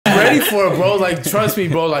ready for it, bro. Like, trust me,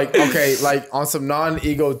 bro. Like, okay, like on some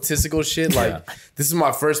non-egotistical shit. Like, this is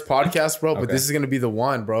my first podcast, bro. But this is gonna be the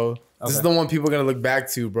one, bro. This is the one people are gonna look back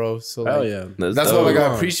to, bro. So, like, that's why like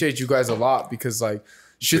I appreciate you guys a lot because like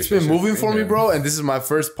shit's been moving for me, bro. And this is my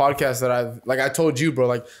first podcast that I told you, bro.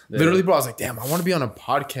 Like, literally, bro. I was like, damn, I want to be on a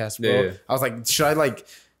podcast, bro. I was like, should I like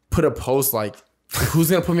put a post like,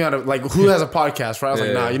 who's gonna put me on who has a podcast, right? I was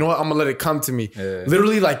like, nah, you know what? I'm gonna let it come to me.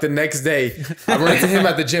 Literally, like the next day, I ran into him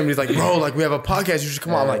at the gym. And he's like, bro, like we have a podcast. You should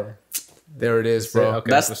come on. I'm like, there it is, bro. Okay,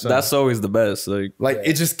 that's always the best. Like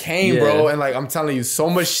it just came, bro. And like I'm telling you, so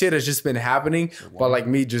much shit has just been happening. But like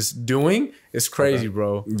me just doing, it's crazy,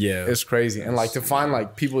 bro. Yeah, it's crazy. And like to find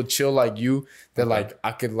like people chill like you that like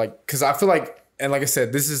I could like, cause I feel like. And like I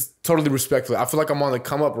said, this is totally respectful. I feel like I'm on the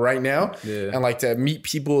come up right now. And like to meet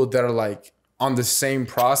people that are like on the same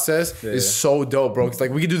process is so dope, bro. Cause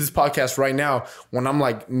like we could do this podcast right now when I'm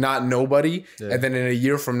like not nobody. And then in a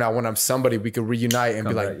year from now when I'm somebody, we could reunite and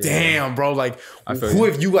be like, damn, bro, like who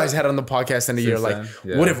have you guys had on the podcast in a year? Like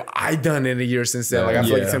what have I done in a year since then? Like I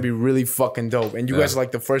feel like it's gonna be really fucking dope. And you guys are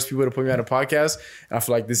like the first people to put me on a podcast. And I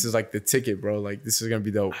feel like this is like the ticket, bro. Like this is gonna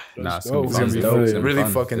be dope. Nah, it's gonna be dope. Really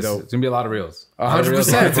fucking dope. It's gonna be a lot of reels.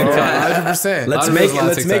 100%, bro. 100%. Let's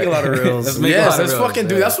make a lot of reels. Let's fucking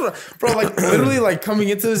do. That's what, bro. Like literally, like coming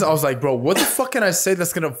into this, I was like, bro, what the fuck can I say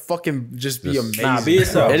that's gonna fucking just be amazing? Nah, be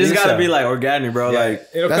yourself. It just gotta be like organic, bro. Like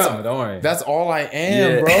it'll come. Don't worry. That's all I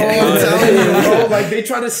am, bro. I'm telling you, bro. Like they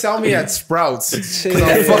try to sell me at Sprouts because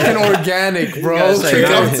I'm fucking organic, bro.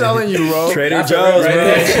 I'm telling you, bro. Trader Joe's,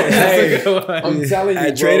 bro. I'm telling you,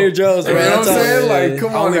 bro. Trader Joe's, bro. You know what I'm saying? Like,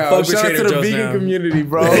 come on now. Shout out to the vegan community,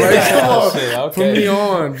 bro. Like, come on. Put me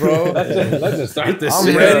on, bro. Let's just start this.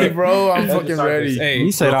 I'm ready, bro. I'm fucking ready.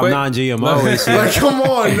 He said I'm non-GMO. Like, come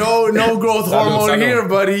on, no growth hormone here,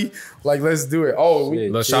 buddy. Like, let's do it. Oh,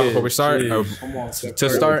 let's shot before we start. Come on, to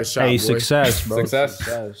start. Hey, success, bro. Success,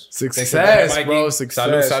 bro.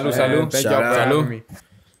 Success. Salud. Thank y'all for having me.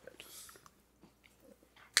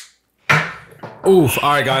 Oof. All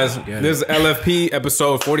right, guys. This is LFP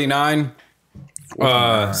episode 49.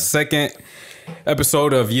 Second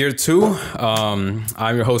episode of year 2.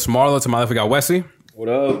 I'm your host, Marlo. To my left, we got Wesley. What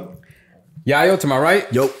up? Yayo, to my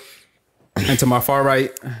right. Yo. And to my far right,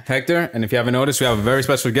 Hector. And if you haven't noticed, we have a very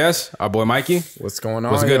special guest, our boy Mikey. What's going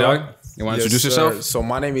on? What's good, dog? You want to introduce yourself? So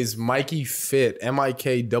my name is MikeeyFit.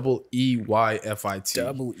 MikeeyFit. Double E.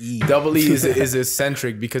 Double E is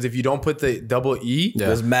eccentric because if you don't put the double E,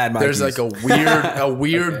 there's mad Mikeys. There's like a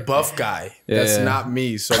weird buff guy. That's not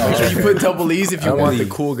me. So make sure you put double E's if you want the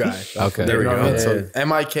cool guy. Okay. There we go. So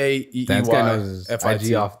MikeeyFit.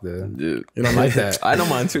 IG off the. You don't like that? I know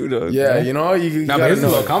mine too, though. Yeah, you know you. Nah, but it's a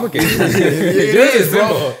little complicated. It is,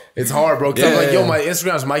 bro. It's hard, bro. Cause I'm like, yo, my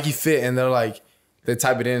Instagram is MikeeyFit, and they're like. They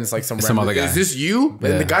type it in, it's like some other guy. Is this you?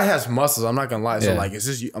 And the guy has muscles, I'm not gonna lie. So like, is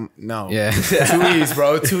this you? No. Yeah. 2 E's,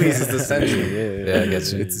 bro. 2 E's is essential. Yeah, I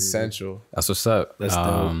get you. It's essential. That's what's up. That's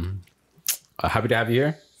dope. Happy to have you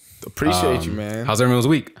here. Appreciate you, man. How's everyone's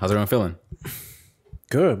week? How's everyone feeling?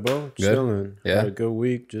 Good, bro. Chilling. Yeah. Had a good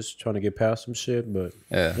week. Just trying to get past some shit, but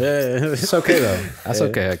Yeah. it's okay though. That's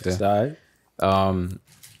okay, Hector. It's all right.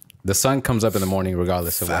 The sun comes up in the morning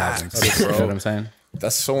regardless of what happens. You know what I'm saying?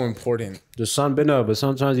 That's so important. The sun been up, but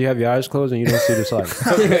sometimes you have your eyes closed and you don't see the sun.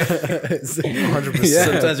 100%.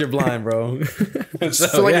 Sometimes you're blind, bro. I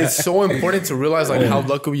feel like it's so important to realize like how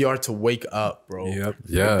lucky we are to wake up, bro. Yep.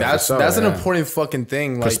 Yeah. That's an important fucking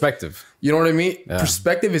thing. Like, Perspective. You know what I mean? Yeah.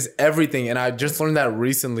 Perspective is everything. And I just learned that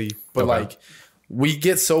recently. But like we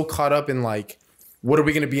get so caught up in like, what are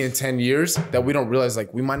we going to be in 10 years that we don't realize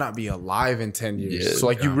like we might not be alive in 10 years. Yeah, so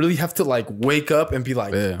like you really have to like wake up and be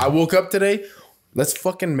like, I woke up today. Let's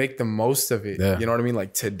fucking make the most of it. Yeah. You know what I mean?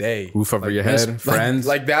 Like today. Roof over your head, friends.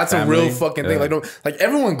 Like that's family. A real fucking thing. Like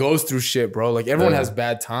everyone goes through shit, bro. Like everyone has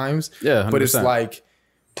bad times. Yeah. 100%. But it's like,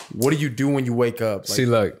 what do you do when you wake up? Like, see,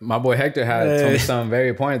 look, my boy Hector told me something very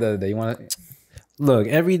important the other day. You want to look,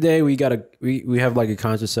 every day we have like a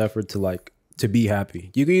conscious effort to be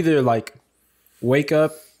happy. You can either like wake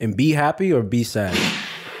up and be happy or be sad.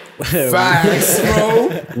 Facts,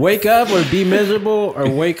 bro. Wake up or be miserable or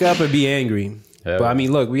wake up and be angry. Yeah. But I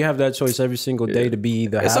mean, look, we have that choice every single day to be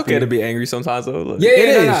either It's happy. okay to be angry sometimes, though. Look. Yeah, it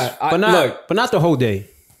is. But not the whole day.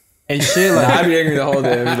 And shit, like I'd be angry the whole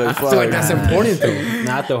day. Like, I feel like that's important, though.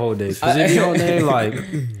 Not the whole day. Because if you're whole day, like,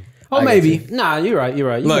 maybe. Nah, you're right. You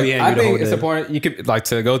look, can be angry I think it's important. You could like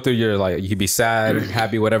to go through your like. You could be sad,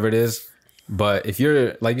 happy, whatever it is. But if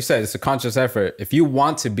you're like you said, it's a conscious effort. If you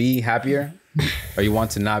want to be happier. Or you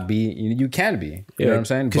want to not be, you can be. You know what I'm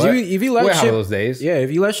saying? Because if you let shit, have those days. Yeah,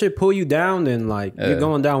 if you let shit pull you down, then like you're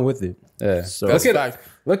going down with it. Yeah. So that's fact.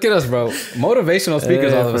 Look at us, bro. Motivational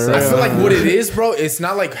speakers all of a I sudden. feel like what it is, bro, it's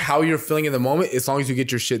not like how you're feeling in the moment as long as you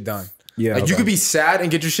get your shit done. Yeah, like you could be sad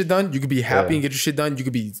and get your shit done. You could be happy and get your shit done. You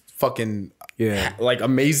could be fucking like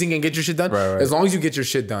amazing and get your shit done. Right. As long as you get your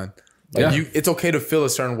shit done. Like it's okay to feel a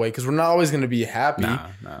certain way because we're not always gonna be happy. Nah.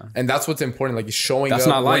 And that's what's important. Like showing That's up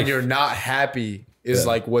not when life. you're not happy is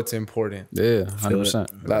like what's important. Yeah,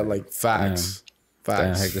 100%. That like facts. Damn,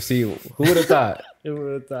 Facts. heck to see. Who would have thought? I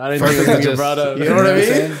didn't think it was brought up. You know what I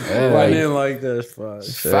mean? I didn't like this. Fuck.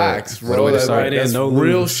 Facts, bro. way to That's, start. that's No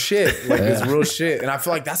real lose. shit. Like it's real shit. And I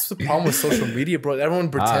feel like that's the problem with social media, bro. Everyone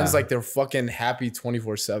pretends like they're fucking happy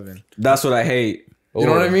 24/7. That's what I hate. You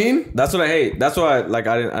know what I mean? That's what I hate. That's why like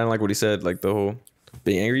I didn't like what he said, like the whole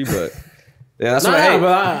being angry, but yeah, that's what I hate.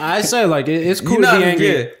 But I say like it's cool You to know, be angry.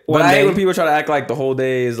 yeah. What I hate when people try to act like the whole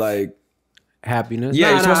day is like, Happiness.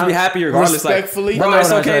 yeah, you're supposed to be happy regardless. Like, Respectfully. bro, No,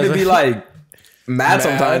 it's no, okay no, to be no. like mad Mad.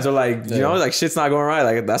 sometimes, or like you know, like shit's not going right.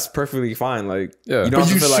 Like that's perfectly fine. Like Yeah. you don't But have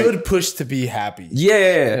you to feel should like push to be happy.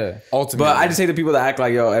 yeah. Ultimately. But I just hate the people that act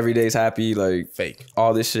like yo every day's happy, like Fake.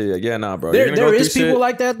 all this shit. Like, yeah, nah, bro. You're There, gonna go there is through people shit.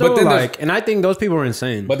 like that But though. then there's- Like, and I think those people are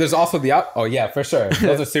insane. But there's also the oh yeah, for sure.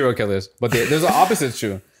 Those are serial killers. But there's the opposite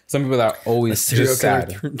true. Some people that are always just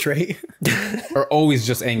sad trait. or always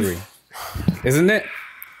just angry, isn't it?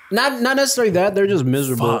 Not necessarily that. They're just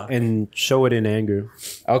miserable and show it in anger.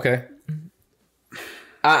 Okay.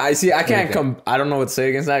 I see. I can't come. I don't know what to say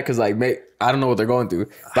against that because like, I don't know what they're going through.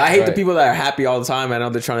 But I hate the people that are happy all the time. I know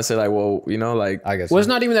they're trying to say like, well, you know, like I guess. Well, it's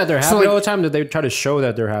not even that they're happy like- all the time. That they try to show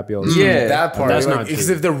that they're happy all the time. yeah, That part. That's Like, not because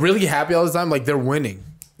true. if they're really happy all the time, like they're winning.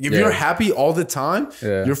 If you're happy all the time,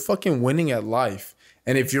 you're fucking winning at life.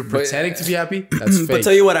 And if you're pretending to be happy, that's fake. But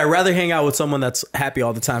tell you what, I'd rather hang out with someone that's happy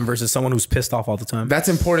all the time versus someone who's pissed off all the time. That's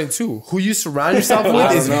important too. Who you surround yourself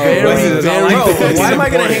with is know. very, Bro, very Bro, important. why am I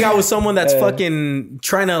gonna hang out with someone that's fucking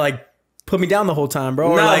trying to like put me down the whole time, bro?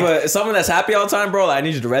 Or no, like, but someone that's happy all the time, bro. I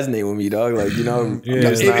need you to resonate with me, dog. Like you know, I'm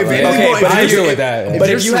just If not, like- anything, okay, bro, if but I you're- agree with that. but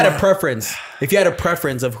you're if you had a surround- preference, if you had a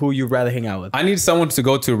preference of who you'd rather hang out with, I need someone to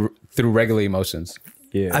go through regular emotions.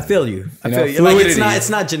 Yeah. I feel you. I You feel know, you. Like fluidity. it's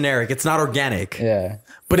not generic. It's not organic. Yeah.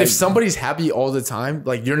 But if somebody's happy all the time,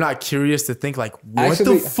 like you're not curious to think like, what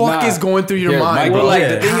Actually, the fuck nah. is going through your Here, mind, Mike, bro? well, like,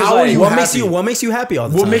 Like, the thing is, how like, are you What happy? makes you happy all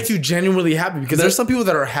the What time? makes you genuinely happy? Because there's some people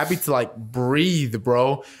that are happy to like breathe,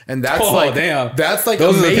 bro, and that's Oh, like, damn. that's like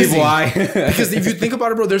Those are the amazing. people I- Because if you think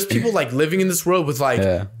about it, bro, there's people like living in this world with like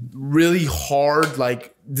Yeah. really hard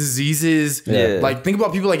like diseases. Yeah. Like think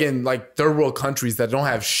about people like in like third world countries that don't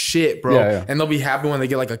have shit, bro, Yeah. and they'll be happy when they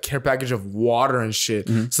get like a care package of water and shit.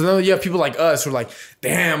 Mm-hmm. So then you have people like us who are like,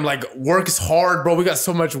 damn, like work is hard, bro. We got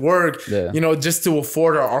so much work, Yeah. you know, just to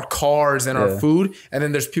afford our cars and our Yeah. food. And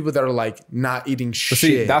then there's people that are like not eating shit.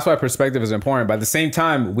 See, that's why perspective is important. But at the same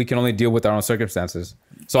time, we can only deal with our own circumstances.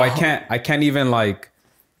 So I can't even like,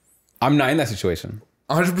 I'm not in that situation.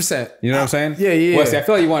 100%. You know what I'm saying? Yeah. Wesley, I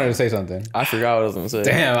feel like you wanted to say something. I forgot what I was gonna say.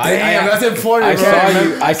 Damn, Damn, that's important, I bro. saw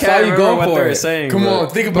you. I I saw can't you remember going what for they were it. saying. Come but- on,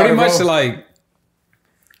 think about Pretty it, bro. much like,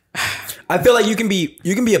 I feel like you can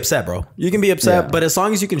be upset, bro. You can be upset, Yeah. but as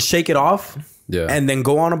long as you can shake it off, Yeah. and then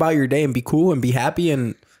go on about your day and be cool and be happy,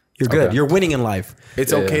 and you're good. Okay. You're winning in life.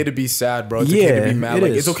 It's okay to be sad, bro. It's okay to Yeah, be mad. it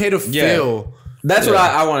Like is. it's okay to Yeah. feel. That's what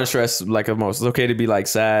I want to stress like the most. It's okay to be like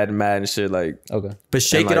sad, mad, and shit. Like okay. But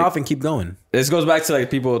shake And, it like, off and keep going. this goes back to like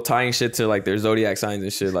people tying shit to like their zodiac signs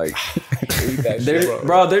and shit. Like, That they're, shit,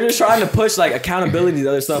 bro, they're just trying to push like accountability to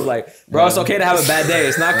other stuff. Like, bro, it's okay to have a bad day.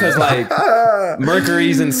 It's not because like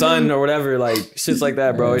Mercury's and Sun or whatever. Like, shit's like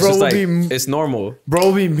that, bro. It's Bro, just like we- it's normal. Bro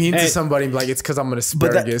will be mean to Hey. somebody and be like, it's because I'm an that-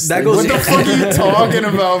 asparagus. that Like, goes- what the fuck are you talking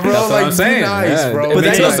about, bro? That's what Like, I'm be saying. nice, Yeah. bro. It But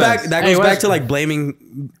makes that no goes sense. back. That Hey, goes back Wes- to like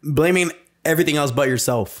blaming everything else but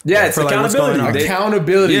yourself. Yeah, it's for, like, what's accountability. going on. They-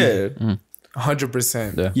 Accountability. Yeah,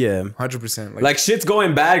 100%. Yeah. Yeah, 100%. like shit's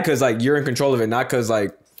going bad because like you're in control of it, not because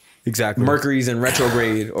like exactly. Mercury's in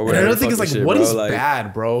retrograde or and whatever. another the thing fuck is like, this shit, what bro. is Like,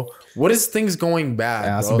 bad, bro? What is things going bad?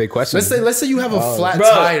 Yeah, that's bro? a big question. Let's say you have a flat Bro,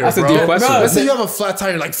 tire. that's a bro. deep question. Bro, let's say you have a flat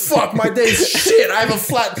tire. You're like, fuck, my day's shit. I have a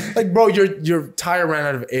flat. Like, bro, your tire ran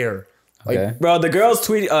out of air. Like, Okay. Bro, the girls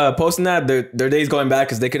posting that their day's going bad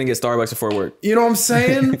because they couldn't get Starbucks before work. you know what I'm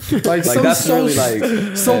saying? Like that's so, really,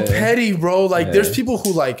 like, so petty, bro. Like there's people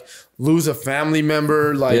who like lose a family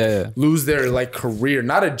member, like lose their like career,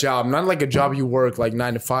 not a job, not like a job you work like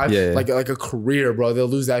 9 to 5, Yeah. like a career, bro. They'll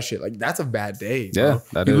lose that shit. Like that's a bad day. Bro. Yeah,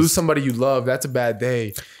 that you is. lose somebody you love. That's a bad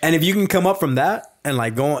day. And if you can come up from that and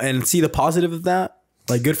like go and see the positive of that,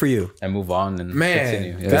 like good for you. And move on and Man,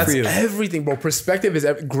 continue. Yeah. that's for you. everything, bro. Perspective is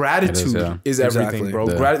gratitude yeah. is everything, Exactly. bro.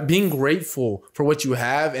 Yeah. Being grateful for what you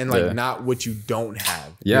have and like Yeah. not what you don't have.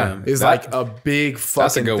 Yeah. is That- like a big fucking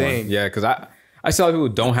That's a good thing. one. Yeah, because I see a lot of people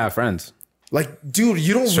who don't have friends. Like, dude,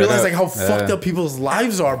 you don't realize like how fucked up people's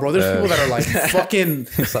lives are, bro. There's people that are like fucking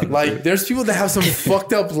like. There's people that have some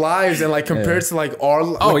fucked up lives, and like compared to like our.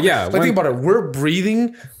 Like, think about it. We're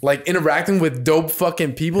breathing, like interacting with dope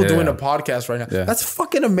fucking people doing a podcast right now. Yeah. That's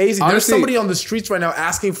fucking amazing. Honestly, there's somebody on the streets right now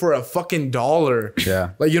asking for a fucking $1. Yeah,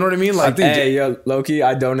 like you know what I mean. Like, hey, yo, Loki,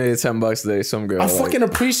 I donated $10 today. Some girl. I fucking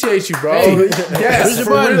appreciate you, bro. Hey, yes,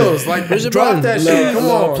 for reals. Like, drop that shit. Come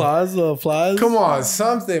on, applause. Come on,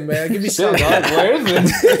 something, man. Give me something. Where is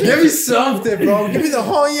it? Give me something, bro. Give me the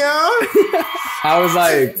whole I was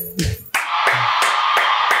like,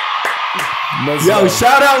 yo,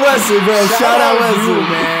 shout out Wesley, bro. Shout out Wesley,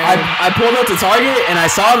 man. I pulled up to Target and I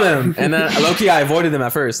saw them, and then low-key I avoided them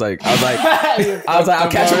at first. Like I was like, I'll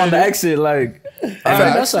catch them on the exit. Like,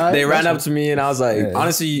 they ran up to me and I was like,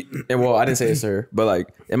 honestly, well, I didn't say it's her, but like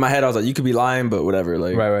in my head I was like, you could be lying, but whatever.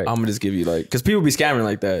 Like, I'm gonna just give you like, because people be scamming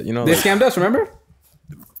like that, you know. They scammed us, remember?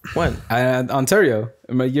 When? Ontario,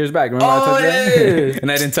 years back. Remember I told you?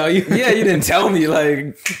 And I didn't tell you? Yeah, you didn't tell me.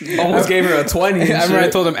 Like, almost gave her a 20. I remember I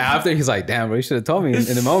told him after. He's like, damn, bro, you should have told me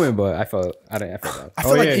in the moment. But I felt bad. I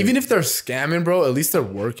feel like even if they're scamming, bro, at least they're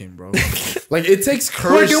working, bro. Like, it takes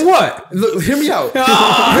courage. Working what? Look, hear me out. Hear me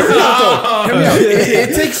out, though. Hear me out.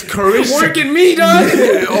 It takes courage. Working me, dog.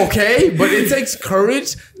 Okay, but it takes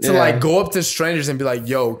courage to like go up to strangers and be like,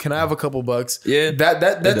 yo, can I have a couple bucks? Yeah.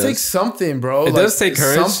 That takes something, bro. It does take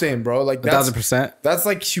courage. Something, bro. Like, 1,000%. That's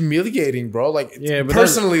like humiliating, bro. Like,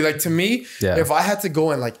 personally, like to me, if I had to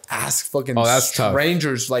go and like ask fucking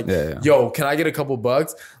strangers, like, yo, can I get a couple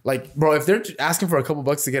bucks? Like, bro, if they're asking for a couple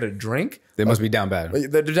bucks to get a drink, they must be down bad.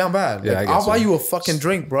 They're down bad. Yeah, like, I'll buy you a fucking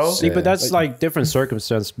drink, bro. See, but that's like different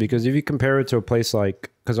circumstance, because if you compare it to a place like,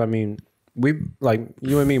 because I mean, we like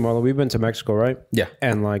you and me, Marlon, we've been to Mexico, right? Yeah.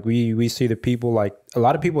 And like we see the people, like a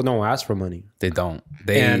lot of people don't ask for money. They don't.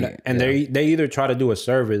 They either try to do a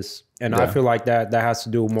service, and I feel like that has to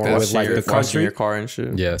do more with like the country, your car and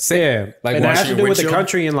shit. Yeah. Like, and it has to do with the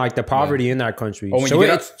country and like the poverty in that country.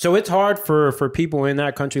 So it's hard for people in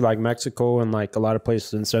that country like Mexico and like a lot of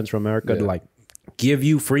places in Central America to like give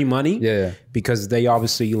you free money, because they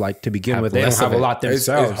obviously, like, to begin with, they don't have a lot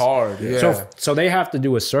themselves. It's hard. So they have to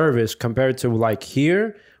do a service compared to like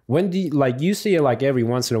here. When do you, like, you see it like every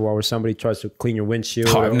once in a while where somebody tries to clean your windshield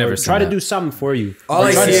I've never try to do something for you. All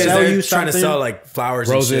I see is they're trying to sell like flowers,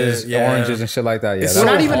 roses, and shit. oranges and shit like that. Yeah, it's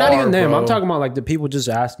not even them. Bro. I'm talking about like the people just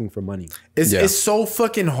asking for money. It's so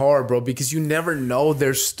fucking hard, bro, because you never know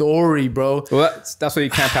their story, bro. Well, that's why you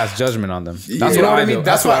can't pass judgment on them. That's what I mean.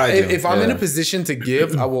 That's what I do. If I'm in a position to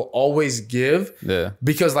give, I will always give. Yeah.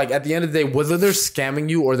 Because like at the end of the day, whether they're scamming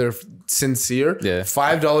you or they're sincere,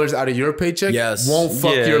 $5 out of your paycheck won't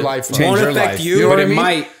fuck your life up. Won't affect you. You know what I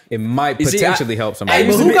mean? It might potentially help somebody.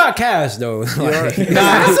 Hey, but who got cash though? That's another thing.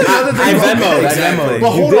 I Venmo.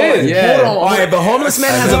 But hold on. All right, but homeless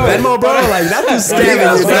man has a Venmo, bro. Like, that's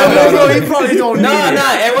scamming. Bro, he probably don't need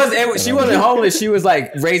it. She wasn't homeless. She was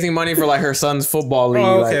like raising money for like her son's football league.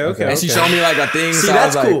 Okay. And she showed me like a thing. See, so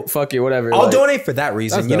that's I was cool. Like, fuck it, whatever. I'll donate for that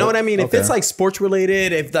reason. You know what I mean? If it's like sports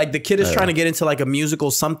related, if like the kid is trying to get into like a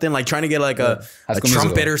musical something, like trying to get like a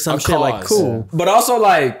trumpet or some shit, like cool. But also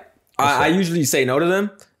like I usually say no to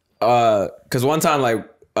them. Cause one time like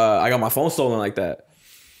I got my phone stolen like that.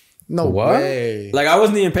 No way. Like I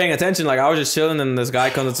wasn't even paying attention. Like I was just chilling, and this guy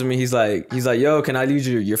comes up to me. He's like, yo, can I use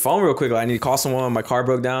your phone real quick? Like, I need to call someone. My car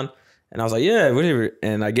broke down. And I was like, yeah, whatever.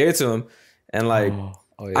 And I gave it to him. And like,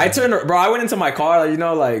 I went into my car, like, you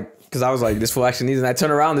know, like, cause I was like, this fool actually needs it. And I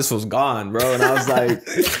turned around, this was gone, bro. And I was like,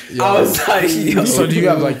 yo. So do you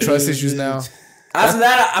have like trust issues now? After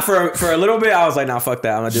that, for a little bit, I was like, nah, fuck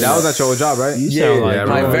that. I'm not doing that. That was at your old job, right? Yeah,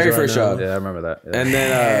 my very first job. Yeah, I remember that. Yeah. And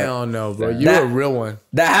then, hell no, bro. You're a real one.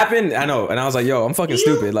 That happened, I know. And I was like, yo, I'm fucking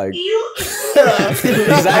stupid. Like,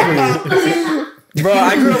 exactly. Bro,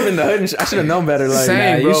 I grew up in the hood and I should have known better. Like,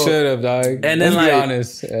 same, bro. You should have, dog. And then, like, be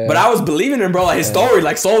honest. But I was believing him, bro. Like, his story,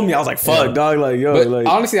 like, sold me. I was like, fuck, dog. Like, yo. But like,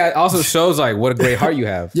 honestly, that also shows, like, what a great heart you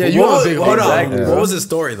have. Yeah, you have a big heart. Exactly. What was his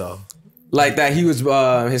story, though? Like that he was,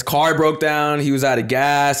 his car broke down. He was out of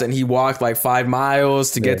gas and he walked like 5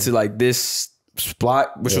 miles to get to like this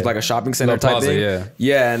spot, which was like a shopping center type thing.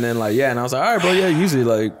 Yeah. And then like, and I was like, all right, bro. Yeah, usually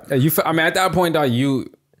like, I mean, at that point, dog,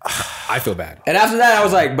 I feel bad. And after that, I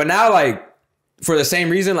was like, but now like, for the same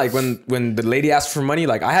reason, like when the lady asked for money,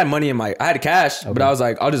 like I had money I had cash, but I was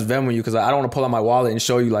like, I'll just Venmo you because I don't want to pull out my wallet and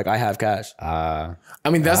show you like I have cash. I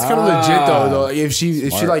mean, that's kind of legit though. If she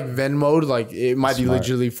like Venmo'd, like it might be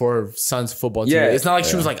legitimately for her son's football team. It's not like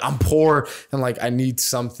she was like, I'm poor and like I need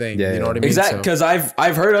something. You know what I mean? Exactly. Because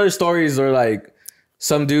I've heard other stories where like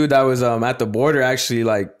some dude that was at the border, actually,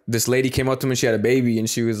 like this lady came up to me, she had a baby, and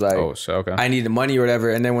she was like, oh, so okay, I needed money or whatever.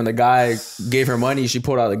 And then when the guy gave her money, she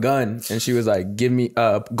pulled out a gun and she was like, give me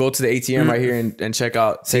go to the ATM right here and take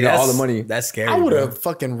out all the money. That's scary. I would have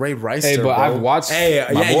fucking Ray Rice. Hey, but bro. I've watched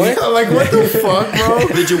boy. Like what the fuck, bro?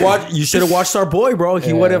 Did you watch? You should have watched our boy, bro.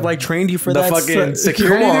 He would have like trained you for the that fucking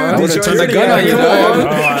security. Come on, Dude, turn the gun on you.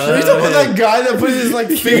 Are you talking about that guy that put his like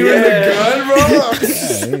finger in the gun,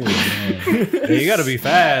 bro? You gotta be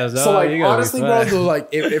fast. So like honestly, bro, though, like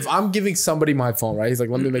if I'm giving somebody my phone, right? He's like,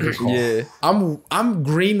 let me make a call. Yeah. I'm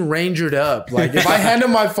Green Rangered up. Like if I hand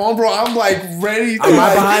him my phone, bro, I'm like ready. I'm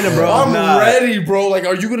right behind him, bro. I'm ready, bro. Like,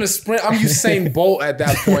 are you gonna sprint? I'm Usain Bolt at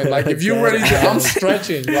that point. Like if you're ready, I'm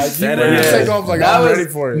stretching. Like you ready to take off? Like I'm ready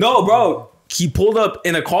for it. No, bro. He pulled up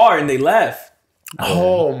in a car and they left.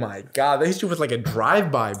 Oh my god, they hit you with like a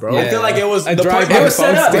drive-by, bro. I feel like it was a the drive-by. It was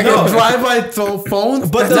set up. Like No. a drive-by phone,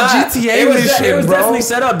 But the GTA mission, it was bro. definitely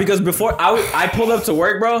set up because before I pulled up to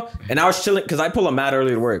work, bro, and I was chilling because I pull up mad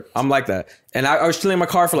early to work. I'm like that, and I was chilling in my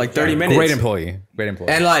car for like 30 minutes. Great employee.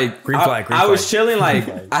 And like Green flag. I was chilling, like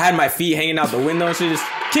I had my feet hanging out the window and shit, just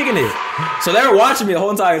kicking it. So they were watching me the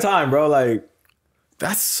whole entire time, bro. Like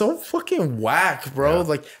That's so fucking whack, bro.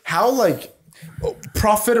 Like how like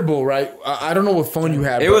profitable, right? I don't know what phone you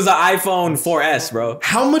have. it was an iPhone 4S, bro.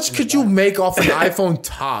 How much could you make off an iPhone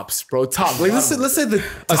tops, bro? Top. Like let's say the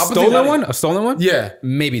A top stolen one? A stolen one? Yeah.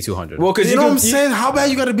 Maybe 200. Well, because You know what I'm saying? How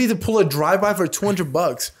bad you got to be to pull a drive-by for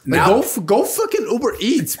 $200? Like go fucking Uber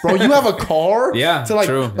Eats, bro. You have a car. Yeah, To like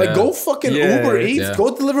true, like yeah. go fucking Yeah, Uber Eats. yeah.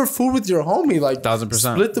 Go deliver food with your homie. Like 1000%.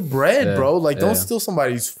 split the bread, Yeah, bro. Like don't yeah. steal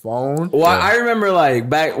somebody's phone. Well, I remember like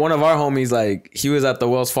back one of our homies, like he was at the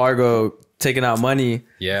Wells Fargo taking out money,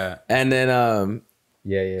 Yeah. and then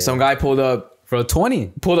Yeah. some guy pulled a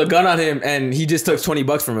gun on him, and he just took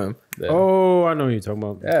 $20 from him. Oh, I know what you're talking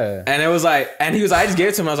about. Yeah. And it was like, and he was, I just gave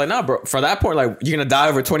it to him. I was like, nah, bro. For that point, like, you're gonna die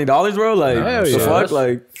over $20, bro. Like, Hell the yeah. fuck,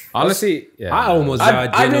 like, Honestly, yeah. I almost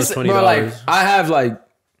died getting those $20. bro, like, I have like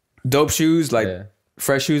dope shoes, like Yeah.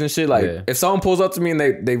 fresh shoes and shit. Like, Yeah. if someone pulls up to me and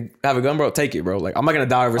they have a gun, bro, take it, bro. Like, I'm not gonna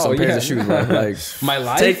die over some pairs of shoes, bro. Like, My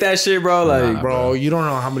life? take that shit, bro. Like, Bro, you don't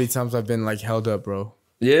know how many times I've been like held up, bro.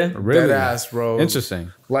 yeah, Really? Dead ass, bro.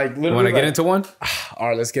 Interesting. Like literally. Want to get like- into one? All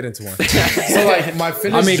right, let's get into one. So like my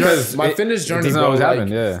fitness, fitness journey, doesn't bro. always Like,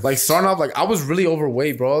 happen, yeah. like starting off, like I was really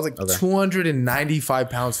overweight, bro. I was like 295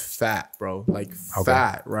 pounds fat, bro. Like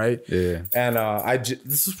fat, right? Yeah. And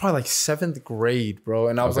this was probably like 7th grade, bro.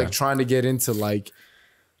 And I was like trying to get into like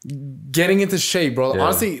getting into shape, bro. Yeah.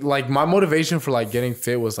 Honestly, like my motivation for like getting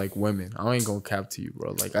fit was like women. I ain't gonna cap to you,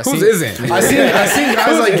 bro. Like Whose isn't? I seen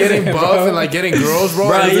guys like getting buff and like getting girls, bro.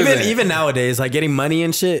 Bro, and even nowadays, like getting money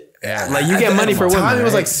and shit. Yeah. Like you get At money the for women. time, it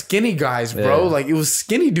was right? like skinny guys, bro. Yeah. Like it was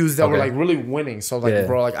skinny dudes that were Okay. like really winning. So like, Yeah.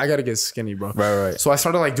 bro, like I gotta get skinny, bro. Right. So I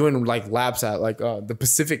started like doing like laps at like the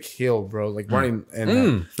Pacific Hill, bro. Like running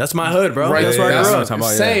and That's my hood, bro. right. That's where I that's grew what up. I'm talking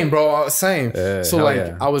about, Same, bro. Same. Yeah, So hell like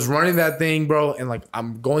yeah. I was running that thing, bro, and like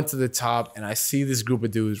I'm going to the top, and I see this group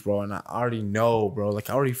of dudes, bro, and I already know, bro.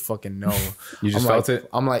 Like I already fucking know. You just I'm felt like, it?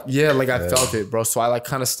 I'm like, yeah, like I felt it, bro. So I like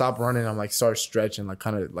kind of stopped running. I'm like start stretching, like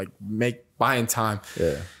kind of like buying time.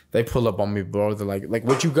 Yeah. They pull up on me, bro. They're like,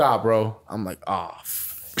 what you got, bro? I'm like, oh,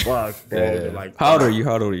 fuck, bro. Yeah. They're like, How old are you?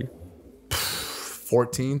 How old are you?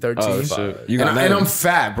 14, 13. Oh, shit. You and, got and I'm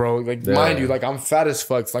fat, bro. Like, Yeah. mind you, like I'm fat as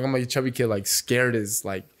fuck. It's like I'm like a chubby kid, like scared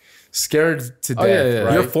to death, Oh, yeah, yeah.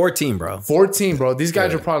 right? You're 14, bro. 14, bro. These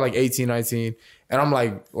guys are probably like 18, 19. And I'm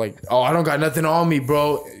like, oh, I don't got nothing on me,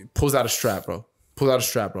 bro. Pulls out a strap, bro. They're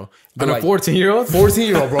And a 14-year-old?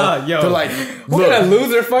 14-year-old, bro. Yo. They're like, What kind of look.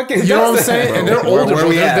 loser fucking You know what I'm does that? saying? And they're older, where bro.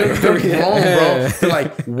 we They're at? grown, bro. They're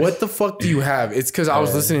like, what the fuck do you have? It's because I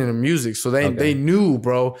was listening to music, so they knew,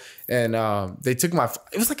 bro. And they took my.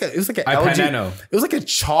 It was like an LG. Nano. It was like a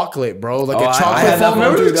chocolate, bro. Like Oh, a I chocolate had that phone. phone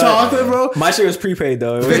Remember too, the chocolate, bro? My shit was prepaid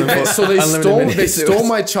though. It wasn't So they unlimited stole minutes.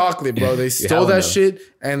 my chocolate, bro. They stole hella that know. shit.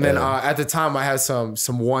 And then at the time I had some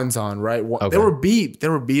ones on, right? They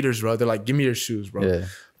were beaters, bro. They're like, give me your shoes, bro. Yeah.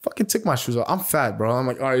 Fucking took my shoes off. I'm fat, bro. I'm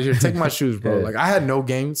like, all right, here, take my shoes, bro. Yeah. Like I had no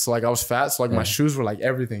game, so like I was fat, so like my shoes were like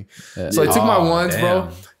everything. Yeah. So I took my Oh, ones, bro.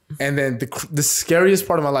 damn. And then the scariest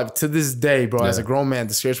part of my life to this day, bro, as a grown man,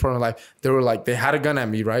 the scariest part of my life, they had a gun at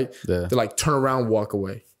me, right? Yeah. They're like, turn around, walk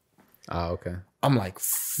away. Oh, okay. I'm like,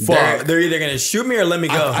 fuck. They're either gonna shoot me or let me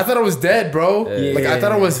go. I thought I was dead, bro. Like I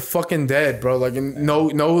thought I Yeah. was fucking dead, bro. Like no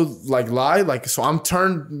like lie. Like so I'm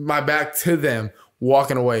turned my back to them,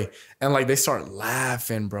 walking away. And like they start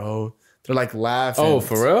laughing, bro. They're like laughing. Oh,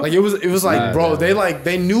 for real? Like it was like, bro, they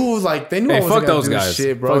knew I Hey, was fuck gonna those do guys.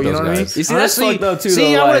 shit, bro. Fuck You know those what I mean? guys. You see, that's fucked up too.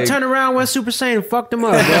 See, though, I would have like- turned around, went Super Saiyan and fucked him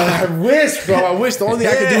up, bro. I wish, bro. I wish. The only thing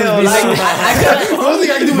I could do was be like, the only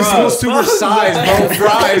thing I could do was go super size, bro.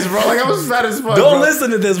 Fries, bro. Like I was fat as fuck. Don't bro.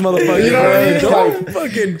 listen to this motherfucker. You know what I mean? Don't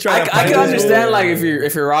fucking try. I can understand like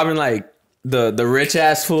if you're robbing like the rich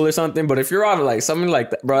ass fool or something, but if you're robbing like something like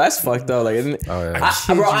that, bro, that's fucked up. Like, isn't it? Oh, yeah.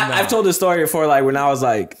 I've told this story before. Like when I was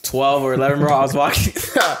like 12 or 11, bro, I was walking.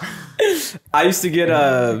 I used to get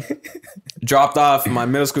dropped off. My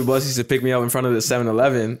middle school bus used to pick me up in front of the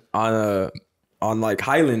 7-Eleven on like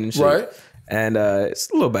Highland and shit. Right. And it's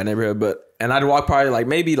a little bad neighborhood, and I'd walk probably like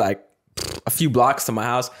maybe like a few blocks to my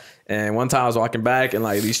house. And one time I was walking back, and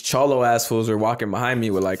like these cholo ass fools were walking behind me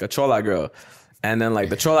with like a chola girl. And then like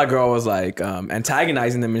the chola girl was like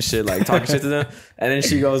antagonizing them and shit, like talking shit to them. And then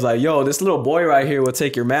she goes like, "Yo, this little boy right here will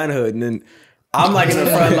take your manhood." And then I'm like in the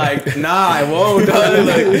front, like, "Nah, I won't." Dog.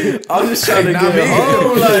 Like, I'm just trying to get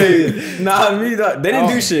home. Like, nah, me. Dog. They didn't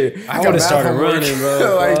do shit. I would have started running,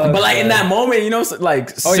 bro. But like in that moment, you know, like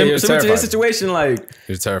similar to this situation, like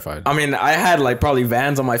You're terrified. I mean, I had like probably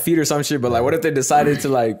Vans on my feet or some shit, but like, what if they decided to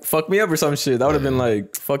like fuck me up or some shit? That would have been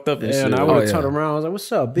like fucked up and Yeah, shit. and I would have turned around. I was like,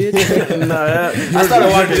 "What's up, bitch?" I started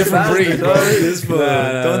walking different breed, bro.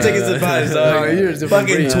 Don't take his advice, dog. you're a different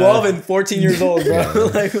Fucking breed. 12 and 14 years old, bro.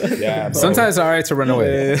 Like, Yeah, bro. Sometimes it's all right to run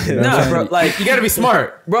away. You know what I'm Nah, saying? bro, like You gotta be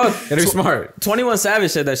smart. bro, You gotta be smart. 21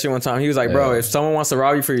 Savage said that shit one time. He was like, "Bro, if someone wants to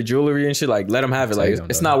rob you for your jewelry and shit, like let them have it. Like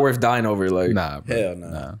it's not worth dying over. Like Nah, bro. hell no.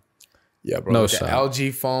 Nah. Yeah, bro. No Like the shot.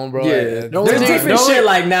 LG phone, bro. yeah, Like, there's different shit.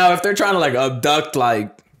 Like now, if they're trying to like abduct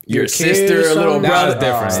like your kid sister or or little something? brother, That's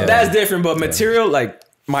different, yeah. That's different. But material like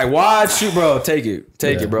my watch, shoot, bro, take it,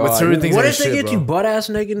 bro. Material Like, things What ain't if they shit, get bro. you butt ass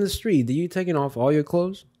naked in the street? Do you taking off all your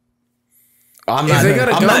clothes? I'm If not, they got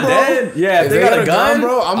a I'm gun, not bro, dead. Yeah, if they got a gun,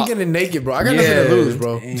 bro, I'm getting naked, bro. I got nothing to lose,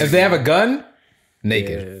 bro. If they have a gun,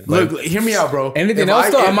 naked. Look, hear me out, bro. Anything If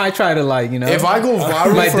else though, I if- might try to like, you know. If I go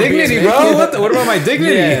viral my for dignity, being bro. naked, What about my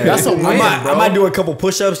dignity? that's a win, bro. I might do a couple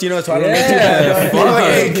push-ups, you know, so I don't Yeah. Bro, like,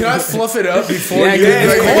 hey, can I fluff it up before Yeah, you?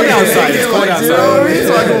 it's like, cold get outside. naked, It's cold like, you know what I outside. mean?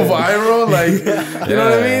 So I go viral, like, you know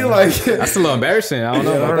what I mean? Like, That's a little embarrassing. I don't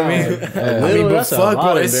know. you know about what I that. mean? I mean, but that's a fuck, lot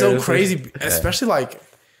bro, of it's so embarrassing. crazy, especially like,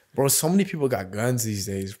 bro, so many people got guns these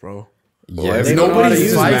days, bro. Yeah, They don't know how to Nobody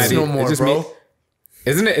use fights it. no It's more, just bro. me.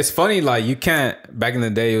 Isn't it? It's funny. Like you can't. Back in the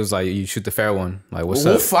day, it was like you shoot the fair one. Like what's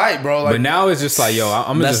We'll up? fight, bro. Like, But now it's just like, yo,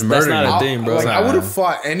 I'm gonna just that's murder not you. a thing, bro. Like, I Nah. would have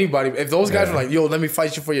fought anybody if those guys were like, "Yo, let me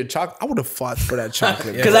fight you for your chocolate." I would have fought for that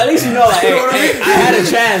chocolate. because at least you know, like, hey, I had a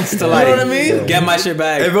chance to like, know what I mean? get my shit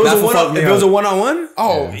back. If it was That a fool fucked me up. one-on-one,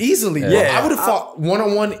 Oh, easily. Bro. Yeah. I would have fought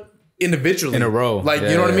one-on-one individually In a row. Like, Yeah,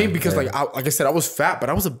 you know what I yeah, mean? Because yeah. like I said, I was fat, but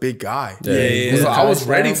I was a big guy. yeah. So I was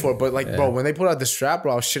ready for it. But like, bro, when they put out the strap,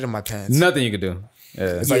 bro, I was shitting my pants. Nothing you could do. Yeah.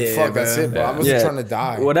 It's like, Yeah, fuck, that's bro. it, bro. I wasn't trying to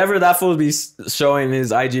die. Whatever that fool be showing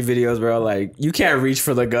his IG videos, bro. Like you can't reach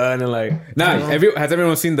for the gun and like. Nah, has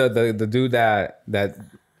everyone seen the dude that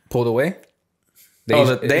pulled away?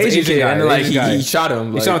 The Asian kid, and then, like Asian guy. he shot him.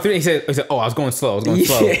 He Like, shot him 3. He said, "Oh, I was going slow.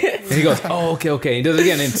 Yeah. And he goes, "Oh, okay." He does it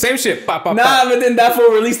again, and same shit. Pop, pop, nah, pop. but then that fool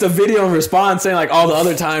released a video in response saying like all the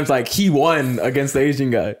other times like he won against the Asian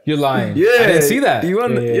guy. You're lying. Yeah, I didn't see that. He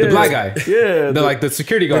won. The black guy. Yeah, The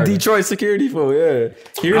security guard. the Detroit security fool. Yeah,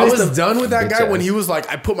 he I released was done with that Bitch guy when ass. he was like,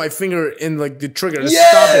 I put my finger in like the trigger to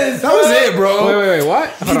Yes, stop it. That was it, bro. Wait, what?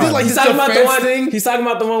 He did like He's this talking about the defense one. thing. He's talking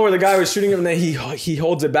about the one where the guy was shooting him and then he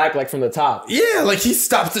holds it back like from the top. Yeah, like he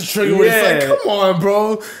stops the trigger. Where Yeah. it's like, come on,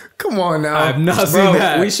 bro. Come on now. I've not seen Bro,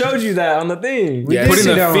 that. we showed you that on the thing. Yeah, Putting see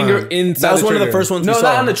the that finger one. inside. that was one of the trigger. first ones we No, saw.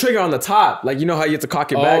 not on the trigger, on the top. Like you know how you have to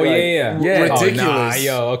cock it back. Oh like, yeah. yeah. Ridiculous. Nah,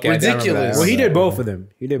 yo, okay. I remember Ridiculous. that. Well, he did both of them.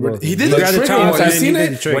 He did both. He did He the got the trigger top one. side You and seen he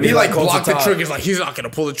did it? the trigger. When he like holds blocked the the top. trigger, he's like, he's not gonna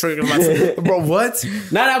pull the trigger. Like, bro, what?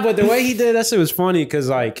 Nah, but the way he did that shit was funny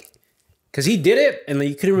because he did it and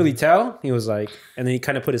you couldn't really tell. He was like, and then he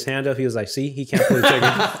kind of put his hand up. He was like, see, he can't pull the trigger.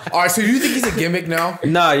 All right, so do you think he's a gimmick now?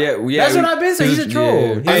 Nah, yeah. That's what I've been saying. He's a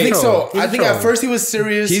troll. I think so. He's a I think troll. at first he was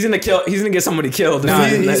serious. He's gonna kill. He's gonna get somebody killed. he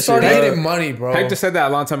That started shit. getting money, bro. Hector said that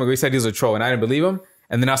a long time ago. He said he was a troll, and I didn't believe him.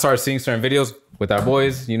 And then I started seeing certain videos with our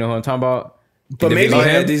boys. You know who I'm talking about? But maybe,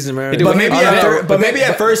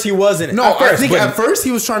 at first he wasn't. No, I think at first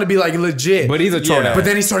he was trying to be like legit. But he's a troll now. But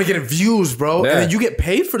then he started getting views, bro. Yeah. And then you get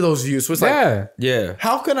paid for those views. So it's like, Yeah. Yeah.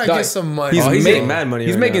 how can I Dog, get some money? he's ma- getting mad money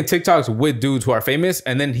He's right making now. TikToks with dudes who are famous,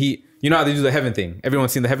 and then you know how they do the heaven thing.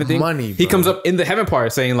 Everyone's seen the heaven thing. Money, He bro. comes up in the heaven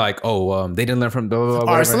part saying like, "Oh, they didn't learn from blah blah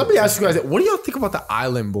blah." All right, so whatever. let me ask you guys, what do y'all think about the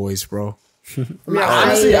Island Boys, bro?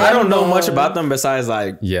 Honestly, I don't know much about them besides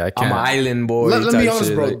like, I'm an island boy. Let me be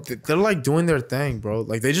honest, bro. Like, they're like doing their thing, bro.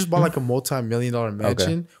 Like they just bought like a multi-million-dollar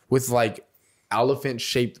mansion with like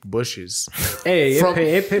elephant-shaped bushes. Hey,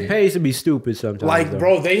 it pays to be stupid sometimes. Like,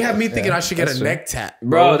 bro, they have me thinking I should get a neck tat.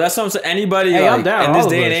 Bro, that's what I'm saying. Anybody, like, I'm down, in this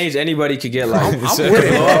day and age, anybody could get like, I'm with it,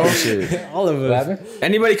 blow up and shit. All of us.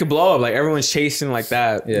 Anybody could blow up. Like everyone's chasing like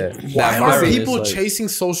that. Yeah. Why are people chasing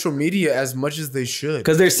social media as much as they should?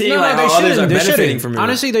 Because they're seeing like how others are benefiting from it.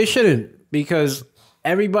 Honestly, they shouldn't, because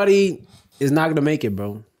everybody is not gonna make it,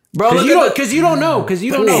 bro. Bro, because you don't know. Because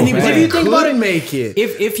you don't know. If you think about it, make it.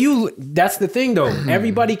 If you, that's the thing though.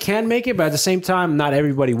 Everybody can make it, but at the same time, not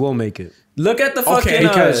everybody will make it. Look at the fucking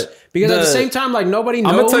because at the same time, like nobody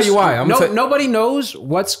knows. I'm gonna tell you why. Nobody knows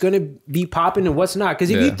what's gonna be popping and what's not. Because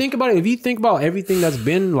if you think about it, if you think about everything that's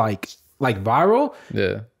been like viral,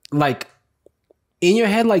 like in your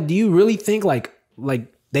head, like do you really think like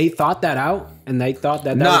they thought that out and they thought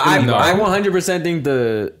that? I 100% think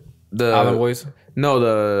the Island Boys.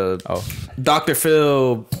 No, Dr.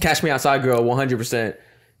 Phil, Catch Me Outside girl, 100%.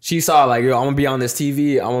 She saw like, yo, I'm gonna be on this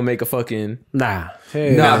TV. I'm gonna make a fucking bro.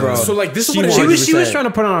 So like this is what she was trying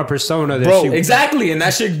to put on a persona, that bro. Exactly, and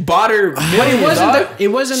that shit bought her. But it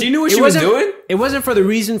wasn't. She knew what she was doing. It wasn't for the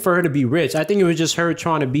reason for her to be rich. I think it was just her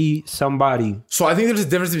trying to be somebody. So I think there's a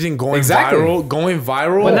difference between going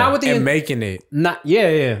viral, but not with and making it.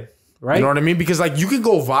 Right? You know what I mean? Because like you can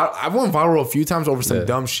go viral. I've went viral a few times over some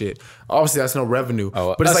dumb shit. Obviously, that's no revenue.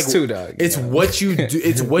 But it's like too, dog. It's what you do.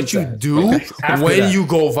 It's what you do when you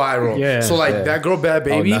go viral. Yeah. So like that girl, Bad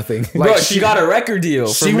Baby. Nothing. Like, bro, she got a record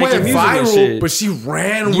deal. She went viral, but she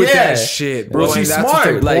ran with that shit, bro. She's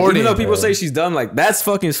smart. Like even though people say she's dumb, like that's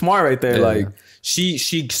fucking smart right there. Like she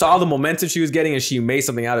saw the momentum she was getting and she made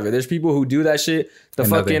something out of it. There's people who do that shit. The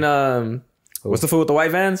fucking what's the food with the white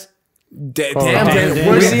vans? Damn.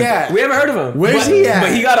 Where's he at? We haven't heard of him. Where's he at?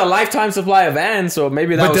 But he got a lifetime supply of vans, so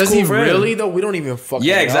maybe that was cool for him. But does he really though? We don't even fucking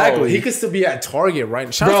know. Exactly. He could still be at Target,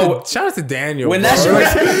 right? Shout out to Daniel. When that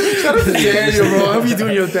shit shout out to Daniel, bro. I hope you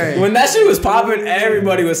doing your thing. When that shit was popping,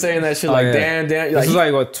 everybody was saying that shit like, damn. This was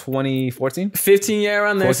like what, 2014? 15,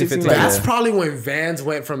 around there. 15. That's probably when Vans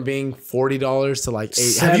went from being $40 to like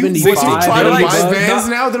 $80. Have you tried to buy Vans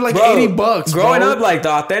now? They're like $80. Growing up, like the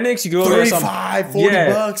authentics, you go over $35,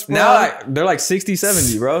 $40, bro. Now they're like 60,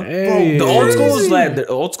 70, bro. Hey. The old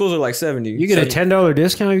schools are like 70. You get a $10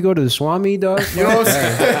 discount if you go to the Swami, dog. You know what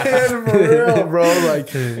I'm saying? For real, bro. Like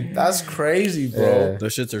that's crazy, bro. Yeah.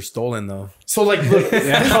 Those shits are stolen though. So like, look,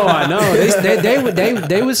 I know.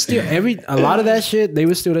 They would steal a lot of that shit. They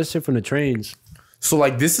would steal that shit from the trains. So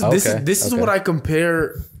like this is what I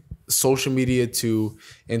compare social media to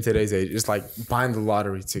in today's age. It's like buying the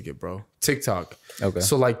lottery ticket, bro. TikTok. Okay.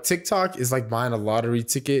 So like TikTok is like buying a lottery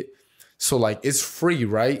ticket. So like it's free,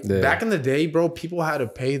 right? Yeah. Back in the day, bro, people had to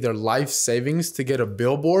pay their life savings to get a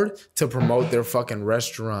billboard to promote their fucking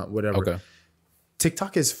restaurant, whatever. Okay.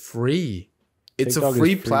 TikTok is free. It's TikTok a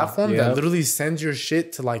free is free. platform that literally sends your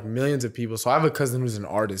shit to like millions of people. So I have a cousin who's an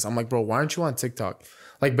artist. I'm like, bro, why aren't you on TikTok?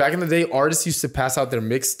 Like back in the day, artists used to pass out their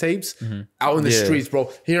mixtapes out in the streets,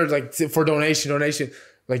 bro. Here, like for donation.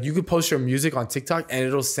 Like you could post your music on TikTok and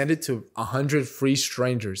it'll send it to 100 free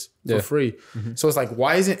strangers for free. So it's like,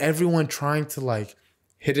 why isn't everyone trying to like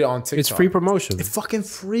hit it on TikTok? It's free promotion. It's fucking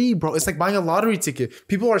free, bro. It's like buying a lottery ticket.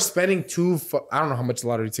 People are spending I don't know how much a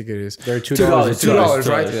lottery ticket is. They're $2. $2,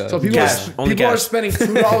 right? Yeah. So people are spending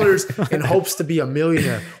 $2 in hopes to be a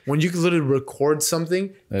millionaire when you can literally record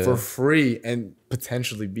something for free and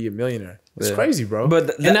potentially be a millionaire. It's crazy, bro.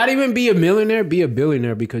 And not even be a millionaire, be a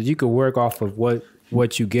billionaire, because you could work off of what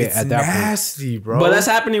you get at that point. Nasty, bro. But that's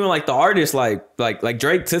happening with like the artists, like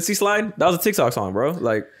Drake, Tootsie Slide. That was a TikTok song, bro.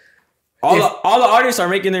 Like all the artists are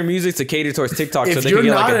making their music to cater towards TikTok, so they can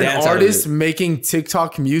get like a dance out of it. If you're not an artist making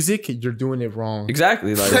TikTok music, you're doing it wrong.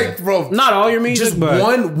 Exactly, like bro. Not all your music, just but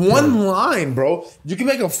one line, bro. You can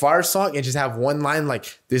make a fire song and just have one line like,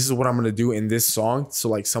 "This is what I'm gonna do in this song," so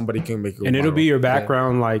like somebody can make it. And it'll be your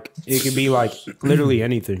background, like it could be like literally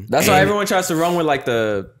anything. That's why everyone tries to run with like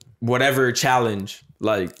the whatever challenge,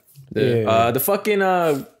 like the fucking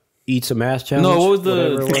Eat some ass challenge. No, what was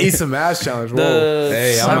the eat some ass challenge?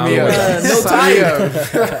 Hey, I'm no type.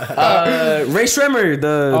 Ray Shremmer.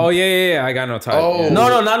 I got no type. Oh.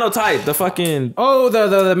 No, not no type. The fucking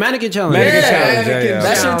the mannequin challenge.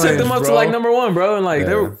 That shit took them up to like #1, bro, and like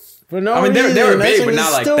they were. But no, I mean, they were big, but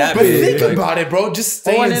not like that but big. Think about it, bro. Just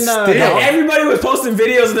staying still. Everybody was posting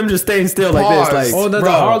videos of them just staying still like this.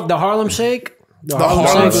 Like, the Harlem Shake. The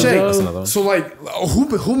Harlem Shake. So like,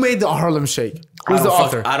 who made the Harlem Shake? Who's the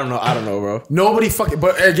author? I don't know, bro. Nobody fucking.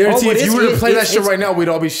 But I guarantee if you were to play that shit right now, we'd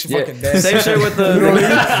all be fucking dancing. Same shit with the.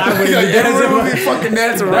 Everyone would be fucking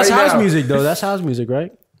dancing right now. That's house music, though. That's house music,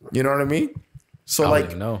 right? You know what I mean? So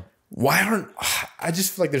like, why aren't? I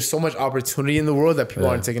just feel like there's so much opportunity in the world that people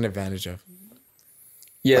aren't taking advantage of.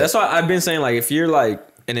 Yeah, that's why I've been saying, like, if you're like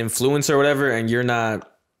an influencer or whatever, and you're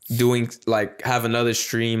not doing like have another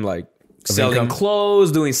stream like selling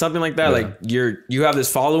clothes, doing something like that, like you have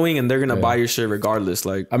this following and they're gonna buy your shit regardless.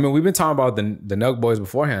 Like, I mean, we've been talking about the Nelk Boys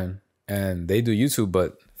beforehand, and they do YouTube,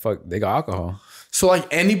 but fuck, they got alcohol. So like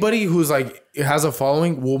anybody who's like has a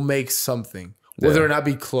following will make something. Whether or not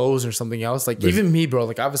be clothes or something else. Like even me, bro,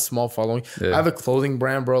 like I have a small following. I have a clothing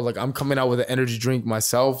brand, bro. Like I'm coming out with an energy drink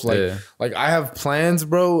myself. Like, like I have plans,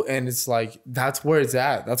 bro. And it's like, that's where it's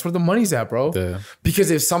at. That's where the money's at, bro. Because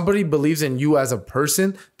if somebody believes in you as a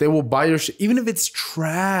person, they will buy your shit. Even if it's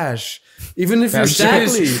trash. Even if your shit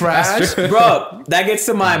is trash. Bro, that gets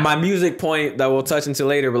to my music point that we'll touch into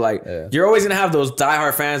later. But like, you're always gonna have those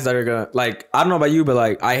diehard fans that are gonna, like, I don't know about you, but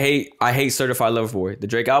like I hate Certified Lover Boy, the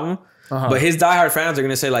Drake album. But his diehard fans are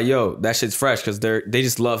gonna say like, "Yo, that shit's fresh," because they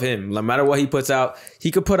just love him. No matter what he puts out,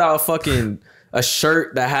 he could put out a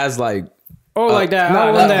shirt that has like, like that.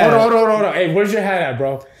 Hold on. Hey, where's your hat at,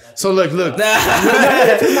 bro? So look.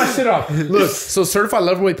 Take my shit off. Look, so Certified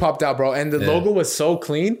Lover Boy popped out, bro, and the logo was so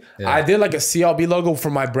clean. I did like a CLB logo for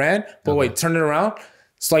my brand, but wait, turn it around.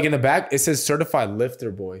 It's like in the back, it says Certified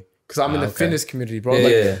Lifter Boy. Because I'm in the fitness community, bro.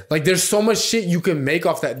 Like there's so much shit you can make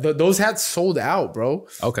off that. Those hats sold out, bro.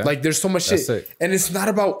 Okay. Like there's so much shit. And it's not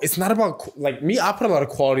about like me, I put a lot of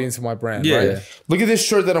quality into my brand, right? Look at this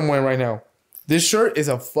shirt that I'm wearing right now. This shirt is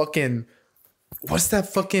a fucking, what's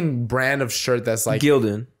that fucking brand of shirt that's like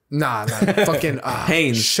Gildan? Nah, fucking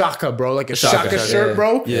Hanes. Shaka, bro. Like a Shaka shirt,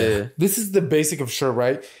 bro. Yeah. This is the basic of shirt,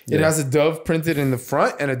 right? It has a dove printed in the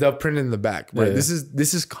front and a dove printed in the back, right? This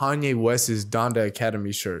is Kanye West's Donda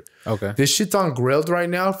Academy shirt. Okay. This shit's on Grilled right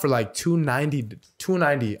now for like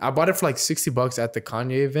 $290. I bought it for like $60 at the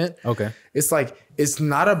Kanye event. Okay. It's like, it's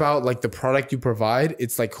not about like the product you provide.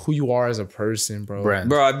 It's like who you are as a person, bro.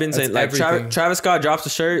 Bro, I've been saying like Travis Scott drops a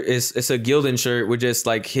shirt. It's a Gildan shirt with just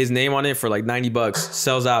like his name on it for like $90.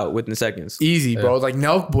 Sells out within seconds. Easy, bro. Like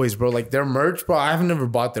Nelk Boys, bro. Like their merch, bro. I've never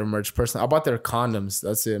bought their merch personally. I bought their condoms.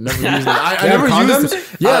 That's it. Never used it. I never used it.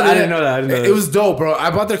 Yeah, I didn't know that. It was dope, bro.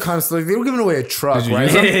 I bought their condoms. Like they were giving away a truck,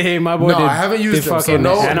 right? Hey, my boy. No, I haven't used them. So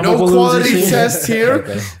no quality test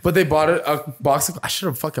here. But they bought a box of. I should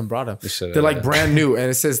have fucking brought them. They're like brand new,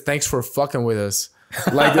 and it says thanks for fucking with us.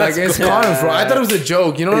 Like it's condoms, bro. I thought it was a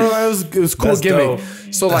joke. You know, it was cool gimmick.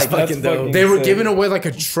 Dope. So like they were giving away like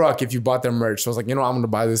a truck if you bought their merch. So I was like, you know, I'm gonna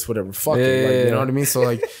buy this, whatever. Fuck it. Like, you know what I mean? So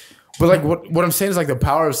like, but like what I'm saying is like the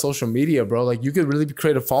power of social media, bro. Like you could really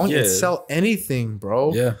create a following and sell anything,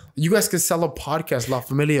 bro. Yeah. You guys could sell a podcast, La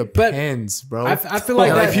Familia pens, bro. I feel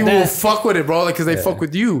like people will fuck with it, bro. Like because they fuck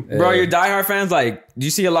with you, bro. Your diehard fans, like, do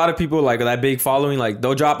you see a lot of people like that big following? Like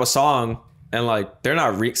they'll drop a song. And like they're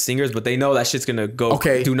not singers, but they know that shit's gonna go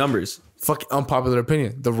do numbers. Fucking unpopular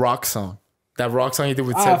opinion. The Rock song. That Rock song he did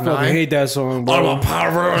with Tech 9. I hate that song, bro. All about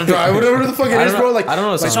power and drive. Whatever the fuck it is, bro. Like I don't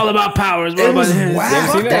know. It's all about power. It was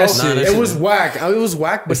whack. It was whack. It was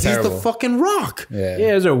whack, but he's the fucking Rock. Yeah,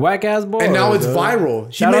 it's a whack ass boy. And now it's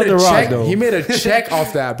viral. Shout out to Rock, though. He made a check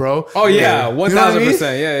off that, bro. Oh yeah,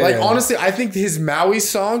 1000%. Yeah. Like honestly, I think his Maui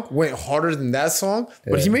song went harder than that song,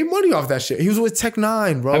 but he made money off that shit. He was with Tech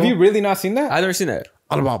 9, bro. Have you really not seen that? I've never seen that.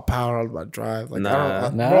 All about power, all about drive. Like, nah.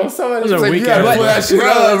 Bro, somebody was like, you gotta pull that shit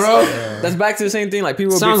out, bro. That's back to the same thing. Like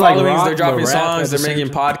people will be followings, they're dropping songs, they're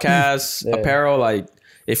making podcasts, apparel. Like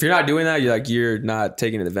if you're not doing that, you're not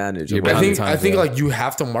taking advantage. I think like you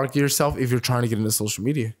have to market yourself if you're trying to get into social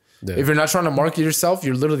media. Yeah. If you're not trying to market yourself,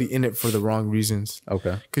 you're literally in it for the wrong reasons.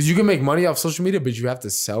 Okay. Because you can make money off social media, but you have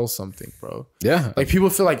to sell something, bro. Yeah. Like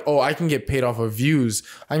people feel like, oh, I can get paid off of views.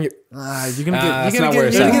 I can get, you're gonna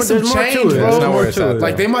get some change, bro.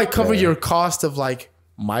 Like they might cover your cost of like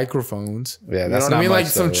microphones. Yeah, that's what I mean. Like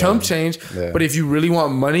some chump change. Yeah. But if you really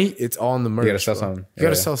want money, it's all in the merch. You gotta sell something. You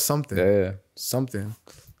gotta sell something. Yeah. Something.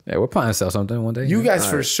 Yeah, we're planning to sell something one day. You guys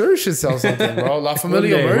for sure should sell something, bro. La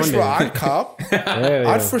Familia merch, bro. I'd cop.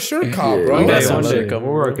 I'd for sure cop, bro. We got some shit.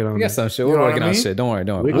 We're working on it. We got some shit. We're working on shit. Don't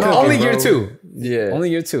worry. Only year 2. Yeah. Only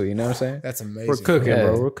year 2. You know what I'm saying? That's amazing. We're cooking,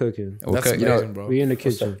 bro. We're cooking. That's amazing, bro. We in the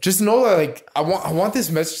kitchen. Just know that, like, I want this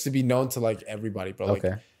message to be known to like everybody, bro. Like,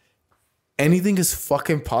 anything is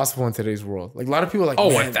fucking possible in today's world. Like a lot of people are like, oh,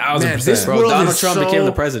 1,000%. This bro, world Donald Trump became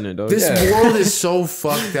the president, though. This world is so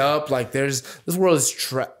fucked up. Like this world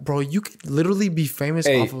is bro, you could literally be famous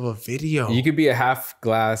off of a video. You could be a half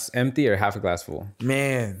glass empty or half a glass full.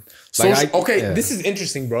 Man. Like This is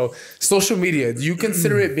interesting, bro. Social media, do you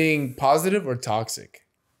consider it being positive or toxic?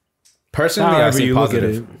 Personally, I see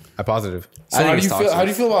positive. A positive. So how do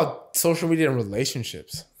you feel about social media and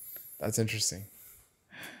relationships? That's interesting.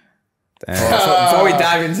 Before we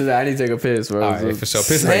dive into that, I need to take a piss, bro. All right, for sure.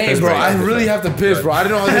 Piss bro. I really have to piss, bro. I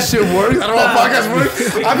don't know how this shit works. I don't know how podcasts work.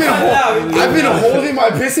 I've been holding my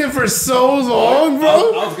piss in for so long,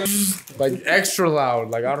 bro. Like extra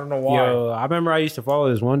loud. Like I don't know why. Yo, I remember I used to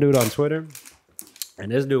follow this one dude on Twitter,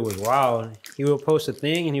 and this dude was wild. He would post a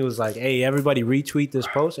thing, and he was like, "Hey, everybody retweet this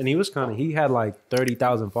post." And he had like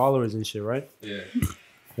 30,000 followers and shit, right? Yeah.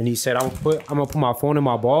 And he said, "I'm gonna put my phone in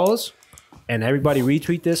my balls, and everybody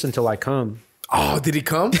retweet this until I come." Oh, did he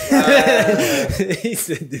come? He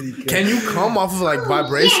said, "Did he come?" Can you come off of like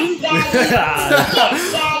vibration?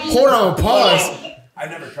 Hold on, pause. I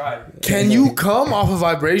never tried. Can you come off of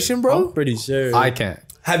vibration, bro? I'm pretty sure. I can't.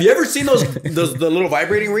 Have you ever seen the little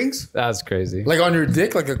vibrating rings? That's crazy. Like on your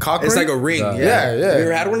dick, like a cock ring? It's like a ring. Yeah. Have you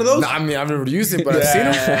ever had one of those? Nah, I mean, I've never used it, but I've seen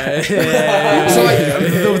them. So like,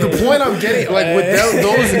 the point I'm getting, like with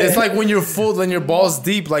those, it's like when you're full, then your balls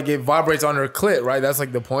deep, like it vibrates on your clit, right? That's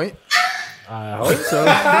like the point. I hope so.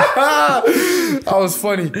 That was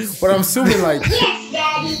funny, but I'm assuming like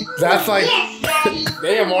that's like,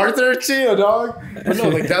 damn, Arthur, chill, dog. But no,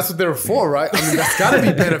 like that's what they're for, right? I mean, that's gotta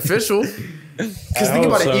be beneficial. Because think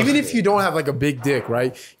about it, even if you don't have like a big dick,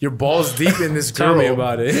 right? Your balls deep in this girl. Tell me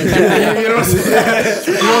about it. You know what I'm saying?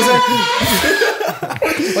 You know what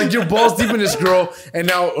I'm saying? Like your balls deep in this girl, and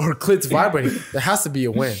now her clit's vibrating. There has to be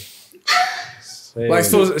a win. Like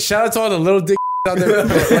so, shout out to all the little dick out there.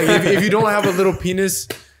 Like if you don't have a little penis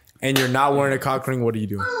and you're not wearing a cock ring, what are you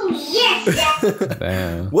doing?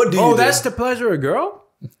 Damn. What do you do? That's the pleasure of a girl?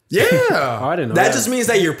 Yeah. Oh, I didn't know That just means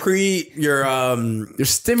that you're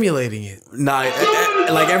stimulating it. Nah,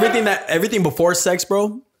 like everything before sex,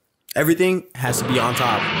 bro. Everything has to be on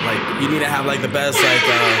top. Like you need to have like the best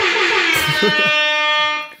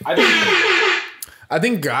I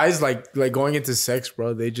think guys like going into sex,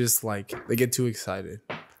 bro, they just like they get too excited.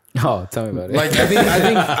 Oh, tell me about it. Like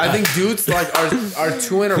I think dudes like are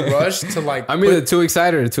too in a rush to like I'm either too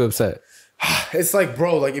excited or too upset. It's like,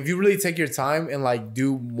 bro, like if you really take your time and like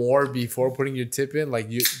do more before putting your tip in, like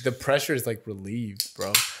the pressure is like relieved, bro.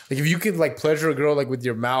 Like if you could like pleasure a girl like with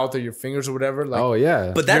your mouth or your fingers or whatever, like oh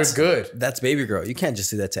yeah, but that's good. That's baby girl. You can't just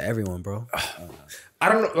do that to everyone, bro. I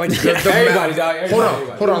don't know, like everybody's out.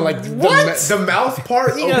 Hold on, like the mouth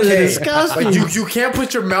part. Okay, like you can't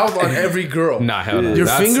put your mouth on every girl. Nah, hell no. Your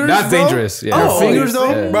fingers, that's bro? dangerous. Yeah. Your fingers though,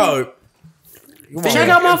 yeah. bro. Check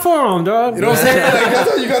out my forearm, dog. You know what I'm saying? Like, that's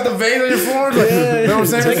how you got the vein on your forearm. Like, you know what I'm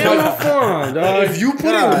saying? Check out my forearm, dog. If you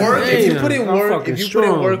put in work, if you put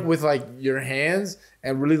in work with like your hands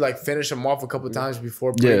and really like finish them off a couple times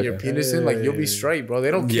before putting your penis in, like you'll be straight, bro. They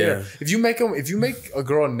don't care if you make a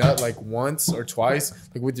girl nut like once or twice,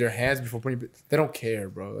 like with your hands before putting, they don't care,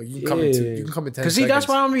 bro. Like you can come in 10 seconds. See, that's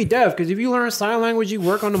why I'm be deaf. Because if you learn sign language, you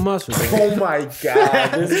work on the muscles. Oh my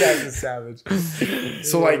god, this guy's a savage.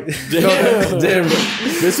 So like, damn,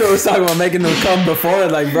 this what was talking about making them come before.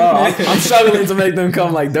 Like, bro, I'm struggling to make them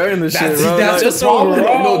come like during the shit, bro. That's like, the problem.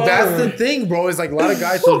 No, that's the thing, bro. Is like a lot of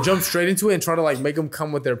guys will jump straight into it and try to like make them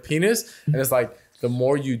come with their penis, and it's like the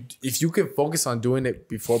more if you can focus on doing it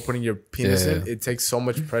before putting your penis in, it takes so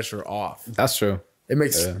much pressure off. That's true. It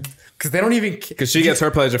makes because they don't even because she gets her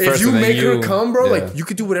pleasure first. If you make her come, bro, like you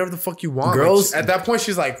could do whatever the fuck you want. Girls like, at that point,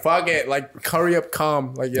 she's like, "Fuck it, like hurry up,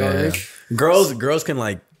 come." Like you know what I mean? Girls can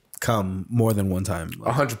like come more than one time.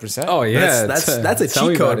 100%. Oh yeah, that's a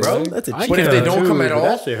cheat code, bro. That's a cheat code. But if they don't come at all,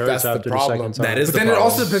 that's the problem. That is. But then it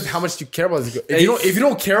also depends how much you care about this girl. If you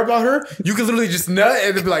don't care about her, you can literally just nut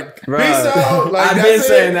and be like, peace out. Like, I've been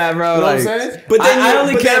saying that, bro. You know like, what I'm saying? But then I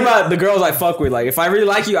only care about the girls I fuck with. Like, if I really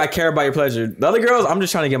like you, I care about your pleasure. The other girls, I'm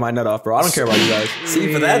just trying to get my nut off, bro. I don't care about you guys.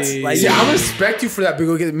 See, but that's like, I respect you for that,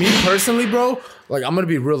 because me personally, bro. Like I'm gonna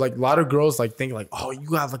be real. Like a lot of girls like think like, oh,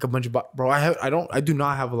 you have like a bunch of bro. I do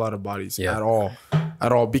not have a lot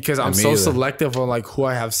at all because I'm so selective on like who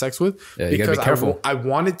I have sex with. Yeah, you gotta be careful. I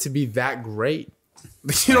want it to be that great.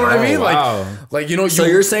 You know what I mean? Like you know. So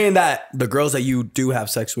you're saying that the girls that you do have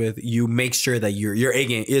sex with, you make sure that your A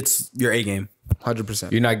game. It's your A game.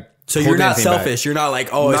 100%. You're not. So you're not selfish. Back. You're not like,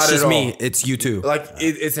 oh, it's just me. It's you too. Like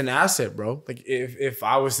it's an asset, bro. Like if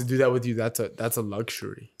I was to do that with you, that's a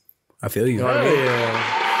luxury. I feel you. You know what I mean?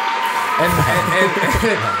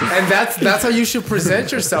 And that's how you should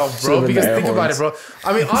present yourself, bro. Because think about it, bro.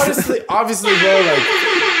 I mean, obviously, bro, like.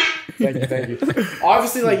 Thank you.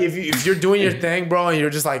 Obviously, like if you're doing your thing, bro, and you're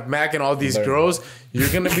just like macking all these girls, you're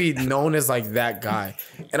gonna be known as like that guy.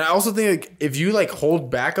 And I also think like if you like hold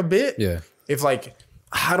back a bit, if like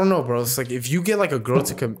I don't know, bro, it's like if you get like a girl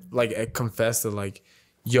to confess that like,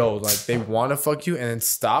 yo, like they want to fuck you and then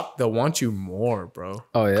stop, they'll want you more, bro.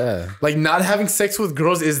 Oh yeah, like not having sex with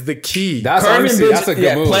girls is the key. That's honestly, that's a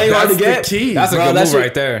good move. Playing hard to get. The key. That's a good move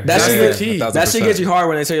right there. That's the key. That shit gets you hard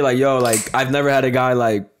when they say like, yo, like I've never had a guy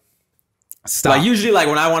like. Stop. Like usually, like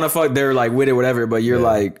when I want to fuck, they're like with it, whatever. But you're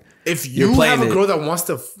like, if you have a girl that wants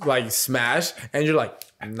to like smash, and you're like,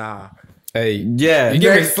 nah. Hey, yeah,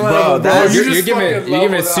 you're giving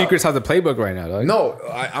secrets how the playbook right now, dog. No,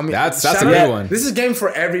 I mean that's a good one. This is a game for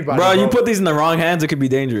everybody, bro. You put these in the wrong hands, it could be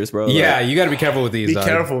dangerous, bro. Yeah, like, you got to be careful with these. Be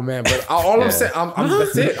careful, man. But all I'm saying,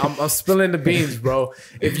 that's it. I'm spilling the beans, bro.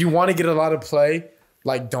 If you want to get a lot of play,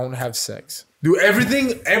 like don't have sex. Do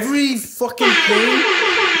everything, every fucking thing.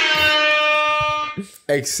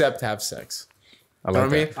 Except have sex. I like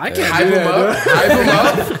that. I can't hype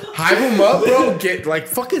him up, bro. Get like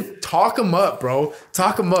fucking talk him up, bro.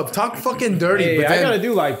 Talk him up. Talk fucking dirty. Hey, but I gotta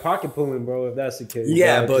do like pocket pulling, bro. If that's the case.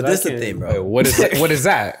 Yeah, but this is the thing, bro. What is that? What is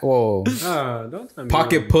that? Whoa. Don't tell me.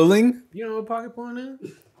 Pocket pulling? You know what pocket pulling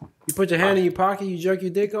is? You put your hand in your pocket, you jerk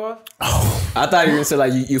your dick off. Oh, I thought you were gonna say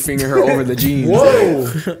like you finger her over the jeans. Whoa.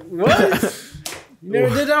 What? You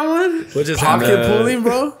never did that one? What just pocket pulling,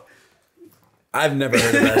 bro? I've never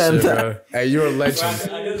heard of that shit, bro. Hey, you're a legend.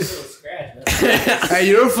 Hey,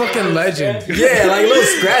 you're a fucking legend. Yeah, like a little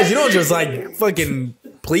scratch. You don't just like fucking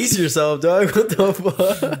please yourself, dog. What the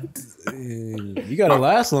fuck? You gotta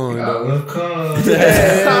last long, though.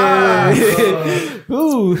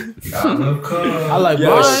 Ooh. I like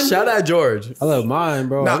mine. Shout out George. I love mine,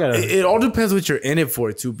 bro. Now, it all depends what you're in it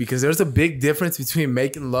for, too, because there's a big difference between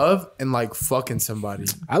making love and like fucking somebody.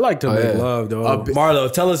 I like to make love, though.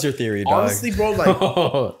 Marlo, tell us your theory, dog. Honestly, bro,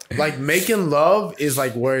 like making love is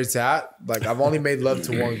like where it's at. Like I've only made love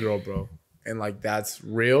to one girl, bro, and like that's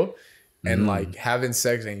real. And like having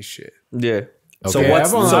sex ain't shit. Yeah. Okay.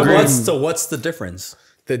 So what's the difference?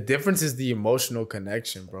 The difference is the emotional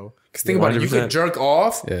connection, bro. Because think about it, you can jerk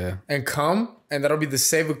off and come, and that'll be the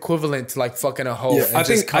same equivalent to like fucking a hoe. I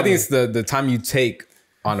think it's the time you take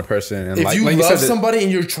on a person. And if you love somebody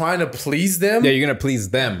and you're trying to please them, you're gonna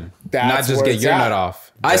please them, not just get your nut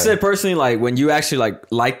off. I said personally, like when you actually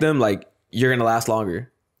like them, like you're gonna last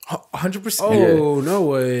longer. 100%. Oh no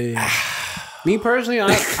way. Me personally,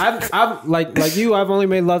 I've like you. I've only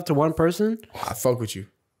made love to one person. I fuck with you,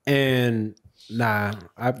 and nah,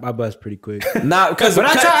 I bust pretty quick. Nah, because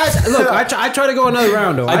I try to go another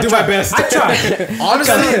round though. I do my best. I try.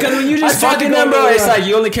 Honestly, because when you just fucking them, bro, it's like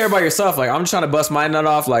you only care about yourself. Like I'm just trying to bust my nut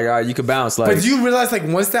off. Like all right, you can bounce. Like, but do you realize like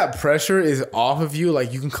once that pressure is off of you,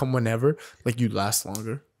 like you can come whenever, like you last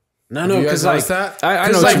longer. No, because like that. I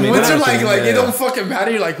know like once you're like it don't fucking matter.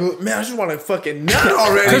 You're like, man, I just want to fucking nut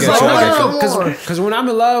already. Because when I'm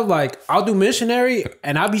in love, like I'll do missionary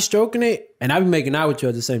and I'll be stroking it and I'll be making out with you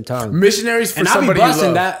at the same time. Missionaries for somebody you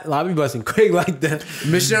love. I'll be busting quick like that.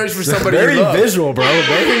 Missionaries for somebody very you love. Visual, bro.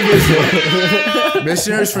 Very visual.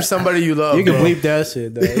 Missionaries for somebody you love. You can bleep that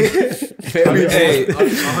shit, though. Hey,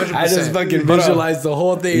 100%. I just fucking visualized the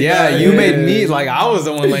whole thing. Yeah, you made me like I was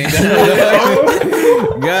the one laying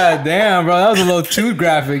down. God damn, bro, that was a little too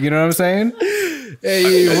graphic. You know what I'm saying?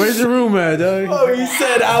 Hey, where's the room at, dog? Oh, he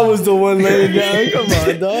said I was the one laying down. Come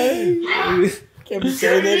on, dog. Can't be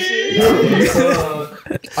saying that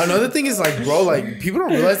shit. Another thing is like, bro, like people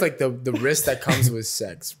don't realize like the risk that comes with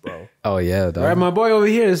sex, bro. Oh yeah, dog. All right, my boy over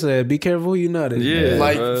here said, "Be careful who you nutted." Yeah,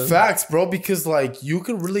 like facts, bro. Because like you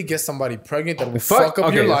could really get somebody pregnant that will fuck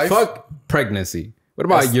up your life. Fuck pregnancy. What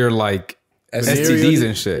about your like STDs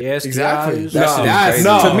and shit? Yes, exactly.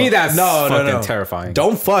 To me, that's fucking terrifying.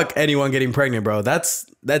 Don't fuck anyone getting pregnant, bro. That's.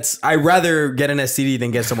 I'd rather get an STD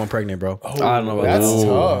than get someone pregnant, bro. Oh, I don't know. That's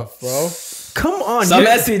tough, bro. Come on, some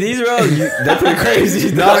STDs, bro. They're pretty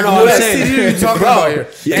crazy. No, what STD are you talking about here?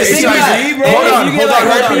 HIV, bro. Hold on.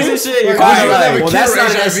 Herpes and shit. Well, that's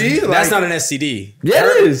not an STD. That's not an STD. Yeah,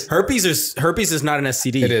 it is. Herpes is not an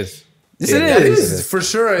STD. It is. Yes, it is. For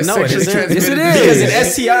sure. No, it isn't. Yes, it is. Because an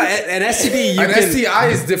STI, an STD, STI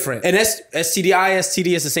is different. An STDI,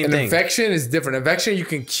 STD is the same thing. Infection is different. Infection you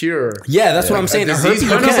can cure. Yeah, that's what I'm saying. Herpes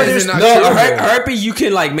you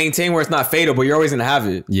can like maintain where it's not fatal, but you're always gonna have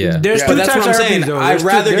it. Yeah, but that's what I'm saying. I'd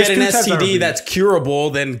rather get an STD that's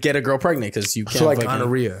curable than get a girl pregnant because you can't. So like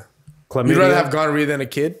gonorrhea. Chlamydia. You'd rather have gonorrhea than a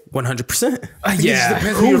kid? 100%. Yeah. It just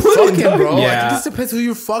depends who you're fucking, bro. Yeah. It just depends who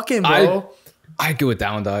you're fucking, bro. I go with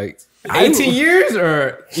that one, dog. 18 years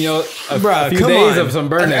or a few days of some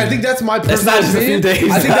burning. I think that's my personal not just a few days.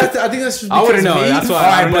 I think that's just I wouldn't know. That's why.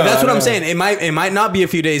 All right, but that's what I'm saying. It might not be a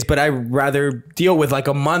few days, but I'd rather deal with like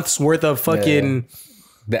a month's worth of fucking.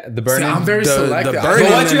 The burning. See, I'm very selective. But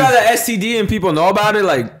once you have the STD and people know about it,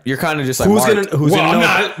 like you're kind of just like who's gonna know? Who's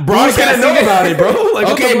gonna know about it, bro? Like,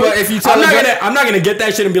 okay, but if you tell I'm not gonna get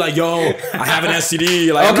that shit and be like, yo, I have an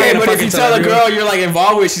STD. Like, okay, but if you tell a girl you're like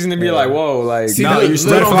involved with, she's gonna be like, whoa, like you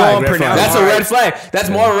still don't go and pronounce. That's a red flag. That's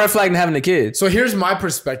more of a red flag than having a kid. So here's my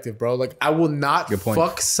perspective, bro. Like I will not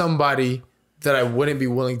fuck somebody that I wouldn't be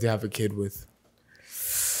willing to have a kid with.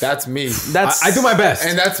 That's me. I do my best,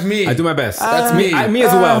 and that's me. I do my best. That's me. Me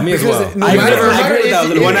as well. Me as well. No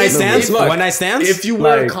matter one night stands. One night stands. If you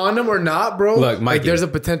wear a condom or not, bro, look, Mikey, there's a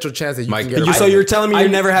potential chance that you can get. So you're telling me you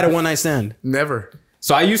never had a one night stand? Never.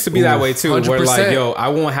 So I used to be that way too, 100%. Where like, yo, I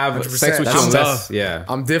won't have sex with you unless,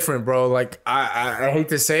 I'm different, bro. Like I hate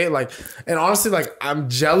to say it, like, and honestly, like I'm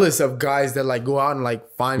jealous of guys that like go out and like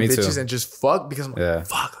find bitches and just fuck because I'm like,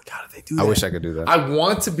 fuck, like, how do they do that? I wish I could do that. I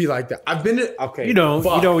want to be like that. I've been okay. You don't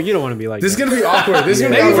want to be like this. Is gonna be awkward. This is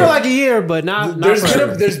gonna be maybe for like a year, but not.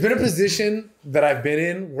 There's been a position that I've been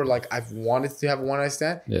in where like I've wanted to have a one night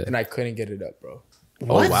stand and I couldn't get it up, bro.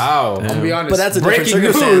 What? Oh wow! I'm gonna be honest, but that's a breaking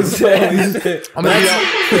news. I'm gonna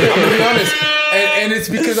be honest, and it's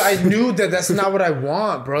because I knew that's not what I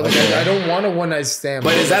want, bro. Like I don't want a one night stand.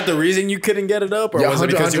 But is that the reason you couldn't get it up, or was it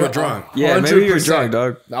because you were drunk? Yeah, maybe you were drunk,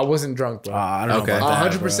 dog. I wasn't drunk, bro. I don't know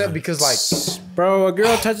about that, 100% because like, bro, a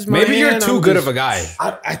girl touches my maybe hand, you're too good of a guy.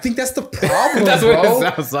 I think that's the problem. That's bro. what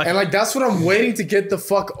it sounds like, and like that's what I'm waiting to get the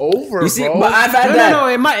fuck over. You see, bro. but I've had that. No,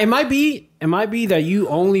 it might be that you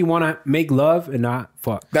only want to make love and not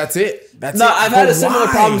fuck. That's it. I've had a similar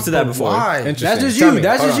problem to that before. Why? That's just you.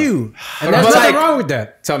 That's just you. And there's nothing wrong with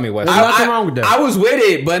that. Tell me what. There's nothing wrong with that. I was with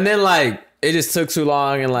it, but then like it just took too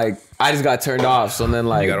long, and like I just got turned off. So then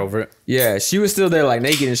like you got over it. Yeah, she was still there like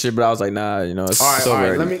naked and shit, but I was like, nah, it's all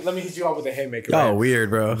right. Let me hit you off with a haymaker. Oh, weird,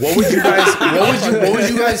 bro. What would you guys? What would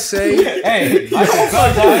you guys say? Hey,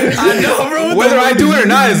 I know, bro. Whether I do it or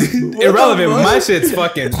not is irrelevant. My shit's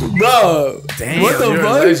fucking, bro. Damn, what the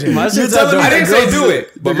fuck? My shit's I didn't say do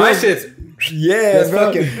it, but my shit's. Yeah, bro.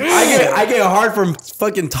 I get hard from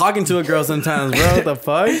fucking talking to a girl sometimes, bro. What the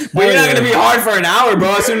fuck? But you're not gonna be hard for an hour,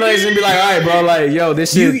 bro. As soon as you're gonna be like, all right, bro, like, yo,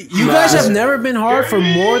 this shit. You guys have never been hard for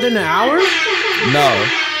more than an hour? No.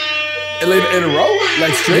 In a row?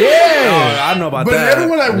 Like straight? Yeah. Oh, I don't know about but that. But never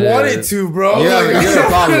when I wanted to, bro. Yeah, like, you're a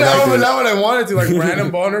problem. Not when I wanted to, like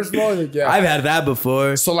random boners, bro. Like, yeah. I've had that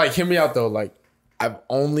before. So like, hear me out though. Like, I've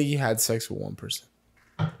only had sex with one person.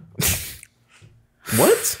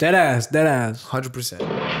 What? Dead ass. 100%.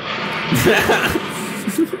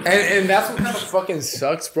 and that's what kind of fucking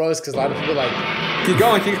sucks, bro. Is because a lot of people like keep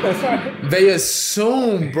going. They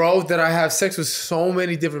assume, bro, that I have sex with so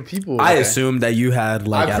many different people. I assume that you had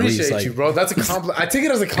like. I appreciate you, bro. That's a compliment. I take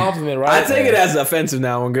it as a compliment, right? I take it as offensive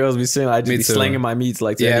now when girls be saying I just be slanging my meats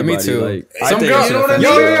like to anybody. Me too. Like, some girls, you know what I mean?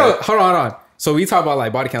 Yo, hold on. So we talk about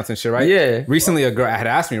like body counts and shit, right? Yeah. Recently, a girl had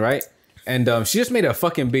asked me, right, and she just made a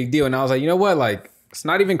fucking big deal, and I was like, you know what, like. It's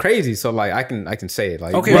not even crazy, so like I can say it.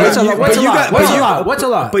 Like okay, what's a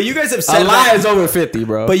lot? But you guys have said a lot is over 50,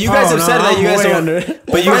 bro. But you guys have said that you guys don't.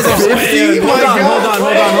 But you guys have 50. Hold on.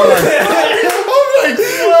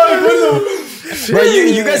 Bro,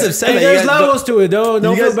 you guys have said that there's levels to it, though.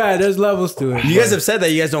 Don't feel bad. There's levels to it. You guys have said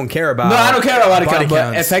that you guys don't care about. No, I don't care about body count.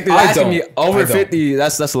 But effectively asking me over 50,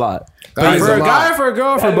 that's a lot. But for a guy, for a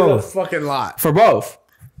girl, for both, a fucking lot. For both.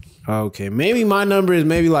 Okay, maybe my number is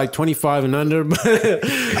maybe like 25 and under, but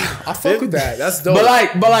I fuck with that. That's dope. But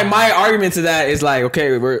like my argument to that is like,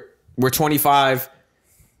 okay, we're 25.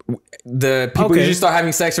 The people usually start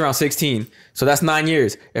having sex around 16, so that's 9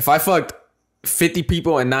 years. If I fucked 50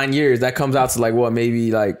 people in 9 years, that comes out to like what?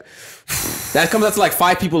 Maybe like that comes out to like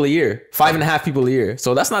 5 people a year, 5.5 people a year.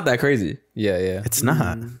 So that's not that crazy. Yeah, it's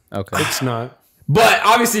not. Okay, it's not. But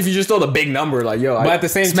obviously, if you just throw the big number, like yo, but at the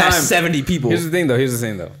same time, 70 people. Here's the thing,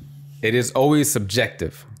 though. It is always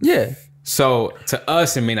subjective. Yeah. So to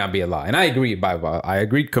us, it may not be a lot. And I agree, I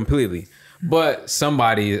agree completely. But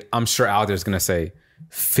somebody, I'm sure out there is going to say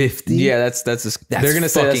 50. Yeah, that's they're going to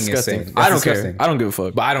say that's disgusting. Insane. I don't care. I don't give a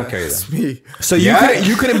fuck. But I don't care either. Me. So you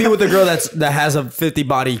couldn't be with a girl that has a 50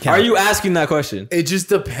 body count. Are you asking that question? It just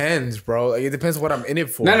depends, bro. Like, it depends what I'm in it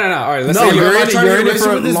for. No. All right, let's say you're in it for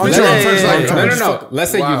a long time. No.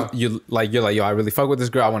 Let's say you're like, yo, I really fuck with this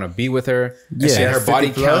girl. I want to be with her. Yeah. Her body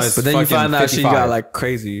count is but then you find out 55. She got like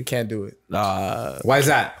crazy. Can't do it. Why is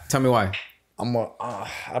that? Tell me why.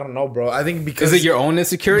 I don't know, bro. I think because is it your own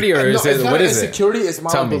insecurity or is it what is it? Insecurity is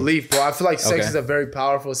my own belief, bro. I feel like sex is a very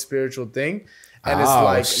powerful spiritual thing, And it's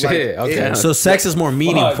like, shit. Okay. So sex is more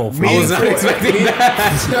meaningful for you. I was not expecting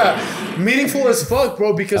that. Meaningful as fuck,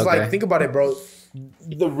 bro. Because like, think about it, bro.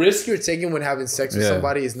 The risk you're taking when having sex with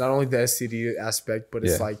somebody is not only the STD aspect, but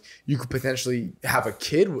it's like you could potentially have a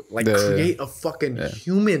kid, like create a fucking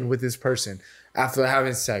human with this person after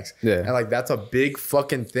having sex. Yeah. And like, that's a big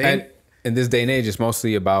fucking thing. And in this day and age, it's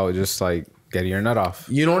mostly about just like getting your nut off.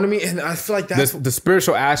 You know what I mean? And I feel like that's the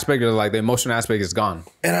spiritual aspect or like the emotional aspect is gone.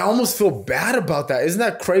 And I almost feel bad about that. Isn't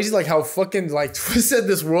that crazy? Like how fucking like twisted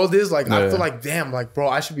this world is. Like I feel like, damn, like bro,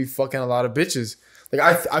 I should be fucking a lot of bitches.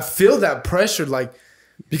 Like I feel that pressure, like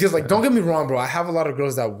because like don't get me wrong, bro. I have a lot of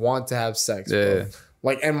girls that want to have sex. Bro.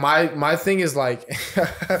 Like, and my thing is like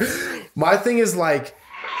my thing is like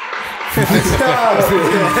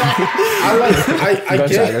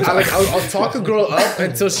I'll talk a girl up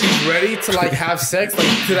until she's ready to like have sex, like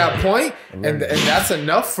to that point, and that's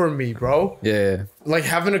enough for me, bro. Yeah. Like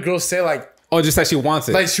having a girl say like, oh, just that she wants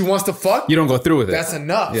it, like she wants to fuck. You don't go through with it. That's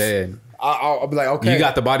enough. Yeah. I'll be like, okay, you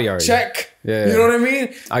got the body already. Check. Yeah. You know what I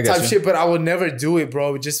mean? I guess type shit, but I would never do it,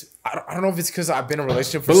 bro. Just I don't know if it's because I've been in a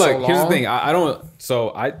relationship for so long. But here's the thing. I don't.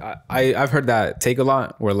 So I've heard that take a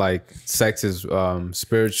lot where like sex is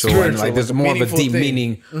spiritual and like there's more of a deep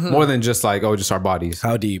meaning, more than just like just our bodies.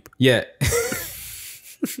 How deep? Yeah.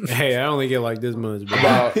 Hey, I only get like this much, bro.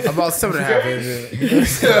 About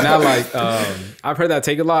 7.5. Now, like, I've heard that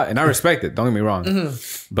take a lot, and I respect it. Don't get me wrong,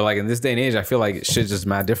 but like in this day and age, I feel like shit's just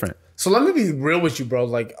mad different. So let me be real with you, bro.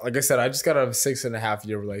 Like I said, I just got out of a 6.5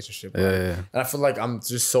 year relationship, bro. And I feel like I'm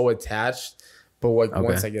just so attached. But like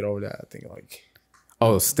once I get over that, I think like,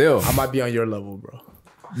 still, I might be on your level, bro.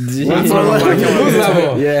 Who's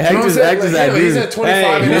level? Yeah, Hector's that dude. He's at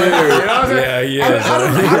 25. You know what I'm saying? Yeah. I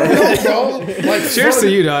don't know, bro. Like, cheers to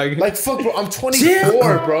you, dog. Like, fuck, bro. I'm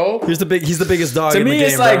 24, bro. He's the biggest dog. To in me, the game,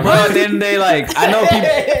 it's like, bro. bro. Then they like, I know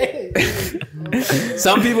people.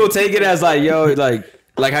 Some people take it as like, yo,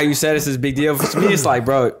 like how you said it's this big deal. For me, it's like,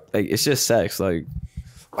 bro, like it's just sex. Like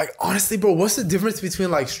honestly, bro, what's the difference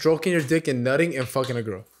between like stroking your dick and nutting and fucking a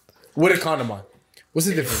girl with a condom on? What's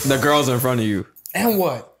the difference? The girl's in front of you. And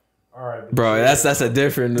what? All right, bro, that's a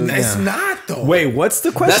different. It's not though. Wait, what's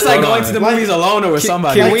the question? That's like going to the movies alone or with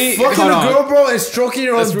somebody. Can we fucking a girl, bro, and stroking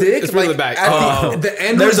your own dick? Let's like back. At the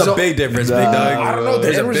end there's result, a big difference, big dog. I don't know.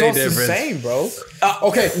 The end result's the same, bro.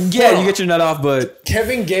 Okay, yeah, you get your nut off, but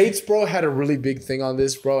Kevin Gates, bro, had a really big thing on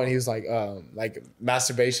this, bro, and he was like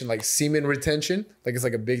masturbation, like semen retention, like it's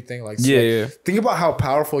like a big thing. Like, yeah. Think about how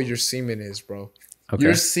powerful your semen is, bro. Okay.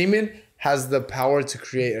 Your semen has the power to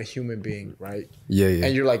create a human being, right? Yeah.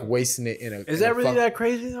 And you're like wasting it in a. Is that really that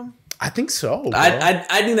crazy though? I think so. Bro.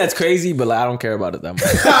 I think that's crazy, but like, I don't care about it that much.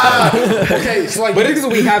 Okay, so like, but it's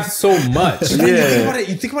because we have so much.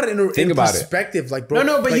 You think about it in perspective, like, bro.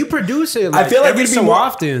 No, but like, you produce it. Like, I feel like every it'd be so more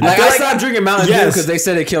often. Like, I stopped drinking Mountain Dew because they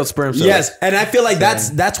said it killed sperm cells. Yes, and I feel like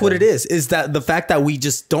that's what it is. Is that the fact that we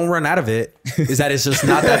just don't run out of it? Is that it's just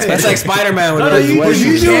not that special? It's like Spider-Man with you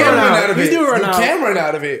can run out of it. You can run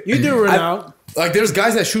out of it. You do run out. Like there's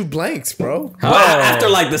guys that shoot blanks, bro. After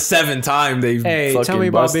like the 7th time they tell me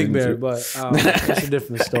about Big Bear, but that's a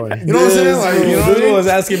different story. You know what I'm saying? Like, you know what I mean? was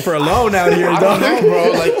asking for a loan out here. I don't know,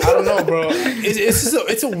 bro. Like I don't know, bro.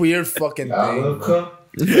 It's a weird fucking thing.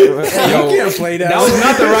 You can't play that. That was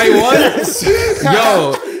not the right one.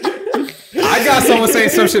 Yo, I got someone saying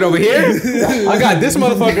some shit over here. I got this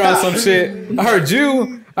motherfucker on some shit. I heard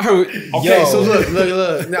you. Okay, so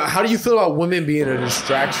look. Now, how do you feel about women being a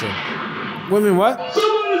distraction? Women what?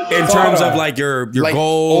 In terms of like your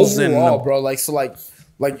goals overall, and bro. Like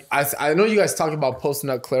I know you guys talked about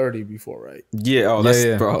post-nut clarity before, right? Yeah. That's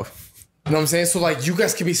bro. You know what I'm saying? So like you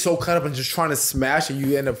guys can be so caught up in just trying to smash and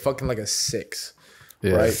you end up fucking like a 6,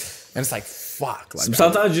 right? And it's like fuck. Like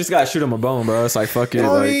sometimes you just gotta shoot him a bone, bro. It's like fuck it. You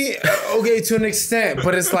know what I mean? Okay, to an extent,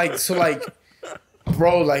 but it's like so like.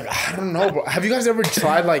 Bro, like I don't know, bro. Have you guys ever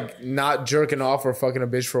tried like not jerking off or fucking a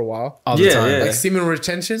bitch for a while? All the time. Like semen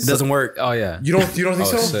retention doesn't work. Oh yeah. You don't think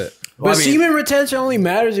so? Shit. But semen retention only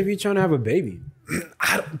matters if you're trying to have a baby.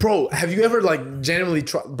 Bro, have you ever like genuinely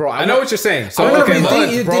tried? Bro, I know what you're saying. So bro,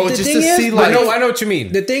 just to see like I know what you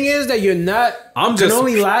mean. The thing is that your nut can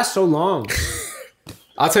only last so long.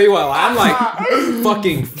 I'll tell you what, I'm like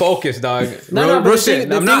fucking focused, dog. Real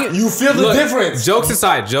shit. I'm not. You feel the difference. Jokes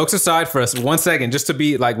aside for us 1 second, just to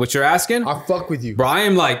be like what you're asking. I'll fuck with you, bro. I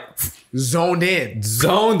am like zoned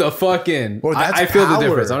the fucking. Bro, I feel the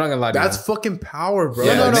difference. I'm not gonna lie to you. That's fucking power, bro.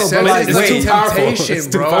 Yeah, no, but like, it's too powerful. It's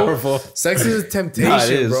too powerful. Sex is a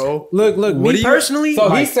temptation, bro. Look. Me personally,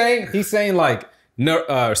 so he's saying like.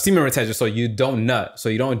 No, semen retention, so you don't nut, so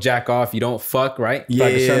you don't jack off, you don't fuck, right? Yeah,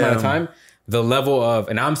 like a certain amount of time. The level of,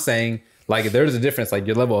 and I'm saying Like there's a difference. Like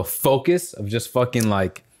your level of focus of just fucking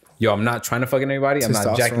like, yo, I'm not trying to fucking anybody. I'm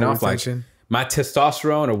not jacking off. Retention. Like my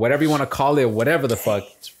testosterone or whatever you want to call it, whatever the fuck.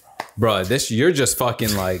 Bro, you're just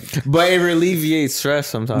fucking like. But it alleviates stress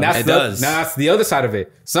sometimes. It does. Now that's the other side of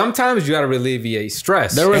it. Sometimes you gotta alleviate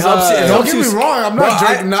stress. Don't get me wrong.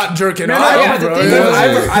 I'm not jerking off, bro.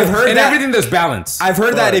 I've heard that everything there's balance. I've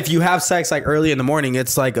heard that if you have sex like early in the morning,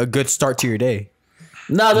 it's like a good start to your day.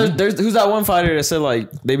 Nah, there's who's that one fighter that said like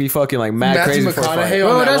they be fucking like mad crazy for a fight?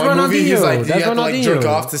 Oh, that's Ronaldinho. He's like, you have to like jerk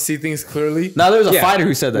off to see things clearly. Nah, there's a fighter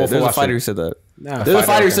who said that. There's a fighter who said that. There's a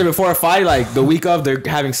fighter who said before a fight, like the week of, they're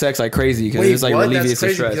having sex like crazy because it's like alleviates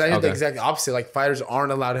the stress. I heard the exact opposite. Like fighters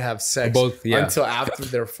aren't allowed to have sex until after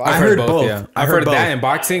their fight. I heard both. Yeah. I've heard that in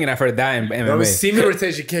boxing and I've heard that in MMA. Bro, semen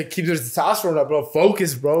retention can't keep their testosterone up, bro.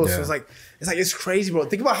 Focus, bro. So it's crazy, bro.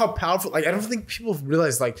 Think about how powerful. Like I don't think people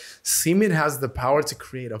realize like semen has the power to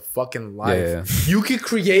create a fucking life. You could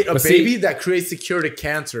create a baby that creates the cure to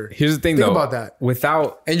cancer. Here's the thing, though. Think about that.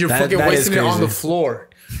 And you're fucking wasting it on the floor.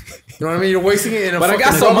 You know what I mean? You're wasting it in a But I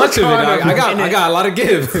got so much of it. I got a lot of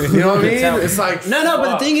give. You know what I mean? It's like no.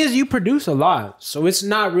 But the thing is, you produce a lot, so it's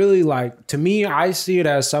not really like, to me, I see it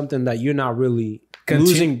as something that you're not really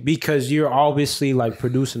losing because you're obviously like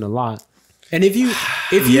producing a lot. And if you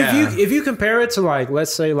compare it to like,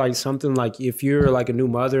 let's say like something like if you're like a new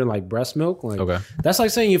mother, like breast milk, like that's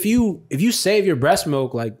like saying if you save your breast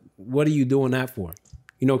milk, like what are you doing that for?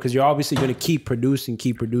 You know, because you're obviously going to keep producing.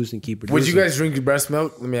 Would you guys drink your breast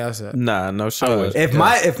milk? Let me ask that. Nah, no shot. If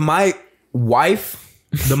my wife,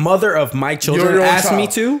 the mother of my children, asked me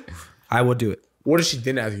to, I would do it. What if she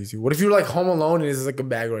didn't ask you to? What if you're like home alone and there's like a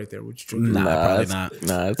bag right there? Would you drink it? Nah, probably not.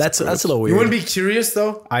 Nah, that's a little weird. You wouldn't be curious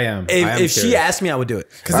though? I am. If she asked me, I would do it.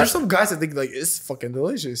 Because there's some guys that think like it's fucking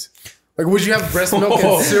delicious. Like, would you have breast milk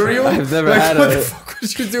and cereal? I've never had what the fuck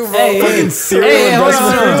would you do, bro? Fucking cereal and breast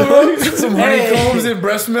milk? Some honeycombs and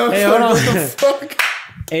breast milk? Hey, hold on. What the fuck?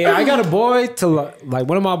 Hey, I got a boy to like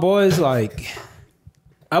one of my boys, like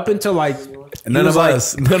up until like none of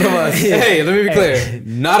us. Hey, let me be clear.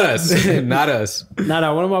 Not us. Not us.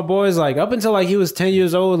 Nah. One of my boys, like up until like he was 10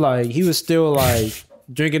 years old, like he was still like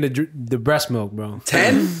drinking the breast milk, bro.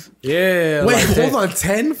 10? Yeah. Wait, like hold on.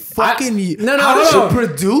 10 fucking. No. How did you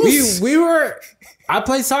produce? We were. I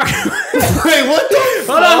played soccer. Wait, what the?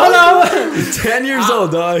 Hold on. 10 years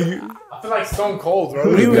old, dog. I feel like stone cold,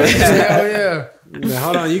 bro. Hell yeah.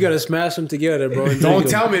 Hold on, you gotta smash them together, bro. Don't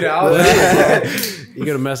tell me that. You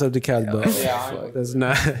gotta mess up the couch, but that's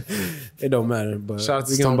not. It don't matter. But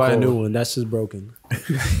we gonna buy a new one. That's just broken.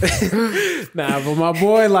 Nah, but my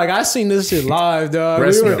boy, like I seen this shit live, dog.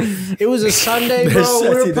 It was a Sunday, bro. We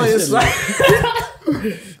were playing soccer.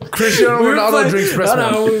 Cristiano Ronaldo drinks breast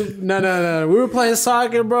milk. No. We were playing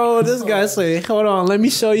soccer, bro. This guy said, "Hold on, let me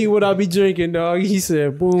show you what I'll be drinking, dog." He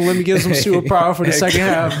said, "Boom, let me get some superpower for the second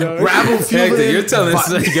half, dog." Hector, you're telling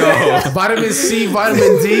us, yo, vitamin C,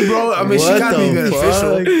 vitamin D, bro. I mean, she gotta be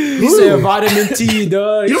beneficial. He said vitamin T,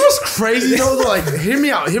 dog. You know what's crazy though? Like, hear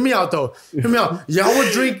me out though. Hear me out. Y'all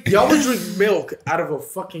would drink milk out of a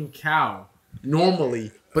fucking cow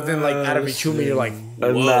normally. But then, like, out of a human, you're like,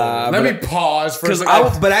 nah, let me pause for a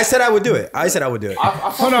second. But I said I would do it.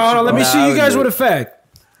 Hold on. Let me see you guys with a fact.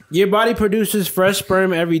 Your body produces fresh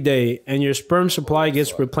sperm every day, and your sperm supply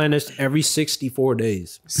gets replenished every 64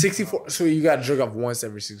 days. 64? So you got to jerk off once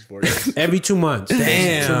every 64 days? Every 2 months.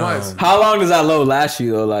 Damn. 2 months. How long does that load last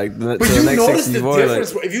you, though? Like, but you notice the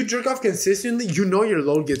difference. Like, if you jerk off consistently, you know your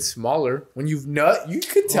load gets smaller. When you've nut, you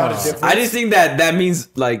could tell the difference. I just think that means,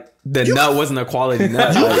 like, the nut wasn't a quality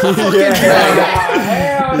nut. Hell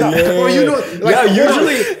no. Well, you know, like,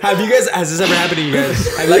 usually, has this ever happened to you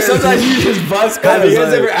guys? Like, sometimes you just bust. Have you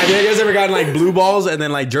guys ever gotten like blue balls and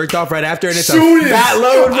then like jerked off right after and it's a fat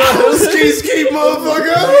load, bro? Ski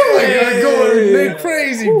motherfucker. Like, going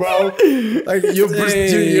crazy, bro. Like, you're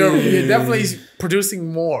definitely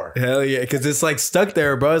producing more. Hell yeah, because it's like stuck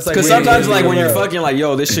there, bro. It's like, because sometimes like when you're fucking like,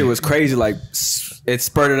 yo, this shit was crazy, like it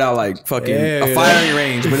spurted out like fucking a firing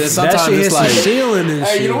range, but then sometimes it's like ceiling and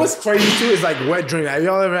shit. You know what's crazy too is like wet dream. Have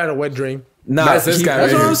y'all ever had a wet dream? Nah, that's this guy.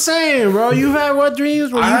 That's right what here. I'm saying, bro. You've had wet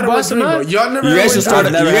dreams where you busting up. Y'all never. You guys should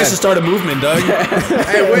start a movement, Doug.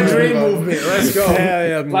 Hey, wet dream movement. Let's go.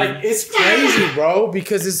 Yeah, like it's crazy, bro,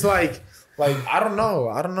 because it's like I don't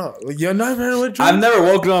know. Like, you're never had a wet dream. I've never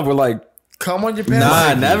woken up with like. Come on your pants.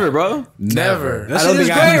 Nah, never, bro. Never. I don't think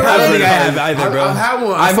I have either, bro. I've had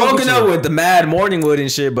one. I've woken up with the mad morning wood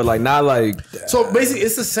and shit, but like not like. So basically,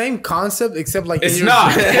 it's the same concept except like it's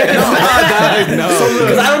not. No,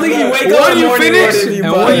 because I don't think you wake up. When you finish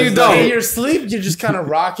and when you don't. In your sleep, you're just kind of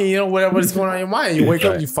rocking. You know whatever's going on in your mind. You wake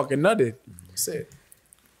up, you fucking nutted. That's it.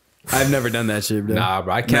 I've never done that shit, bro. Nah,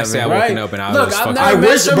 bro. I can't say I woken up and I was fucking. I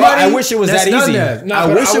wish it was that easy.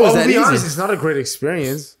 I wish it was that easy. It's not a great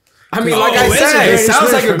experience. I mean, like I said, it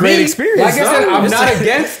sounds like a great experience. Like I said, I'm not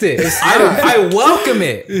against it. I welcome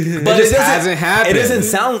it, but it just hasn't happened. It doesn't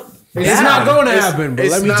sound. It's not going to happen, bro.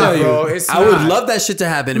 Let me tell you. I would love that shit to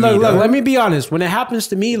happen to me. Look, let me be honest. When it happens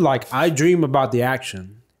to me, like I dream about the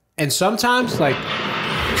action, and sometimes, like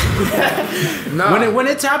when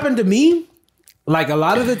it's happened to me, like a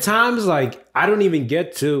lot of the times, like I don't even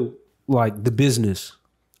get to like the business.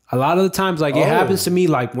 A lot of the times, like it happens to me,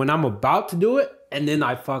 like when I'm about to do it. And then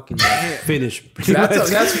I fucking finish.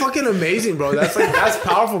 That's fucking amazing, bro. That's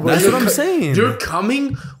powerful, bro. That's what I'm saying. You're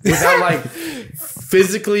coming without like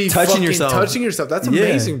physically touching yourself. That's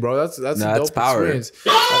amazing, bro. That's a dope power. experience.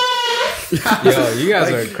 Yo, you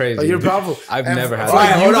guys are crazy. Like, you're powerful. I've never had. All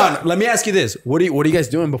right, hold on. Let me ask you this: What are you guys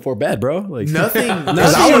doing before bed, bro? Like nothing.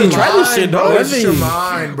 I want to try this shit, bro. What's your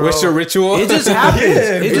mind, bro? What's your ritual? It just happens.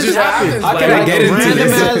 It just happens. How can I get into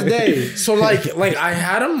this? Day. So like I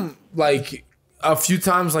had him like a few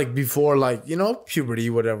times like before, like, you know, puberty,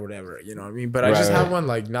 whatever, you know what I mean? But I just had one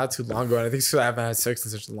like not too long ago, and I think it's because I haven't had sex in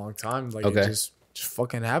such a long time. Like it just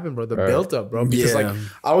fucking happened, bro. The built up, bro. Because like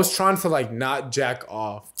I was trying to like not jack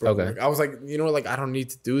off, bro. Like, I was like, you know, like I don't need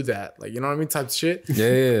to do that. Like, you know what I mean? Type shit.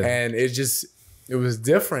 Yeah. And it was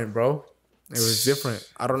different, bro. It was different.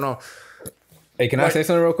 I don't know. Hey, can I say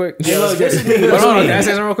something real quick? Hey, look, this is me. Hold on, can I say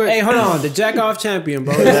something real quick? Hey, hold on. The jack off champion,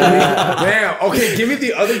 bro. Damn. Okay, give me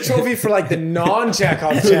the other trophy for like the non-jack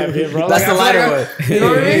off champion, bro. That's like, the lighter one. You know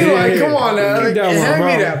what I mean? Like, come on, now. Like, hand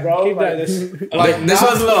me that, bro. Like, this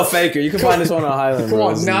one's a little faker. You can find this one on Highland. Come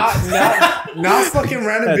on, not fucking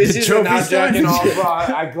random bitches and not jacking off, bro.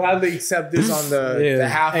 I gladly accept this on the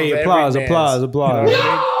half of every applause. You know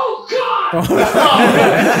what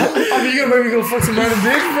I mean, you're gonna make me go fuck some random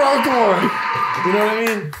bitch, bro? Come on. You know what I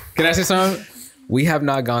mean? Can I say something? We have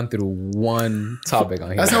not gone through one topic on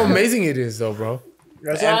here. That's how amazing it is, though, bro.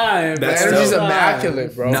 That's right. The energy's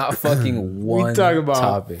immaculate, bro. Not fucking one we talk about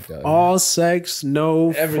topic, though. All sex, no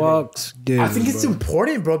fucks. I think it's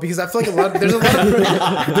important, bro, because I feel like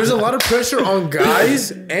there's a lot of pressure on guys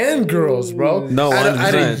and girls, bro. No,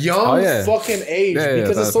 at a young fucking age,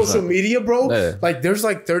 because of 100%. social media, bro. Yeah. Like there's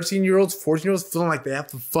like 13-year-olds, 14-year-olds feeling like they have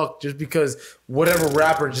to fuck just because whatever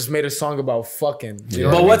rapper just made a song about fucking. You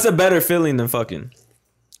know but what's a better feeling than fucking?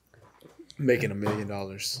 Making $1 million.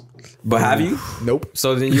 But have you? Nope.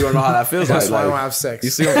 So then you don't know how that feels. That's why I don't have sex. You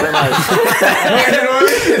see what I'm saying? Like, You know what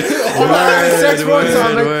I mean? I'm not having sex bro, until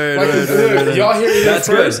I make like y'all hear it That's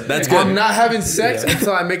first. good. That's good. I'm not having sex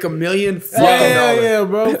until I make $1 million fucking dollars. Yeah,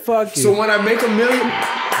 bro. Fuck you. So when I make $1 million,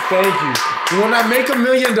 thank you. When I make $1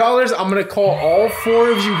 million, I'm gonna call all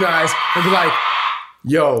 4 of you guys and be like,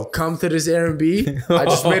 yo, come to this Airbnb. I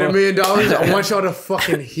just made $1 million. I want y'all to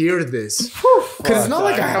fucking hear this. Cause it's not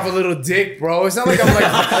like I have a little dick, bro. It's not like I'm like,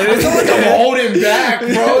 it's not like I'm holding back,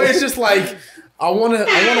 bro. It's just like I wanna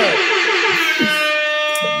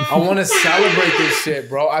celebrate this shit,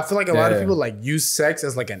 bro. I feel like a lot of people like use sex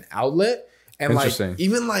as like an outlet. And like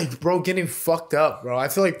even like bro getting fucked up, bro. I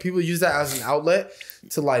feel like people use that as an outlet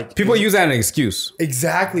to like people use that as an excuse.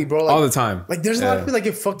 Exactly, bro. Like, all the time. Like there's a lot of people that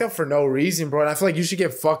get fucked up for no reason, bro. And I feel like you should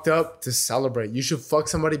get fucked up to celebrate. You should fuck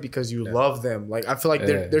somebody because you love them. Like I feel like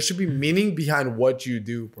there should be meaning behind what you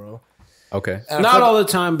do, bro. Okay. And not all the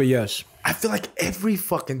time, but yes. I feel like every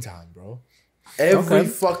fucking time, bro. Every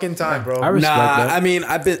fucking time, bro. I respect that. I mean,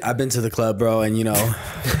 I've been to the club, bro, and you know,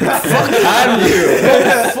 Fuck the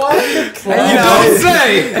club. and you don't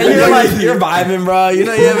say, and you're like, you're vibing, bro. You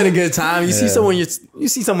know, you're having a good time. You see someone, you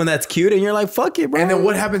see someone that's cute, and you're like, fuck it, bro. And then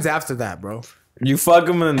what happens after that, bro? you fuck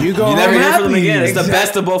them and you go You never home hear from them happy. again. It's the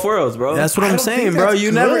best of both worlds, bro. That's what I'm saying, bro. You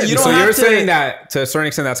good. never, you don't So have you're to. saying that to a certain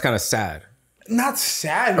extent that's kind of sad. Not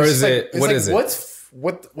sad. Or It's is like, it- it's what like, is it?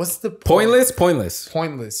 What's the point? Pointless.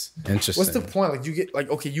 Pointless. Interesting. What's the point? Like you get like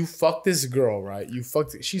okay, you fucked this girl, right? You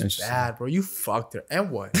fucked it. She's bad, bro. You fucked her, and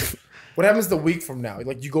what? What happens the week from now?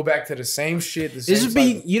 Like you go back to the same shit. The same It's just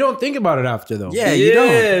be you don't think about it after though. Yeah, you don't.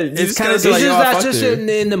 It's kind of It's just that's just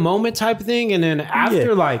in the moment type thing, and then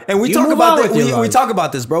after like, and we you talk move about on that. with your We life. talk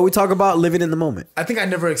about this, bro. We talk about living in the moment. I think I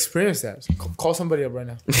never experienced that. So call somebody up right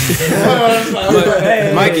now.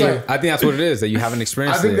 Mikey, I think that's what it is that you haven't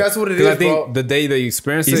experienced. I think that's what it is, I think bro. the day that you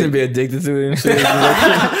experience He's it, gonna be addicted to it and shit. You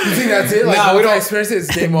think that's it? Like Nah, we once I don't- experience it,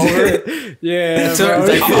 it's game over. Yeah, So, bro. it's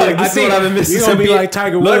like, fuck, this is what I've been missing. You're gonna be like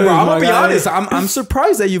Tiger Woods. Look, bro, I'm my gonna be guy. honest. I'm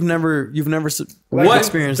surprised that you've never Like,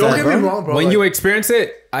 experienced don't that, get bro. me wrong, bro. when like, you experience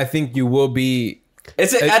it, I think you will be. I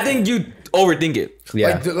think you overthink it.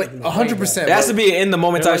 Yeah. like 100%. It has to be in the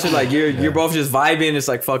moment type shit. Like you're both just vibing. It's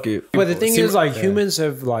like fuck it. But the thing is, like humans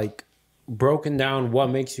have like broken down what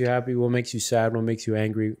makes you happy, what makes you sad, what makes you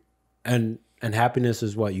angry, and happiness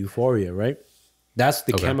is what? Euphoria, right? That's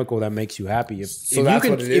the chemical that makes you happy. If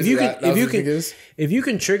you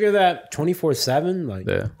can trigger that 24/7, like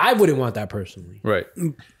I wouldn't want that personally. Right.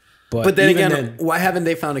 But then again, why haven't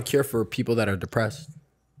they found a cure for people that are depressed?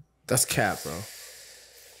 That's cap, bro.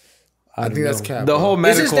 I think that's cap. The whole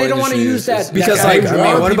medical industry, they don't want to use that because, like,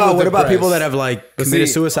 I mean, what about people that have like committed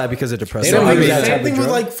suicide because of depression? Same thing with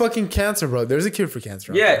like fucking cancer, bro. There's a cure for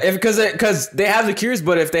cancer. Yeah, because they have the cures,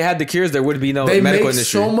 but if they had the cures, there would be no medical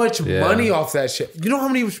industry. They make so much money off that shit. You know how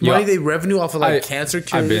much money they revenue off of like cancer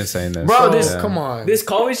cures? I've been saying this, bro. Come on, this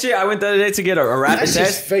COVID shit. I went the other day to get a rapid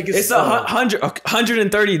test. It's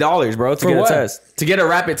 $130, bro, to get a test. To get a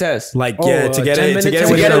rapid test, like to get it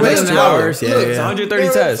within an hour. Yeah, it's 130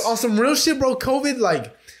 tests. On some real shit, bro. COVID,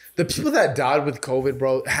 like the people that died with COVID,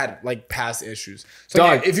 bro, had like past issues. So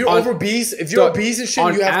dog, if you're obese, and shit, you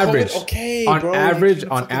have COVID. Okay, bro.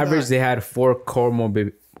 On average, they had 4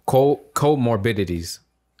 comorbidities.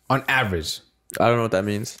 On average. I don't know what that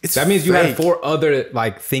means. That means you had 4 other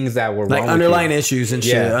like things that were like wrong underlying issues and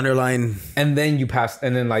shit. Underlying, and then you passed,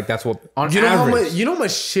 and then like that's what on you know average. how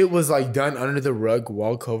much shit was like done under the rug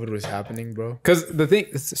while COVID was happening, bro? Because the thing,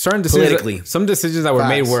 some decisions that were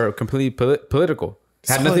made were completely political.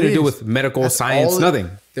 Had nothing to do with medical science. Nothing.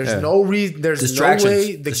 There's no reason. There's no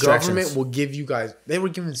way the government will give you guys. They were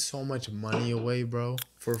giving so much money away, bro,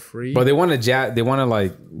 for free. But they want to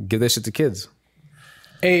like give this shit to kids.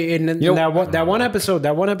 Hey, and that one episode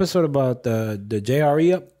about the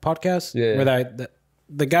JRE podcast, where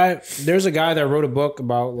there's a guy that wrote a book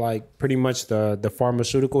about like pretty much the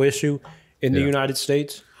pharmaceutical issue in the United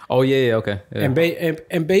States. Oh yeah, okay. Yeah.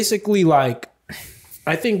 And basically, like,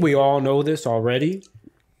 I think we all know this already,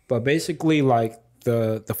 but basically, like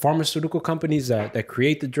the pharmaceutical companies that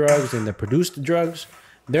create the drugs and that produce the drugs,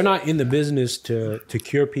 they're not in the business to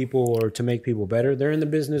cure people or to make people better. They're in the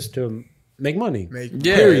business to make money.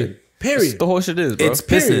 Period. That's the whole shit is, bro. It's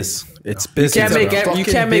business. It's business. You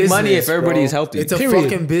can't make money if everybody's healthy. It's a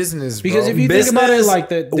fucking business, bro. Because if you think about it, like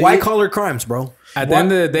white collar crimes, bro. At the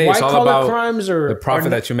end of the day, it's all about crimes the profit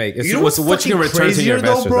that you make. It's you know what you can return to your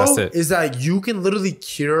investors. Bro, that's it. Is that you can literally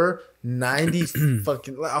cure 90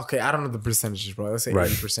 fucking I don't know the percentages, bro. Let's say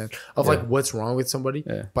 80% of like what's wrong with somebody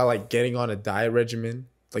by like getting on a diet regimen.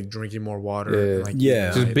 Like drinking more water, and like,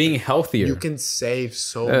 just being healthier. You can save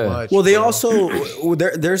so much. Well, they also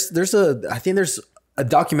there's a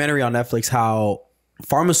documentary on Netflix how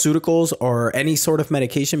pharmaceuticals or any sort of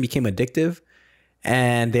medication became addictive,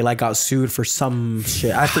 and they like got sued for some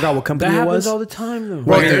shit. I forgot what company it was. All the time, though.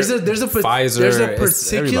 Bro, there's a Pfizer, there's a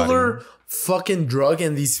particular fucking drug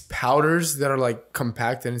and these powders that are like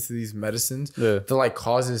compacted into these medicines that like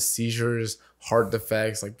causes seizures, heart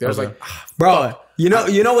defects. Like there's bro. You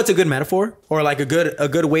know what's a good metaphor or like a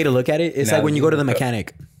good way to look at it? It's like when you go to the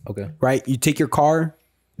mechanic. Okay. Right? You take your car,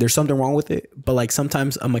 there's something wrong with it, but like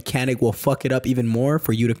sometimes a mechanic will fuck it up even more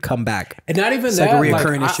for you to come back. And not even it's that. Like a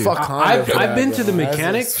reoccurring issue. I've been to the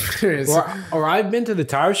mechanic or I've been to the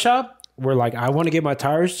tire shop where like I want to get my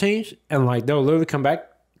tires changed and like they'll literally come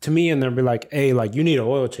back to me and they'll be like, hey, like you need an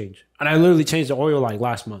oil change. And I literally changed the oil like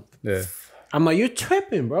last month. Yeah. I'm like, you're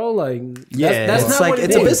tripping, bro. Like, that's not like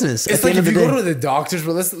it's a business. It's like if you go to the doctors,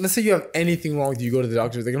 bro. Let's say you have anything wrong with you, go to the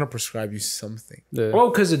doctors. They're gonna prescribe you something. Oh,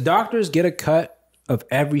 because the doctors get a cut of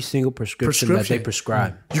every single prescription that they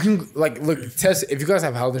prescribe. You can like look test if you guys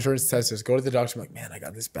have health insurance. Test this. Go to the doctor. I'm like, man, I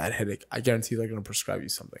got this bad headache. I guarantee they're gonna prescribe you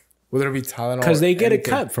something. Whether it be Tylenol, because they get a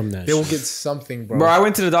cut from that. They will get something, bro. Bro, I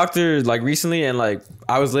went to the doctor like recently, and like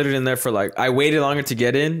I was literally in there for like I waited longer to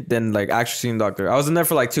get in than like actually seeing the doctor. I was in there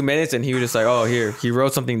for like 2 minutes, and he was just like, "Oh, here." He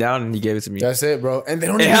wrote something down and he gave it to me. That's it, bro. And they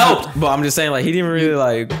don't. It helped, but I'm just saying, like he didn't really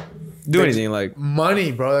like do anything. Like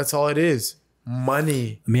money, bro. That's all it is.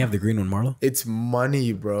 Money. Let me have the green one, Marlo. It's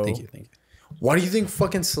money, bro. Thank you. Why do you think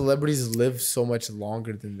fucking celebrities live so much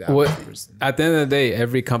longer than that person? At the end of the day,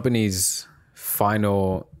 every company's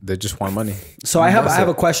final, they just want money. So I have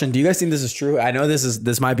a question. Do you guys think this is true? I know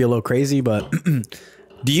this might be a little crazy, but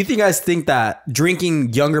do you guys think that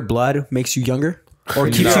drinking younger blood makes you younger? Or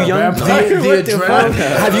keeps you young? The adrenaline.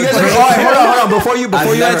 Have you guys ever? Hold on. Before you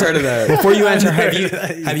answer, heard of that. Before you answer,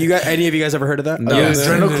 have you guys? Any of you guys ever heard of that? No.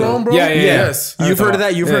 Adrenochrome, bro. Yes. You've heard of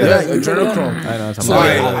that. You've heard of that. Adrenochrome. I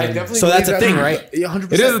know. So that's a thing, right?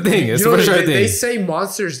 100%. It is a thing. It's for sure a thing. They say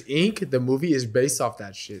Monsters Inc. The movie is based off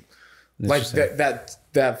that shit. Like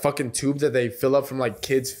that fucking tube that they fill up from like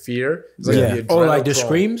kids' fear. It's like the like the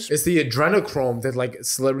screams. It's the adrenochrome that like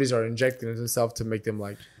celebrities are injecting into themselves to make them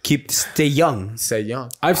like stay young. Stay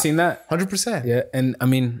young. I've seen that 100%. Yeah, and I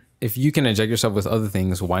mean, if you can inject yourself with other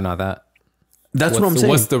things, why not that? That's what I'm saying.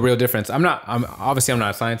 What's the real difference? I'm not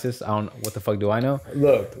a scientist. I don't. What the fuck do I know?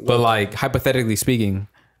 But like hypothetically speaking,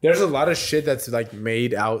 there's a lot of shit that's like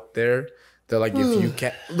made out there that like if you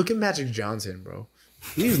can't look at Magic Johnson, bro.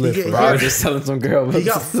 He's lit, bro. Just selling some girl. He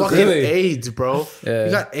got fucking AIDS, bro. Yeah.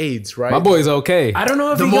 He got AIDS, right? My boy's okay. I don't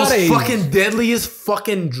know if the he most got AIDS. fucking deadliest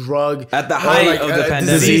fucking drug at the height of the pandemic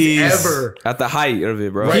disease ever. At the height of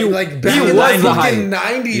it, bro. Right? Like back in the fucking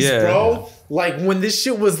 90s, bro. Like when this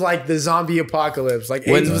shit was like the zombie apocalypse. Like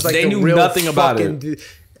AIDS was like they the knew real nothing about it.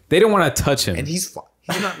 They didn't want to touch him, and he's fine.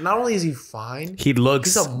 He's not only is he fine, he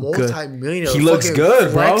looks. He's a multi-millionaire. He looks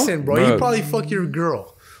good, flexing, bro. He probably fuck your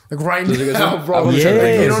girl. Like right now, bro.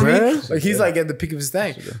 Yeah, you know what I mean? Like he's like at the peak of his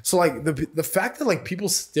thing. So like the fact that like people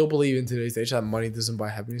still believe in today's age that money doesn't buy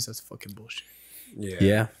happiness, that's fucking bullshit.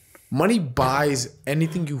 Yeah. Money buys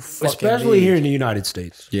anything you fucking especially need. here in the United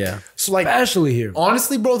States. Yeah. So like especially here.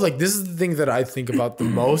 Honestly, bro, like this is the thing that I think about the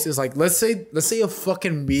most is like let's say a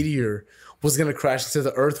fucking meteor was gonna crash into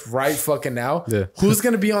the earth right fucking now. Yeah. Who's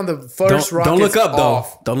gonna be on the first rocket? Don't look up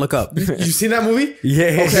off? though. Don't look up. You seen that movie?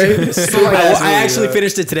 Yeah. Okay. So like, I actually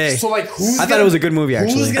finished it today. So like I thought it was a good movie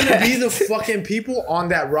actually. Who's gonna be the fucking people on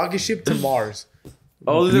that rocket ship to Mars?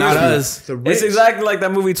 Oh, not us. It's exactly like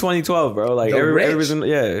that movie 2012, bro. Like everybody's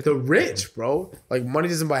the rich, bro. Like money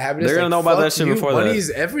doesn't buy happiness. They're gonna know about that shit before that. Money is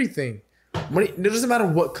everything. Money. It doesn't matter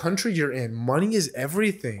what country you're in. Money is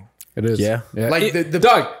everything. It is. Yeah. Like the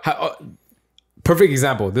dog. Perfect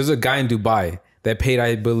example. There's a guy in Dubai that paid,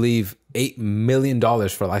 I believe, $8 million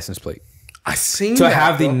for a license plate. I seen to that,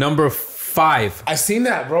 have bro. the number 5. I seen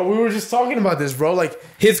that, bro. We were just talking about this, bro. Like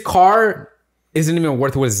his car isn't even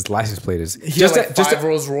worth what his license plate is. Just like five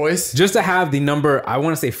Rolls Royce. Just to have the number, I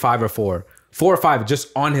want to say 5 or 4. 4 or 5 just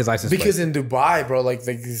on his license because plate. In Dubai, bro, like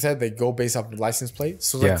you said, they go based off the license plate.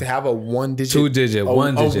 So like to have a 1 digit, 2 digit,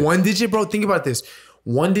 1 digit. A 1 digit, bro. Think about this.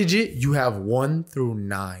 1 digit, you have 1 through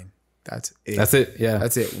 9. That's it. That's it. Yeah.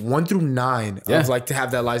 That's it. 1 through 9. Yeah. Of like to have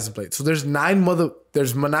that license plate. So there's 9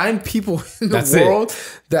 people in the world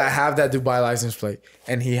that have that Dubai license plate,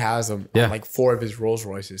 and he has them on like 4 of his Rolls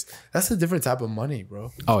Royces. That's a different type of money,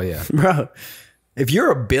 bro. Oh yeah, bro. If you're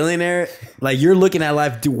a billionaire, like you're looking at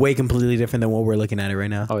life way completely different than what we're looking at it right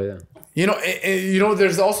now. Oh yeah. You know,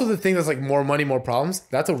 there's also the thing that's like more money, more problems.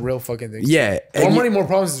 That's a real fucking thing. Yeah, more money, more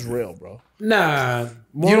problems is real, bro. Nah,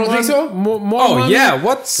 you don't think so? More money, yeah,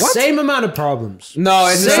 what? Same amount of problems. No,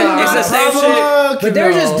 it's the same shit. But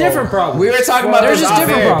they're just different problems. We were talking about there's just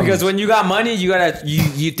different problems because when you got money, you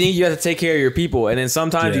think you have to take care of your people, and then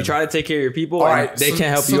sometimes you try to take care of your people, and they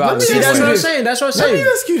can't help you out. See, that's what I'm saying. That's what I'm saying. Let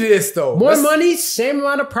me ask you this though: more money, same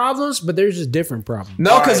amount of problems, but there's just different problems.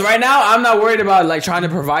 No, because right now I'm not worried about like trying to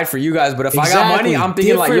provide for you guys, but if I got money, I'm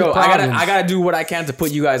thinking like, yo, I gotta do what I can to put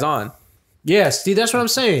you guys on. Yeah, see, that's what I'm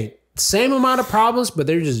saying. Same amount of problems, but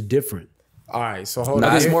they're just different. All right, so hold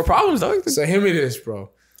on. There's more problems though. So hear me this,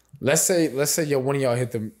 bro. Let's say one of y'all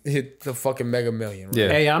hit the fucking mega million. Right? Yeah.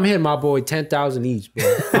 Hey, I'm hitting my boy 10,000 each,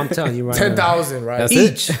 bro. I'm telling you right 10,000, right? That's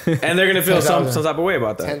each, and they're gonna feel some type of way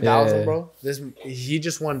about that. 10,000, bro. He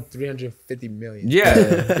just won 350 million.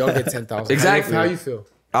 Yeah, y'all get 10,000. Exactly. How you feel?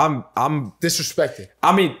 I'm disrespected.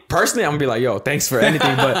 I mean, personally, I'm gonna be like, yo, thanks for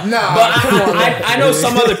anything, but come on, I know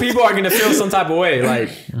some other people are gonna feel some type of way.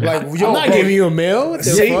 Like yo, I'm not giving you a meal.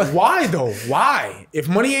 Why though? Why? If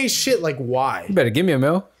money ain't shit, like why? You better give me a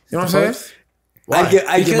meal. You know what I'm saying? I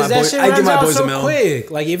give my boys a meal.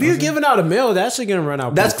 Quick. Like if you're giving out a meal, that's actually gonna run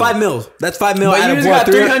out. That's 5 mil. That's 5 mil. But you just got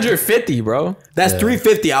 350, bro. That's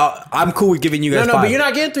 350. I'm cool with giving you guys. No, but you're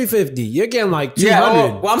not getting 350. You're getting like 200.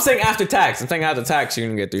 Yeah, well, I'm saying after tax. I'm saying after tax, you're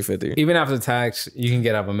gonna get 350. Even after tax, you can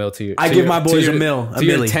get out a meal to you. I give my boys a meal. To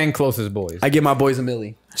your 10 closest boys. I give my boys a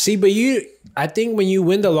milli. See, but I think when you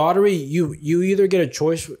win the lottery, you either get a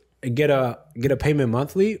choice, get a payment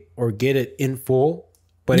monthly, or get it in full.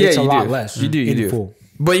 But it's a lot less. You do. Full.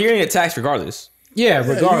 But you're gonna get taxed regardless. Yeah,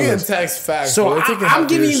 regardless. You're getting taxed fast. So I'm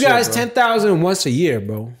giving you guys 10,000 once a year,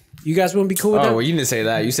 bro. You guys wouldn't be cool with that? Oh, well, you didn't say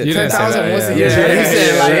that. You said 10,000 once a year. You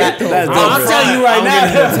said like that. I'm telling you right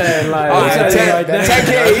now. 10K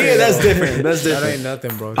a year. That's different. That ain't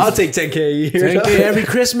nothing, bro. I'll take 10K a year. 10K every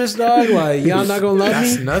Christmas, dog. Like y'all not gonna love me?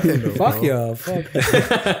 That's nothing, though. Fuck y'all. Fuck.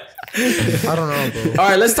 I don't know, bro.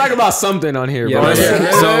 All right, let's talk about something on here, bro. I'm gonna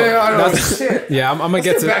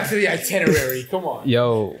get back to the itinerary. Come on.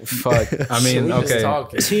 Yo, fuck. I mean, okay.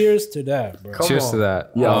 Cheers to that, bro. Cheers to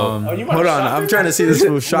that. Hold on, I'm trying to see this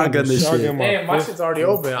fool shotgun this shit. Damn, my shit's already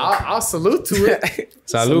open. I'll salute to it.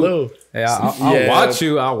 Salute. Hey, I'll watch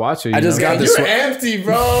you. I'll watch you. I just got this. You're empty,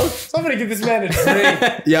 bro. Somebody get this man a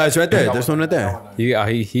drink. Yeah, it's right there. There's one right there.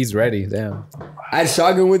 He's ready. Damn. I had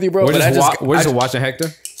shotgun with you, bro. We're just watching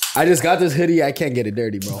Hector. I just got this hoodie. I can't get it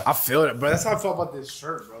dirty, bro. I feel it, bro. That's how I felt about this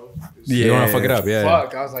shirt, bro. Yeah. You want to fuck it up, yeah.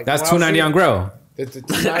 Fuck, I was like, that's $2.90 on Grow. The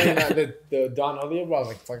 $2.99, the Don Julio, bro. I was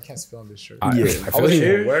like, fuck, I can't spill on this shirt. Yeah, I was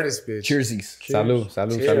gonna wear this bitch. Cheersies. Salud,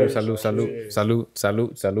 salud, Cheers. salud, salud, Cheers. salud,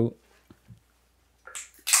 salud, salud.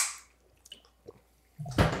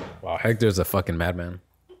 Wow, Hector's a fucking madman.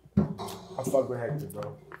 I fuck with Hector,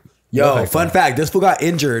 bro. Yo, fun fact. This fool got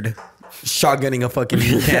injured shotgunning a fucking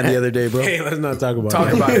can the other day, bro. Hey, let's not talk about Talk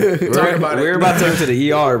it. about it. Talk about it. We're about to turn to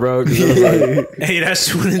the ER, bro. 'Cause I was like, Hey,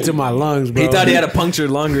 that went into my lungs, bro. he thought he had a punctured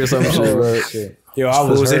lung or some shit, bro. Yo, I I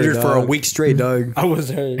was was hurt, injured for a dog. week straight, dog. I was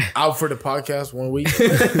hurt. Out for the podcast 1 week,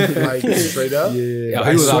 like straight up. Yeah, I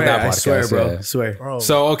he was on swear, that podcast. I swear, bro. yeah. Swear. Bro.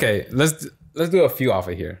 So okay, let's do a few off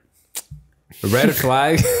of here. Red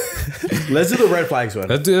flag. Let's do the red flags one.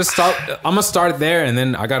 Let's do this. Start. I'm gonna start there, and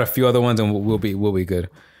then I got a few other ones, and we'll be good.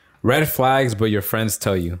 Red flags, but your friends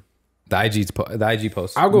tell you. The IG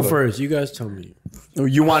post. I'll go first. You guys tell me.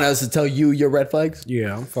 You want us to tell you your red flags?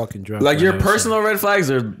 Yeah, I'm fucking drunk. Like right your now, personal red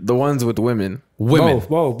flags or the ones with women? Women.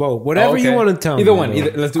 Both. Whatever you okay. want to tell me. Either one.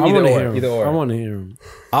 bro. Let's do I either wanna or. hear 'em. Either or. I want to hear them.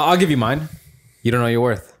 I'll give you mine. You don't know your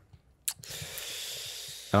worth.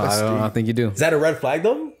 I don't think you do. Is that a red flag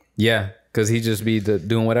though? Yeah, because he just be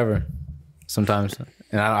doing whatever sometimes,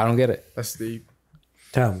 and I don't get it. That's deep.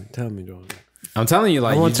 Tell me, dog. I'm telling you,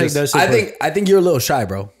 like I you want to take just, that shit. I think you're a little shy,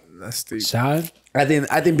 bro. That's deep. Side? I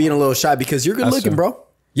think being a little shy because you're good That's looking, true. bro.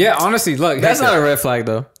 Yeah, honestly, look, That's Hector, not a red flag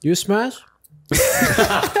though. You smash?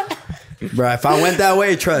 Bro, if I went that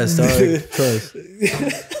way, trust, dog. Trust.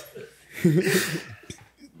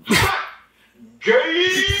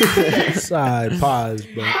 Side pause,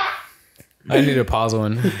 bro. I need to pause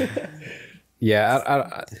one. Yeah,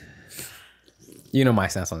 I you know my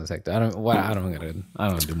stance on this, Hector. I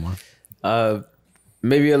don't do more.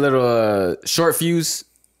 Maybe a little short fuse.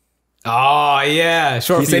 Oh yeah,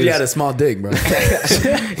 short He fuse. said he had a small dick, bro.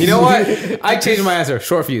 You know what? I changed my answer.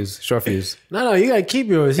 Short fuse. Short fuse. No, you gotta keep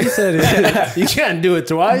yours. He said it. You can't do it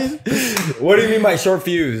twice. What do you mean by short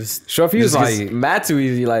fuse? Short fuse, Like like mad too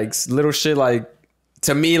easy. Like little shit. Like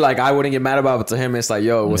to me, like I wouldn't get mad about, but to him, it's like,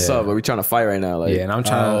 yo, what's Yeah. up? Are we trying to fight right now? Like, yeah, and I'm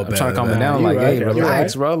trying to calm it down. You Like, right, hey, you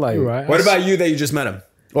relax, right. bro. Like, You're right. What about you that you just met him?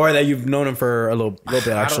 Or that you've known him for a little bit,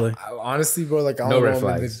 I actually? don't- honestly, bro, like I No don't red know him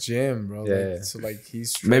in flags. the gym, bro. Yeah, Like, yeah. so like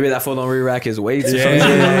he's straight. maybe that fool don't re-rack his weights. Or Yeah, something.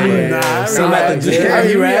 yeah, yeah, Nah, yeah. I Some at the react. gym. Yeah,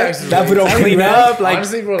 he That reacts. fool don't I clean react. up, like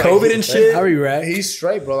Honestly, bro, like, COVID he's and straight. shit. I react. He's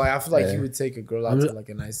straight, bro. Like I feel like he would take a girl out to like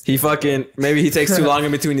a nice. He fucking maybe he takes too long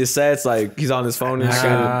in between his sets. Like he's on his phone and shit.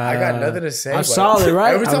 I got nothing to say. I'm but solid,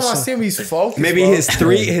 right? Every time I'm I see him, he's focused. Maybe bro.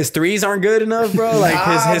 his threes aren't good enough, bro. Like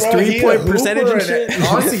his Nah, bro, he a 3-point hooper percentage and shit.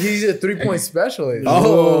 Honestly, he's a 3-point specialist.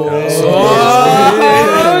 oh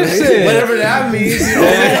shit. Whatever that means, you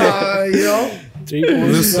know. 3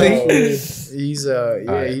 points. So,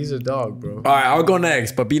 he's a dog, bro. All right, I'll go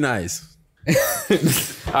next, but be nice. All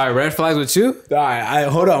right, red flags with you. All right,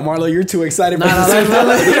 hold on, Marlo. You're too excited. He's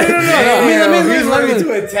ready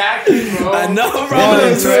to attack you, bro. I know, bro. I'm a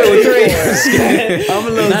little scared.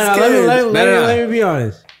 Let me be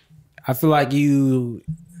honest. I feel like you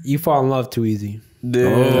fall in love too easy.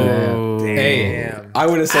 Hey, I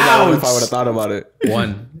would have said that one if I would have thought about it.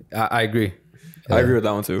 one. I agree. I agree with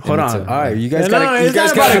that one too. Hold on. All right, you guys No, gotta. You it's guys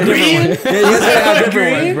not gotta about have different agreeing. ones. Yeah, you guys gotta have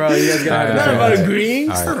different ones, bro. You guys gotta have All different right. ones.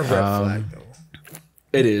 agreeing. It's not a red flag,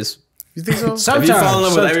 though. It is. You think so? If you fall in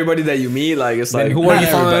love with everybody that you meet, like it's like who are you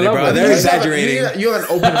Not falling in everybody, love bro. with? They're You exaggerating. You have an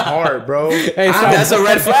open heart, bro. that's a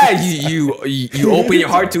red flag. You open your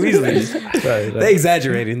heart too easily. They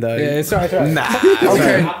exaggerating, though. It's all right. Nah.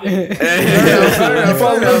 Okay. You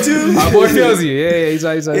fall in love too? My boy feels you. Yeah, he's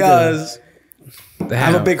like, Yeah, I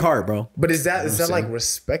have a damn. big heart, bro. But is that like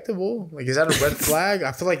respectable? Like, is that a red flag?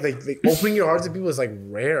 I feel like opening your heart to people is like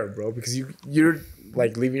rare, bro, because you're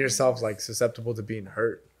like leaving yourself like susceptible to being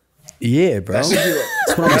hurt. Yeah, bro. That should be,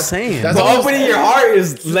 That's what I'm saying. that's But almost- opening your heart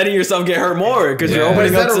is letting yourself get hurt more because you're Yeah. But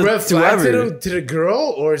is opening that up a red to flag whoever. to the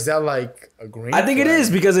girl, or is that like a green? I think it flag?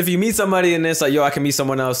 is because if you meet somebody and it's like, yo, I can meet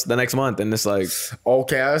someone else the next month, and it's like,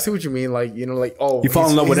 Okay, I see what you mean. Like, you know, like, oh, You fall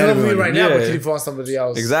in love with me everyone. right now, but Yeah. you fall in somebody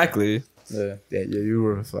else. exactly. Yeah, you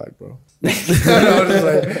were a flag, bro. I was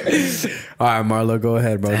like, All right, Marlo, go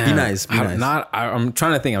ahead, bro. Be nice. Be nice. I'm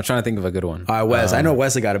trying to think. I'm trying to think of a good one. All right, Wes. I know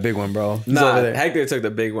Wesley got a big one, bro. He's Nah, over there. Hector took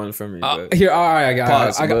the big one from me. But Here, all right, I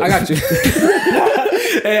Pause, got but- you.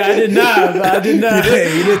 Hey, I did not. I did not. He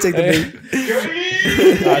did take the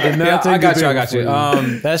big. I did not. Yeah, take I got the you. I big got you.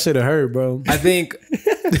 one. That should have hurt, bro. I think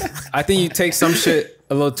you take some shit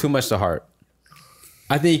a little too much to heart.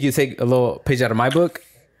 I think you could take a little page out of my book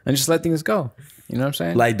and just let things go. You know what I'm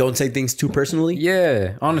saying? Like, don't take things too personally.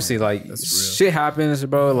 Yeah, honestly, like shit happens,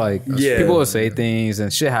 bro. Like people will say things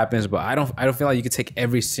and shit happens, but I don't feel like you could take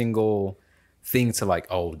every single thing to like,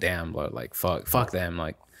 oh damn, bro, like fuck them.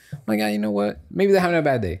 Like, yeah, you know what? Maybe they're having a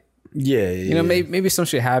bad day. Yeah, you know, maybe some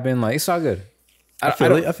shit happened. Like, it's all good. I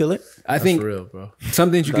feel it. I think real, bro.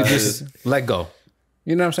 Some things you could just let go.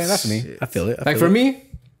 You know what I'm saying? That's me. I feel it. Like for me,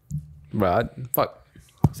 bro, fuck.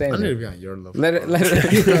 I need to be on your level. Let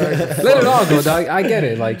it all go, dog. I get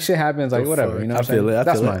it. Like shit happens. Like whatever. You know what I'm saying?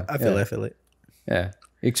 That's mine. I feel it. Yeah.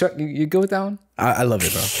 You good with that one? I love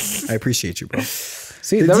it, bro. I appreciate you, bro.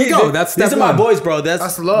 See, there we go. These are my boys, bro.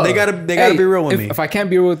 That's love. They gotta be real with me. If I can't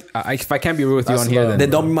be real with you on here, then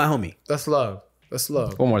don't be my homie. That's love.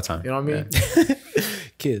 One more time. You know what I mean? Yeah.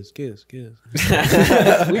 Kiss. We've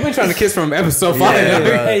been trying to kiss from episode 5.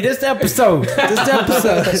 Hey, this episode.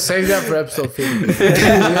 Save that for episode 50.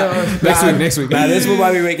 Next week. Nah, this will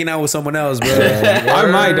might be making out with someone else, bro. I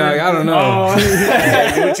might, dog. I don't know.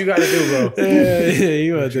 Do what you gotta do, bro.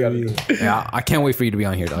 You gotta do. Yeah, I can't wait for you to be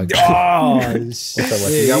on here, dog. Oh,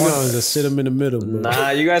 shit. You want to sit them in the middle, bro.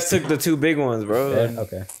 Nah, you guys took the 2 big ones, bro. Yeah,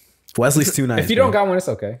 okay. Wesley's too nice. If you don't got one, it's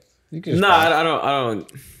okay. You can just I don't.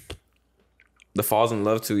 The falls in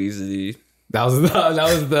love too easily. That was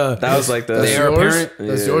like the heir apparent.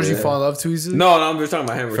 That's yours. You fall in love too easily. No, I'm just talking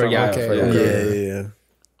about him. Yeah.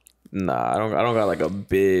 Nah, I don't got like a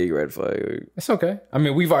big red flag. It's okay. I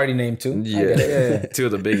mean, we've already named 2. Yeah. 2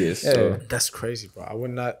 of the biggest. So. That's crazy, bro. I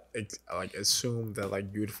would not like assume that like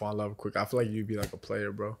you'd fall in love quick. I feel like you'd be like a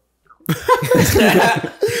player, bro. A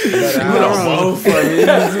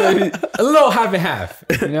little half and half,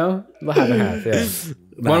 you know, a little half and half. Yeah.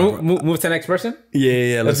 Want to move to the next person?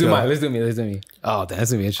 Yeah. Let's do mine. Let's do me. Oh,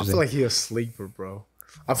 that's gonna be interesting. I feel like he's a sleeper, bro.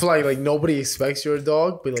 I feel like nobody expects you're a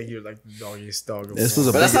dog, but like you're like the doggiest dog. But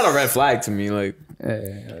that's not a red flag to me. Like,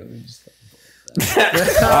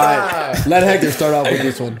 Alright, let Hector start off with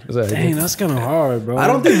this one. Dang, that's kind of hard, bro. I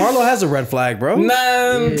don't think Marlo has a red flag, bro.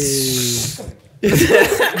 nah. I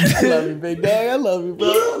love you, big dog. I love you, bro.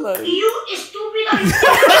 I love you. You stupid.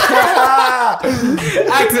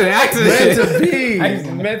 Accident.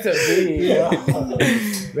 Meant to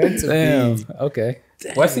be. Damn. Okay.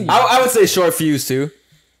 Wesley. I would say short fuse too.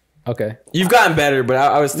 Okay. You've gotten better, but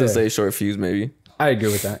I would still say short fuse maybe. I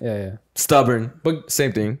agree with that. Yeah. Stubborn, but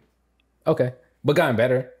same thing. Okay. But gotten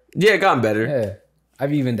better. Yeah, gotten better. Yeah.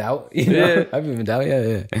 I've evened out. You know? Yeah. I've evened out.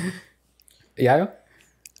 Yeah. Yeah.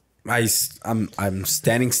 I'm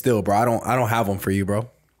standing still, bro. I don't have one for you, bro.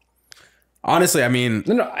 Honestly, I mean,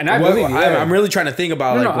 no, and I believe you. Yeah. I'm really trying to think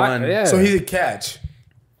about one. So he's a catch.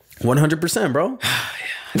 100%, bro.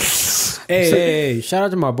 Hey, shout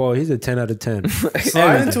out to my boy. He's a 10 out of 10.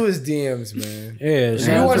 Slide into his DMs, man. Yeah,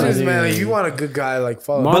 you want this man. Like, you want a good guy, like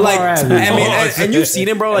follow. But like, I mean, and you've seen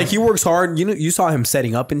him, bro. Like he works hard. You saw him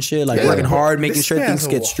setting up and shit, like working hard, making sure things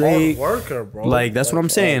get straight. Worker, bro. Like that's what I'm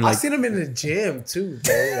saying. Like I seen him in the gym too,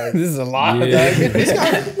 bro. Like this is a lot. Yeah. This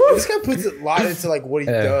guy puts a lot into like what he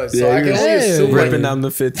does. So I can only assume ripping down the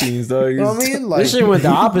 15s, though. You know what I mean? Like this shit went the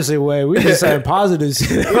opposite way. We just saying positive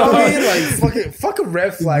shit. You know what I mean? Like fuck a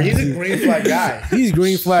red flag. He's a green flag guy. He's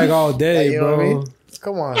green flag all day, you know bro. What I mean?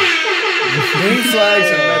 Come on. Green flags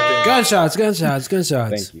or nothing. Gunshots.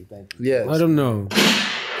 Thank you. Yeah. Let him know.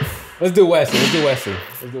 Let's do Wesley.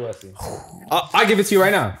 I'll give it to you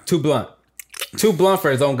right now. Too blunt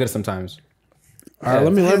for his own good sometimes. All right,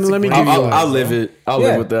 let me give you. I'll live it. I'll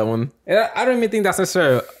live with that one. And I don't even think that's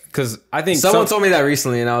necessary because I think someone told me that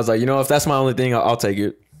recently, and I was like, you know, if that's my only thing, I'll take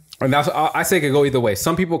it. And that's I say it could go either way.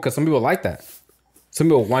 Some people like that. Some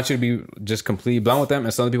people want you to be just completely blunt with them,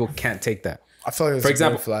 and some people can't take that. I feel like for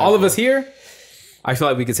example, all of us here, I feel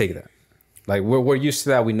like we could take that. Like we're used to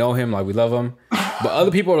that. We know him, like we love him. But other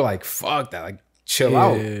people are like, fuck that. Like chill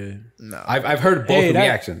out. No. I've heard both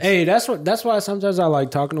reactions. That's why sometimes I like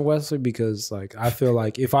talking to Wesley because like I feel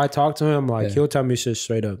like if I talk to him, like he'll tell me shit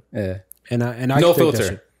straight up. Yeah. And I no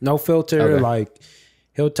filter. No filter. Okay. Like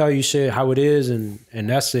he'll tell you shit how it is, and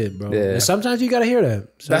that's it, bro. Yeah. And sometimes you gotta hear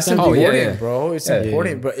that. That's important, bro. It's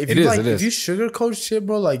important, bro. If you if you sugarcoat shit,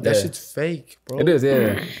 bro, like that shit's fake, bro. It is,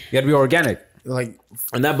 yeah. You gotta be organic. Like,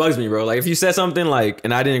 and that bugs me, bro. Like if you said something like,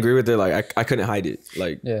 and I didn't agree with it, like I couldn't hide it.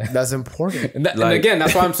 Like, that's important. And again,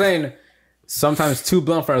 that's why I'm saying. Sometimes too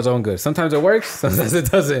blunt for his own good. Sometimes it works. Sometimes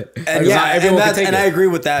it doesn't. And I agree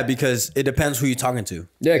with that because it depends who you're talking to.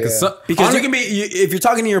 Yeah, because you can be if you're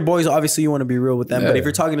talking to your boys, obviously you want to be real with them. But if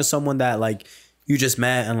you're talking to someone that like you just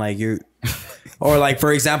met and like you're, or like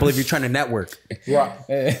for example, if you're trying to network, you're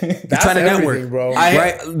trying to network, bro.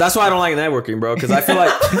 That's why I don't like networking, bro. Because I feel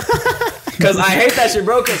like because I hate that shit,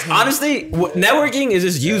 bro. Because honestly, networking is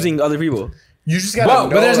just using other people. You just gotta know.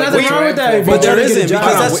 But there's nothing wrong with that. But there isn't,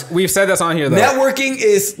 because we've said that's on here though. Networking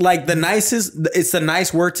is like the nicest. It's a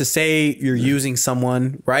nice word to say you're using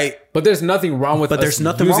someone, right? But there's nothing wrong with. But there's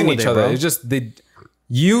nothing wrong with each it, other. bro. It's just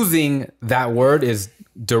using that word is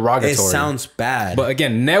derogatory. It sounds bad. But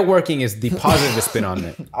again, networking is the positive spin on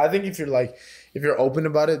it. I think if you're open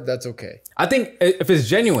about it, that's okay. I think if it's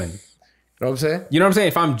genuine, You know what I'm saying? you know what I'm saying?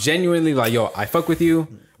 If I'm genuinely like, yo, I fuck with you,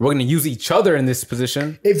 we're gonna use each other in this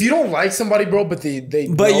position. If you don't like somebody, bro, but they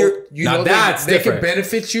But know, Now that's they can different.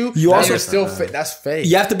 benefit you. You also- you're still that's fake.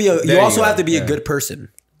 you have to be a. You There also you go. have to be Yeah. a good person.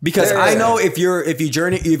 Because I know if you're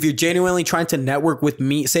genuinely trying to network with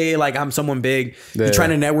me, say like I'm someone big, you're trying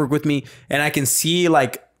to network with me, and I can see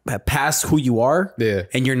like past who you are,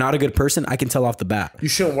 and you're not a good person, I can tell off the bat. You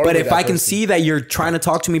shouldn't work But with if that I can person. see that you're trying to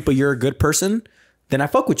talk to me, but you're a good person, then I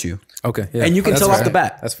fuck with you. Okay, yeah. And you can That's tell off fair. the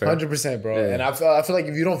bat. That's fair. 100%, bro. And I feel like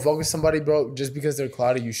if you don't fuck with somebody, bro, just because they're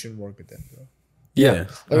cloudy, you shouldn't work with them, bro. Yeah.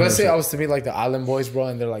 Like let's say I was to meet like the Island Boys, bro,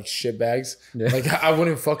 and they're like shit bags. Like I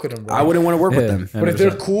wouldn't fuck with them, bro. I wouldn't want to work with them. But if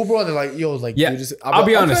they're cool, bro, they're like, yo, like, Yeah, dude, just, I'll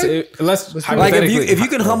be honest. okay. Let's Like, Like hypothetically- if you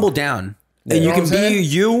can humble down and you know can what I'm be saying?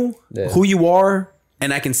 you, who you are,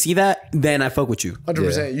 and I can see that, then I fuck with you.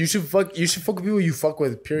 100%. You should fuck with people you fuck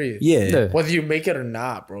with, period. Yeah. Whether you make it or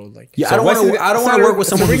not, bro. Like, Yeah, I don't want to work with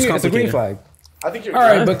someone who's It's a green complicated. flag. I think you're All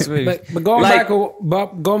right, good. but going Like-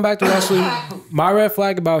 going back to Wesley, my red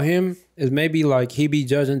flag about him is maybe like he be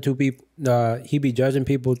judging people. He be judging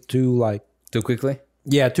people too like Too quickly.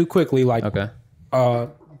 too quickly. Like Okay.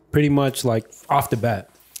 pretty much like off the bat.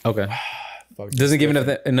 Okay. Doesn't give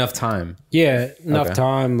enough time. Yeah, enough Okay.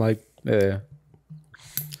 time. Like Yeah.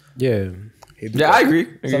 yeah. Yeah, I agree.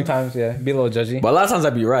 Sometimes, yeah, be a little judgy. But a lot of times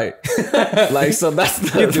I'd be right. Like, so that's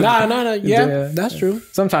the, No. Yeah, that's true.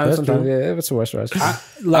 Sometimes, That's yeah, it's a rush.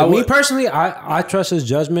 Like me personally, I trust his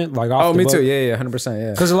judgment. Like off Oh, the me book. too. Yeah, 100%.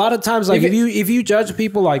 Yeah. Because a lot of times, like Even- if you judge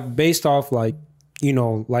people like based off like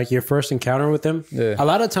like your first encounter with them, Yeah. a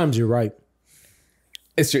lot of times you're right.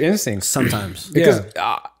 It's your instincts. Sometimes. Because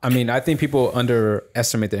I mean, I think people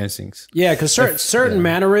underestimate their instincts. Yeah, because certain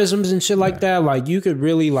mannerisms and shit like that, like you could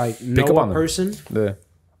really like know up on a them. person Yeah.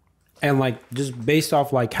 and like just based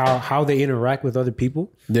off like how they interact with other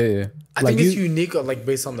people. Yeah. I like think it's you- unique, like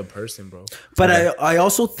based on the person, bro. But I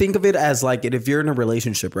also think of it as like if you're in a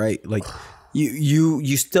relationship, right? Like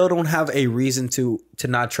you still don't have a reason to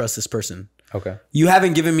not trust this person. Okay. You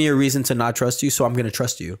haven't given me a reason to not trust you, so I'm gonna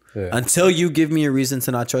trust you. Yeah. Until you give me a reason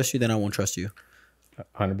to not trust you, then I won't trust you.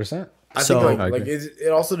 100%. I So- think I like agree. it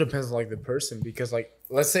also depends on like the person, because like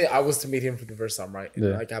let's say I was to meet him for the first time, right? And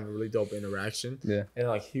Yeah. like have a really dope interaction. Yeah. And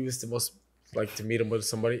like he was the most like to meet him with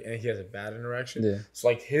somebody and he has a bad interaction. Yeah. So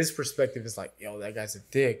like his perspective is like, yo, that guy's a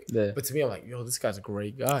dick. Yeah. But to me, I'm like, yo, this guy's a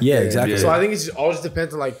great guy. Yeah, exactly. So I think it's just all just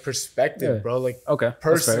depends on like perspective, Yeah. bro. Like Okay, that's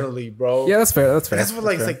fair. personally, bro. Yeah, that's fair. That's fair. That's what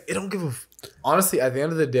like it's like it don't give a honestly, at the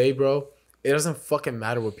end of the day, bro, it doesn't fucking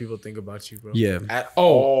matter what people think about you, bro. Yeah. At Oh,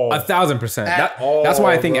 all. 1,000%. At all, That's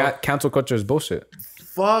why I think bro. cancel culture is bullshit.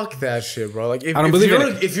 Fuck that shit, bro. Like if, I don't if believe you're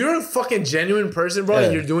in it. if you're a fucking genuine person, bro, and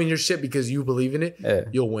Yeah. you're doing your shit because you believe in it, Yeah.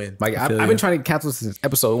 you'll win. Like I've been trying to cancel since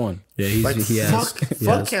episode 1. Yeah, he has.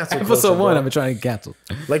 Fuck cancel Episode culture, 1, bro. I've been trying to cancel.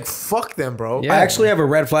 Like fuck them, bro. Yeah. I actually have a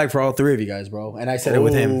red flag for all three of you guys, bro. And I said it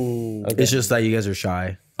with him. Ooh. It's just that you guys are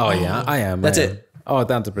shy. Oh yeah, I am. That's I am. it. Oh,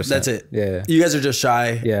 1,000%. That's it. Yeah. You guys are just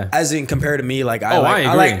shy. Yeah. As in compared to me, like I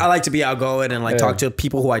agree. I like to be outgoing and like talk to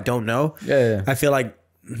people who I don't know. Yeah. I feel like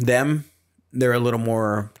they're a little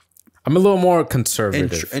more I'm a little more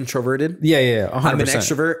conservative. introverted. Yeah, 100%. I'm an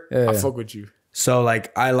extrovert. I fuck with you. So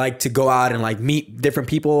like I like to go out and like meet different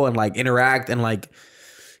people and like interact and like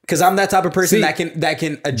because I'm that type of person See, that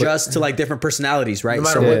can adjust to like different personalities, right? No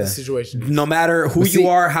matter So what the situation is. no matter who see, you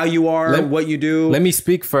are, how you are, what you do. Let me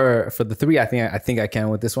speak for the three. I think I can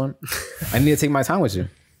with this one. I need to take my time with you.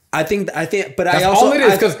 I think, but That's I also, all it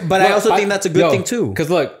is. I also think that's a good thing too. Because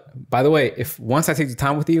look, by the way, if once I take the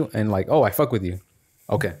time with you and like, oh, I fuck with you,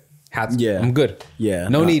 okay, Yeah. I'm good. Yeah.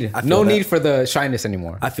 no No, need, I feel no that. need for the shyness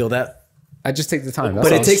anymore. I feel that. I just take the time.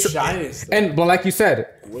 But it takes. Shyness, though. but like you said,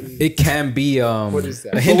 it can be What is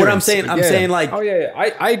that? a But But what I'm hindrance. saying, I'm Yeah. saying like Oh yeah.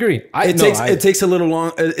 I agree. it takes a little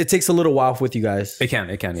long. It takes a little while with you guys. It can,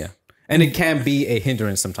 yeah. And it can be a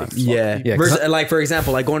hindrance sometimes. Yeah. Yeah, 'cause Versus, like for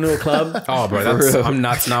example, like going to a club. Oh, bro,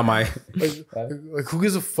 that's not my. Like who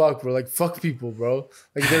gives a fuck, bro? Like fuck people, bro.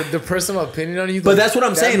 Like their personal opinion on you. But that's what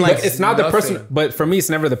I'm saying, like, It's not the nothing. person, but for me, it's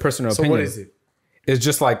never the personal So opinion. what is it? It's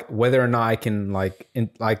just like whether or not I can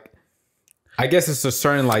I guess it's a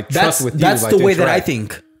certain like trust with you. That's like, the to way that I interact.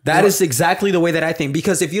 think. That is exactly the way that I think.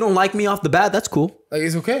 Because if you don't like me off the bat, that's cool. Like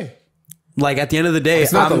it's okay. Like at the end of the day,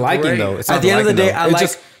 it's not the liking though. It's not at the end of the day, I like.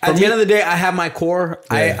 Just, at the end of the day, I have my core.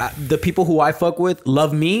 I the people who I fuck with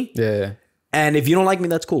love me. Yeah. And if you don't like me,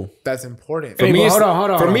 that's cool. That's important. For me, hold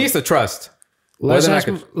on. For me, it's the trust. Let's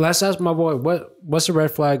ask my boy. What's the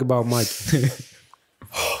red flag about Mike?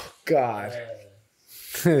 God.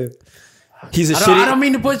 He's a shitty. I don't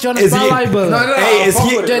mean to put you on the spotlight, but hey, is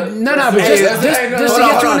he? But just to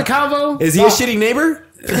get you on the convo. Is he a shitty neighbor?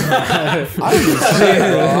 I don't do shit,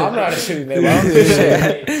 bro. I'm not a shitty neighbor. I don't do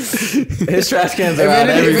shit. His trash cans are out.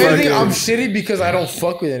 If anything, I'm shitty because I don't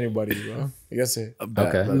fuck with anybody, bro. I guess it.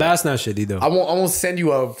 Okay. That's not shitty though. I won't send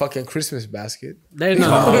you a fucking Christmas basket. There's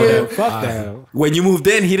no fuck that. When you moved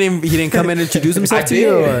in, he didn't come and introduce himself to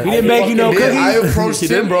you. Or? He didn't bake you no cookies. I approached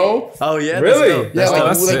him, bro. Oh yeah, really? Yeah,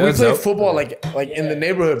 like we played dope. football, like in the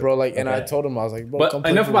neighborhood, bro. Like, and I told him, I was like, bro, But come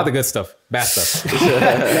play enough football. about the good stuff. Bad stuff.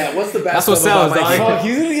 Yeah, what's the bad That's what stuff sells, about my dog. fuck?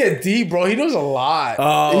 He's gonna get deep, bro. He knows a lot.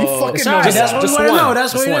 Oh, you fucking know. That's what we want to know.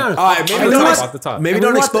 That's what we want. All right, maybe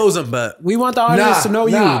don't expose him, but we want the audience to know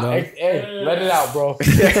you. Hey, let it out, bro.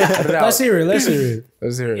 Let's hear it. Let's hear it.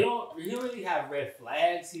 Let's hear He it. don't really have red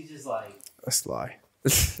flags. He's just like, Let's lie.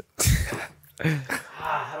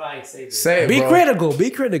 how do I say this? Say it, Be bro. critical. Be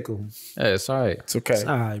critical. Hey, it's all right. It's okay.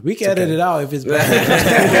 All right, we can edit it out if it's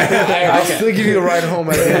bad. I'll still give you a ride home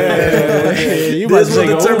at the end of the day. You this will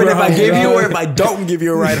take determine over if I home, give you bro. or if I don't give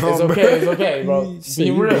you a ride home. It's okay. It's okay, bro. Be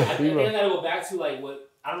real. I Be think real. I gotta go back to like what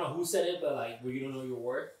I don't know who said it, but like where you don't know your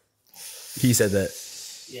worth. He said that.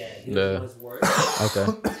 Yeah, he doesn't know his worth. Okay.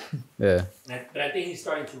 Yeah. But I think he's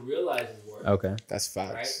starting to realize his worth. Okay. That's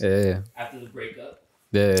facts. Right? Yeah. After the breakup.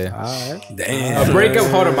 Yeah. All right. Damn. A breakup.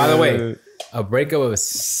 Hold on. By the way, a breakup of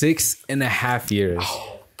 6.5 years.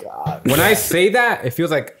 Oh, God. When I say that, it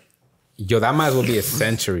feels like, yo, that might as well be a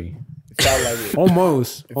century. It felt like it.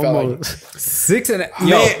 Almost. It felt like Almost. 6.5.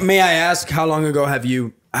 Yo, May I ask how long have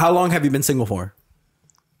you been single for?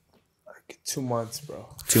 2 months, bro.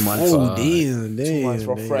 2 months. Oh, damn. 2 months,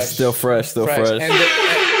 bro. Fresh. Still fresh. And,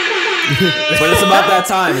 But it's about that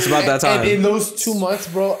time. It's about that time. and in those 2 months,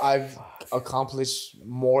 bro, I've accomplished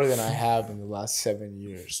more than I have in the last 7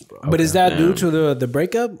 years, bro. But is that due to the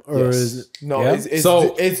breakup or Yes. is it, No, yeah?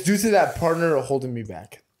 it's due to that partner holding me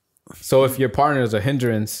back. so if your partner is a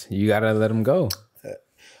hindrance, you gotta let him go.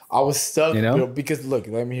 I was stuck, You know? bro, because look,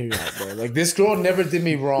 let me hear you out, bro. Like this girl never did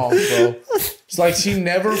me wrong, bro. It's like she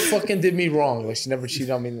never fucking did me wrong. Like she never cheated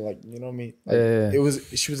on me. Like you know what I mean? Like,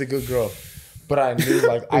 she was a good girl, but I knew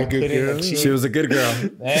like I couldn't achieve. She was a good girl.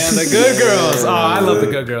 And the good girls. Oh, I love the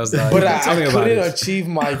good girls. Dog. But I Tell me about couldn't it. achieve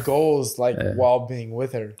my goals like while being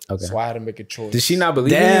with her. Okay. So I had to make a choice. Did she not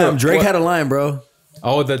believe in you? Damn, Drake What? had a line, bro.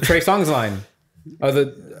 Oh, the Trey Songz line.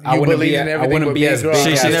 Oh, I wouldn't believe be. in I everything wouldn't but be being as girl. big.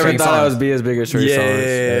 She as She never Trey thought I Songz. was be as big as Trey Yeah.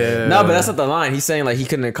 Songz. No, but that's not the line. He's saying like he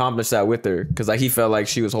couldn't accomplish that with her because like he felt like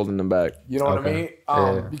she was holding him back. You know what I mean?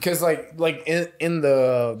 Yeah. Because like in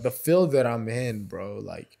the field that I'm in, bro,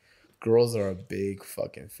 like girls are a big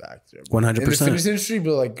fucking factor. 100%. In the fitness industry,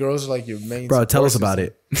 but like girls are like your main. Bro, tell us support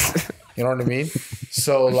about system. it. You know what I mean?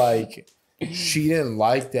 So like, she didn't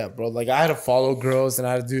like that, bro. Like I had to follow girls and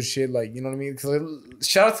I had to do shit like, you know what I mean? Cause like,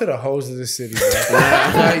 shout out to the hoes of the city, bro.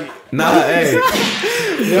 Like, Nah, hey.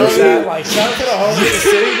 you know what I mean? Like shout out to the hoes of the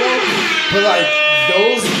city, bro. But like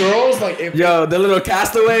those girls, like if Yo, the little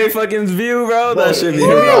castaway fucking view, bro. That should be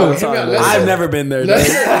hear me all out, the hear me out. time. Listen. I've never been there.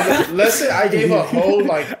 let's say I gave a hoe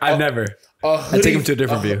like I've never. a hoodie, take him to a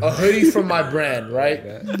different view. A hoodie from my brand, right?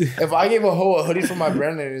 If I gave a hoe a hoodie from my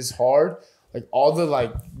brand and it's hard, like all the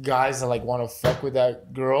like guys that like want to fuck with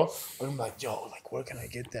that girl, I'm like, yo, like where can I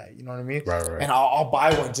get that? You know what I mean? Right. And I'll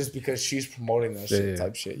buy one just because she's promoting that shit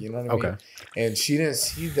type shit. You know what I mean? And she didn't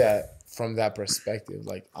see that from that perspective.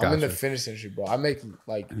 Like I'm in the fitness industry, bro. I make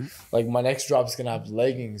like my next drop is gonna have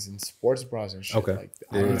leggings and sports bras and shit. Okay. Like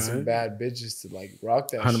I need some bad bitches to like rock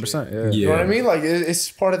that 100%. shit. Yeah. You know what I mean? Like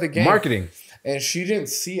it's part of the game. Marketing. And she didn't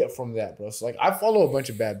see it from that, bro. So like I follow a bunch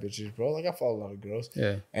of bad bitches, bro. Like I follow a lot of girls.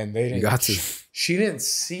 Yeah. And they didn't. You got to. She didn't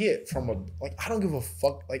see it from a like I don't give a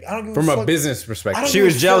fuck. Like I don't give From a a fuck. business I perspective. don't She give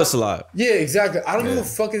was a jealous fuck. a lot. Yeah, exactly. I don't give a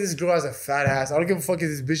fuck if this girl has a fat ass. I don't give a fuck if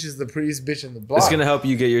this bitch is the prettiest bitch in the block. It's gonna help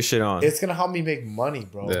you get your shit on. It's gonna help me make money,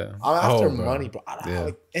 bro. Yeah. I'm after Bro. money, bro.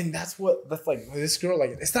 Like, and that's like this girl.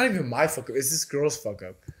 Like it's not even my fuck up. It's this girl's fuck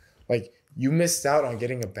up. Like you missed out on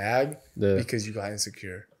getting a bag because you got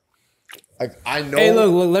insecure. Like I know. Hey,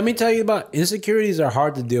 look, let me tell you about insecurities are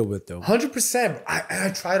hard to deal with though. 100%.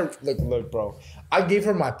 I try to look, bro. I gave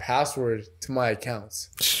her my password to my accounts.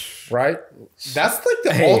 right? That's like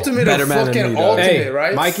the ultimate of fucking ultimate,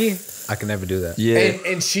 right? Mikey, I can never do that. Yeah.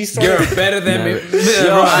 And she started. You're better than me.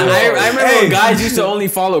 Yo, I remember when guys used to only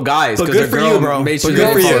follow guys because their girl made sure they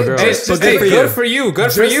follow girls. But good for you.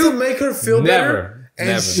 Good for you. Just to make her feel better. And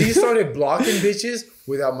Never. she started blocking bitches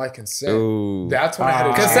without my consent. Ooh. That's when I had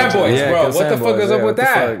to consent boys, bro. What the fuck is up with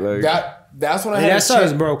that? That's when I had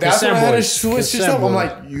to bro. That's when I had to switch this up. I'm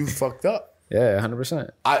like, you fucked up. Yeah, 100%.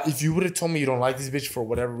 If you would have told me you don't like this bitch for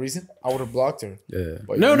whatever reason, I would have blocked her. Yeah.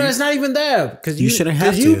 But no, it's not even that. Because you shouldn't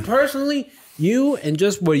have to. You personally, you and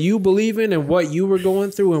just what you believe in and what you were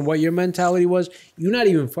going through and what your mentality was, you're not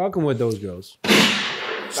even fucking with those girls.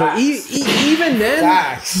 So even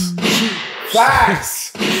then,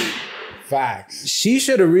 Facts. She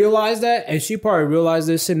should have realized that, and she probably realized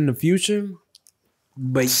this in the future.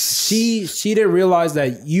 But she didn't realize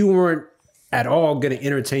that you weren't at all gonna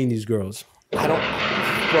entertain these girls. I don't,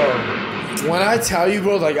 bro. When I tell you,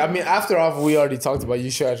 bro, like, I mean, after all, we already talked about you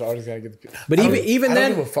should already gotta get the. But even I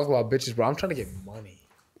then, don't give a fuck about bitches, bro. I'm trying to get money.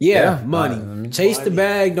 Yeah, money. Chase the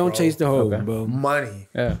bag, don't chase the hoe, bro. Money.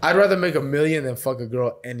 Yeah. I'd rather make $1 million than fuck a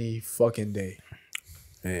girl any fucking day.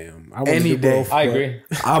 Damn, Any day. I agree.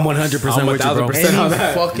 I'm 100% with you, bro. Any on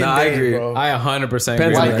that. fucking day, I agree. bro. I 100% Depends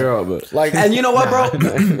agree. on the girl, but Like, And you know what, bro?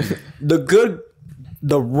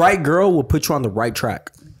 The right girl will put you on the right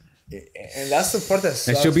track. and that's the part that sucks,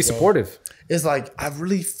 And she'll be bro. supportive. It's like, I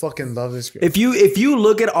really fucking love this girl. If you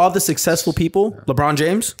look at all the successful people, LeBron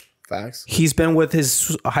James, Facts. he's been with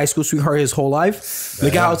his high school sweetheart his whole life.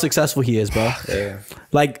 Look at how successful he is, bro. Yeah.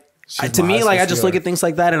 Like to my me, high like I school just look sweetheart. at things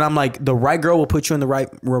like that, and I'm like, the right girl will put you in the right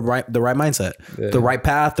mindset, the right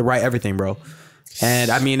path, the right everything, bro. And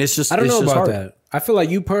I mean, it's just I don't know about hard. that. I feel like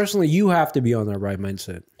you personally, you have to be on the right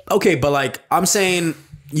mindset. Okay, but like I'm saying,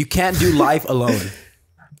 you can't do life alone.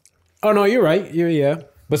 Oh no, you're right. Yeah.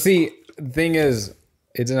 But see, the thing is,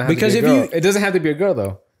 it doesn't have Because to be a if girl. you- It doesn't have to be a girl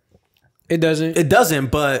though. It doesn't. It doesn't,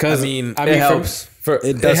 but I mean, it helps.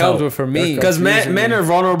 It does helps, help. but for me, because men are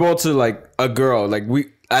vulnerable to like a girl. Like we,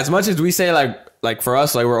 as much as we say like for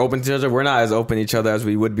us, like we're open to each other, we're not as open to each other as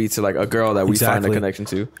we would be to like a girl that we find a Exactly. connection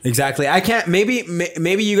to. exactly. I can't.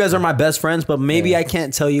 Maybe you guys are my best friends, but maybe I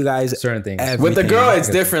can't tell you guys Certain things. With the everything. girl, it's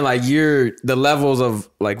different. Like the levels of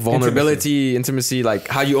like vulnerability, intimacy, like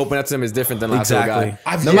how you open up to them is different than like to a Exactly.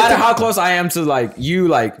 guy. No matter how close I am to like you,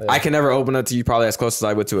 like I can never open up to you probably as close as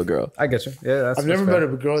I would to a girl. I get you. Yeah, that's I've never met a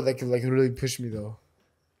girl that could like really push me though.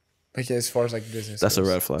 Like as far as like business. That's a goes.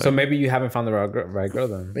 red flag. So maybe you haven't found the right girl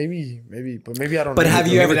then. Maybe, but maybe I don't. But know. have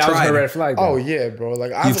you Maybe ever that was tried? the red flag. Then. Oh yeah, bro.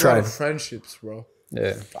 Like I have You've a lot tried. of friendships, bro.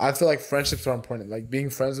 Yeah. I feel like friendships are important. Like being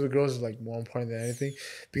friends with girls is like more important than anything,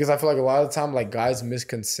 because I feel like a lot of the time like guys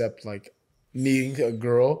misconcept like needing a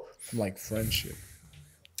girl from like friendship.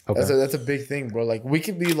 Okay. That's a big thing, bro. Like we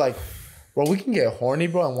can be like, bro, we can get horny,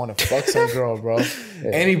 bro, and want to fuck some girl, bro.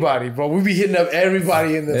 Anybody, bro. We be hitting up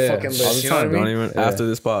everybody in the fucking list. All the You know what I time, mean? don't even after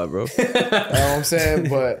this pod, bro. You know what I'm saying?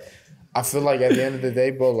 But I feel like at the end of the day,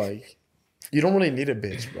 bro, like you don't really need a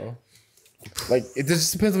bitch, bro. Like it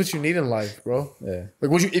just depends what you need in life, bro. Yeah.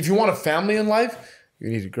 Like if you want a family in life, you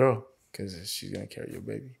need a girl because she's gonna carry your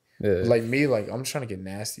baby. Yeah. But like me, like I'm just trying to get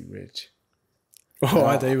nasty rich. Oh,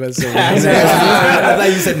 I thought you were going to say I thought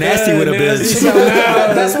you said nasty with a bitch.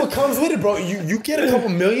 That's what comes with it, bro. You get a couple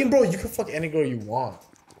million, bro. You can fuck any girl you want.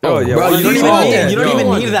 Oh yeah, Bro, you don't even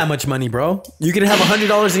Yo. need that much money, bro. You can have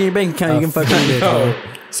 $100 in your bank account. You can fuck any bitch,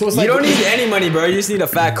 bro. So it's You like don't need any money, bro. You just need a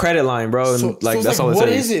fat credit line, bro. And So, like it's that's all it what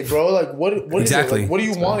takes. is it, bro? Like what is Exactly. it? Like, what do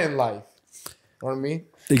you want in life? You know what I mean?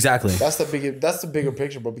 Exactly. That's the bigger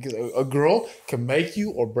picture, bro. Because a girl can make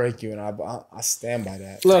you or break you, and I stand by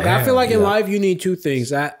that. Look, I feel like in life you need two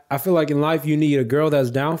things. I feel like in life you need a girl that's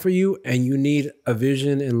down for you, and you need a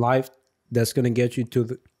vision in life that's gonna get you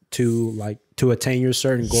to attain your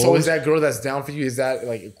certain goals. So is that girl that's down for you? Is that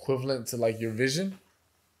like equivalent to like your vision?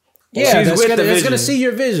 yeah, She's that's with gonna, the it's gonna vision. see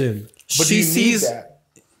your vision. But do you need that?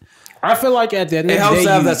 I feel like at the end of It the helps day, to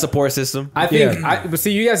have you- that support system. I think, but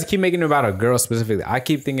see, you guys keep making it about a girl specifically. I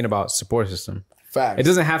keep thinking about support system. Facts. It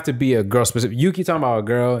doesn't have to be a girl specific. You keep talking about a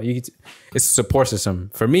girl. It's a support system.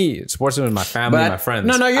 For me, support system is my family, But- my friends.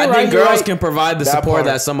 No, you're I right. think you're girls right. can provide the That support part.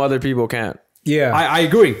 that some other people can't. Yeah, I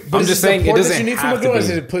agree. I'm is just the saying it support doesn't that you need from have a girl. to Is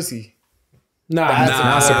be. it pussy?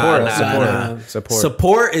 Support.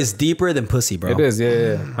 Support is deeper than pussy, bro. It is,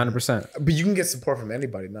 yeah, 100%. But you can get support from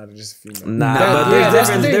anybody, not just a female. Nah, That- but yeah, that's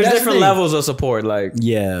the thing, there's that's the different thing. levels of support. Like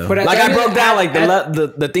Yeah. But at like the I end of broke the- down like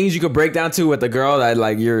at- the things you could break down to with the girl that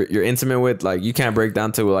like you're intimate with. Like you can't break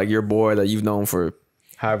down to like your boy that you've known for.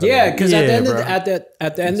 However, Yeah, long. because at the end bro.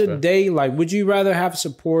 at the end of the day, like, would you rather have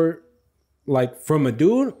support like from a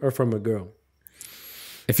dude or from a girl?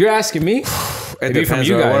 if you're asking me, It depends from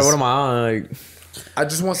you guys. What am I on? Like, I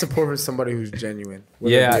just want support from somebody who's genuine.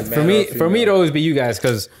 Yeah, for me, it'd always be you guys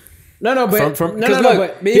because. No, but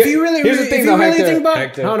if you really think about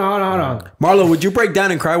it, hold on. Marlo, would you break down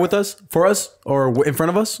and cry with us, for us, or in front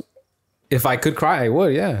of us? If I could cry, I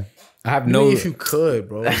would. Yeah, I have no. If you could,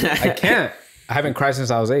 bro, I can't. I haven't cried since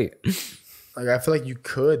I was 8. Like I feel like you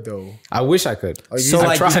could though. I wish I could. So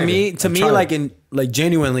like to me, like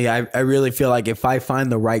genuinely, I really feel like if I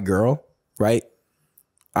find the right girl, right,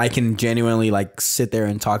 I can genuinely like sit there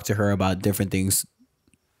and talk to her about different things.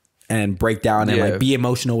 And break down and like be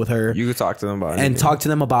emotional with her. You could talk to them about anything. And talk to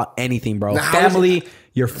them about anything, bro. Now, family,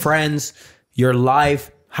 your friends, your life,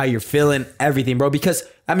 how you're feeling, everything, bro. Because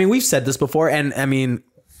I mean, we've said this before, and I mean,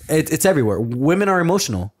 it's everywhere. Women are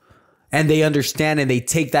emotional, and they understand and they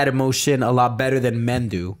take that emotion a lot better than men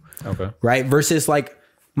do. Okay. Right. Versus like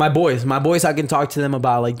my boys, I can talk to them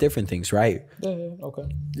about like different things. Right. Yeah. Okay.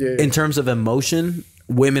 Yeah. In terms of emotion,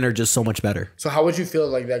 women are just so much better. So how would you feel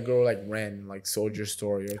like that girl like ran like Soldier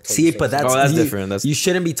Story? Or see, but that's different. You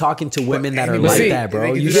shouldn't be talking to women that are like that,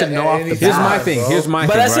 bro. You should know off the bat. Here's my thing.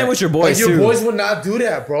 But that's it with your boys too. Your boys would not do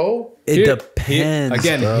that, bro. It depends.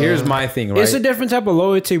 Again, here's my thing, right? It's a different type of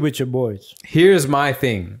loyalty with your boys. Here's my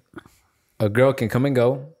thing. A girl can come and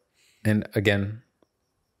go, and again,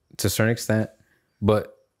 to a certain extent,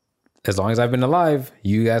 but as long as I've been alive,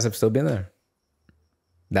 you guys have still been there.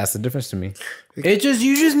 That's the difference to me. You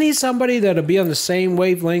just need somebody that'll be on the same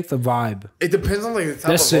wavelength of vibe. It depends on like the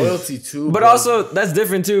type of loyalty too. But also that's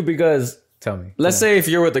different too because tell me. Let's say if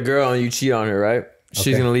you're with a girl and you cheat on her, right?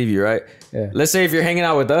 She's gonna leave you, right? Yeah. Let's say if you're hanging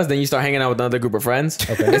out with us, then you start hanging out with another group of friends.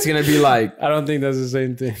 Okay. It's gonna be like, I don't think that's the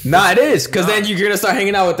same thing. Nah, it is, because then you're gonna start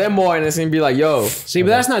hanging out with them more, and it's gonna be like, yo. See, but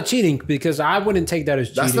that's not cheating because I wouldn't take that as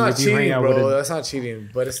cheating. That's not cheating, bro. That's not cheating.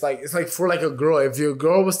 But it's like for like a girl. If your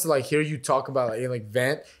girl was to like hear you talk about like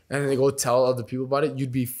vent and then they go tell other people about it,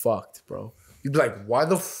 you'd be fucked, bro. You'd be like, why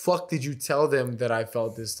the fuck did you tell them that I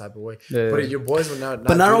felt this type of way? Yeah, but your boys would not.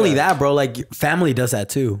 But not only that, bro. Like family does that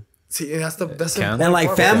too. See, that's and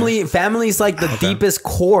like family's like the deepest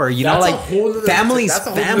core, you know, like family's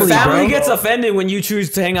family. Family gets offended when you choose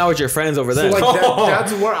to hang out with your friends over there. So like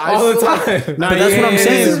that's where I all the time. But that's what I'm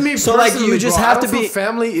saying. This is me so like you just have to be.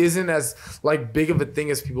 Family isn't as like big of a thing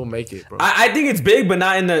as people make it, bro. I think it's big, but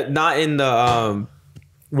not in the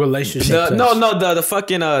relationship. The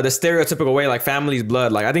fucking the stereotypical way, like family's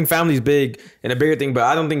blood. Like I think family's big and a bigger thing, but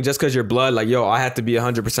I don't think just because you're blood, like yo, I have to be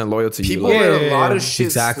 100% loyal to you. People let a lot of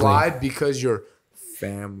shit slide because you're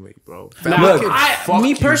family, bro. Family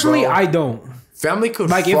me personally, I don't. Family could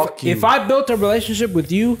like fuck you. If I built a relationship with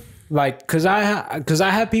you, like because I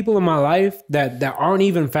have people in my life that aren't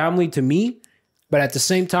even family to me, but at the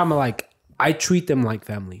same time, I treat them like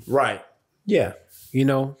family. Right. Yeah. You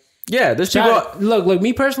know. Yeah, there's people. Look,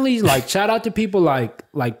 me personally, like shout out to people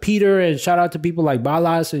like Peter and shout out to people like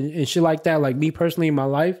Balas and shit like that. Like me personally in my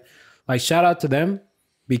life, like shout out to them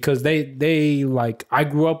because they like I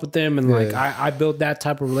grew up with them and like I built that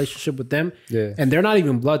type of relationship with them. Yeah, and they're not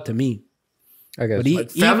even blood to me. I guess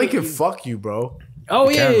but family can fuck you, bro. Oh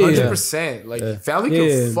yeah, 100%. Like family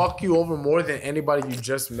can fuck you over more than anybody you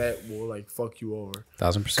just met will like fuck you over.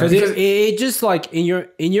 1000%. Because it just like in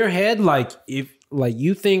your head, like if. Like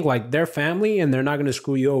you think like they're family and they're not gonna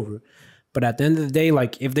screw you over, but at the end of the day,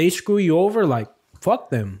 like if they screw you over, like fuck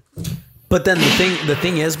them. But then the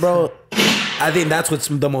thing is, bro, I think that's what's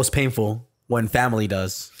the most painful when family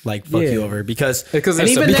does like fuck you over because and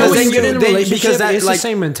even then when you get in a relationship, it's like the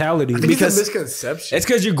same mentality. Because it's a misconception. It's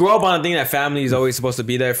because you grow up on a thing that family is always supposed to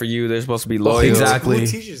be there for you. They're supposed to be loyal. Exactly. Who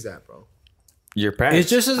teaches that, bro? Your parents.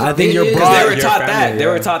 It's just I think you're they were taught that. They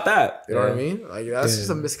were taught that. You know what I mean? Like that's just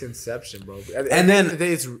a misconception, bro. And then the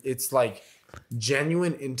day, it's like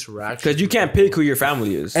genuine interaction. Because you can't pick who your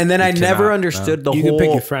family is. And then I never understood the whole. You can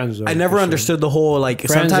pick your friends. Though, I never understood the whole like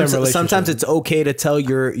sometimes it's okay to tell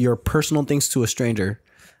your personal things to a stranger.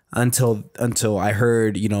 Until I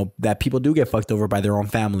heard, you know, that people do get fucked over by their own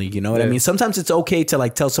family. You know what I mean? Sometimes it's okay to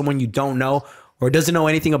like tell someone you don't know or doesn't know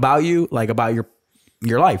anything about you, like about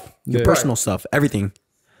your life, your personal stuff, everything.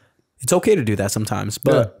 It's okay to do that sometimes,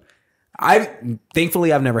 but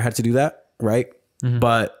thankfully I've never had to do that, right?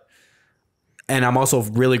 Mm-hmm. And I'm also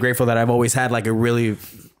really grateful that I've always had like a really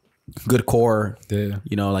good core,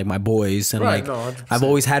 you know, like my boys and I've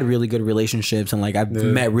always had really good relationships and like I've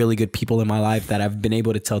met really good people in my life that I've been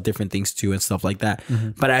able to tell different things to and stuff like that.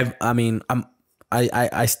 Mm-hmm. But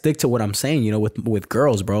I stick to what I'm saying, you know, with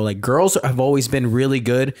girls, bro. Like girls have always been really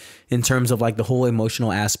good in terms of like the whole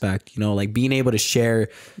emotional aspect, you know, like being able to share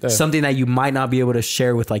something that you might not be able to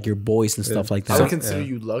share with like your boys and stuff like that. I would consider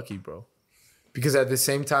you lucky, bro. Because at the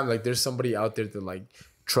same time, like there's somebody out there that like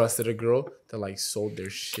trusted a girl that like sold their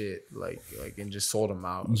shit like and just sold them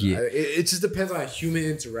out. Yeah, it just depends on human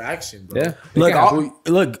interaction, bro. Yeah,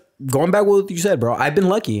 look, going back with what you said, bro. I've been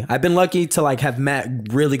lucky to like have met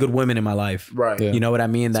really good women in my life, right? Yeah. You know what I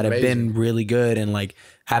mean? That have been really good and like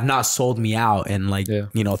have not sold me out, and like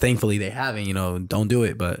you know, thankfully they haven't. You know, don't do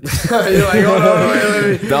it, but you're like,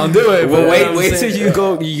 wait. Don't do it. Well, wait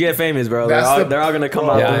till you get famous, bro. They're all gonna come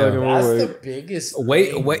out. That's the biggest.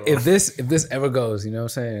 Wait. If this ever goes, you know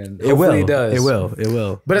what I'm saying? It will. It does. It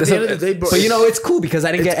will. But at the end of the day, bro. But you know, it's cool because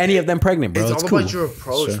I didn't get any of them pregnant, bro. It's all about your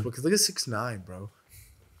approach. Because look at 6ix9ine, bro.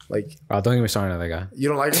 Like, don't get me started on that guy. You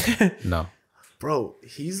don't like him? No, bro.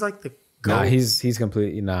 He's like the GOAT. Nah, he's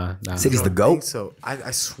completely nah. City's the GOAT. So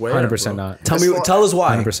I swear, 100% not. Tell us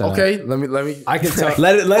why. 100% okay, not. let me. I can tell.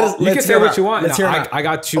 You can say what you want. I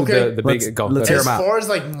got you. Okay. The big go. Let's hear him out. As far as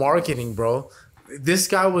like marketing, bro, this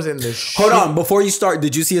guy was in the shit. Hold on, before you start,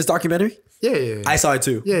 did you see his documentary? Yeah. I saw it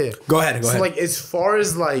too. Yeah. Go ahead. So like, as far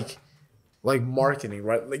as like marketing,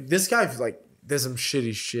 right? Like this guy like. There's some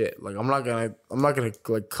shitty shit. Like I'm not gonna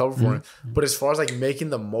like cover for him. But as far as like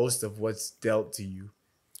making the most of what's dealt to you,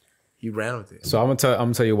 he ran with it. So I'm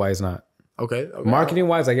gonna tell you why it's not. Okay. Marketing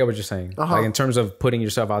wise, I get what you're saying. Like in terms of putting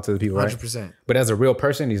yourself out to the people, 100%. But as a real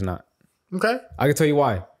person, he's not. Okay. I can tell you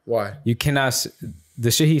why. Why? You cannot.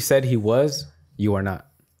 The shit he said he was, you are not.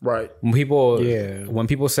 Right. When people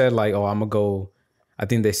said like, oh, I'm gonna go. I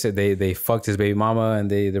think they said they fucked his baby mama and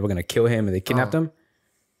they were gonna kill him and they kidnapped him.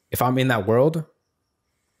 If I'm in that world,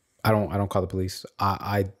 I don't call the police.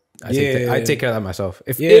 I take care of that myself.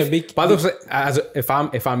 If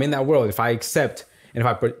I'm in that world, if I accept and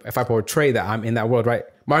if I portray that I'm in that world, right?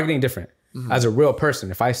 Marketing different. As a real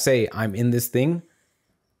person, if I say I'm in this thing,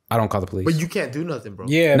 I don't call the police. But you can't do nothing, bro.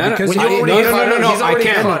 Yeah, no, because no. I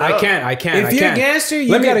can't. If you're a gangster,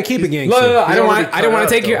 you gotta keep it gangster. No, I don't want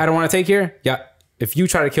to take here. I don't want to take here. Yeah, if you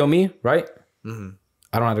try to kill me, right?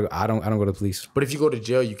 I don't have to. I don't go to the police. But if you go to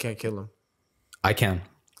jail, you can't kill him. I can.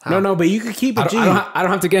 How? No, but you could keep it. I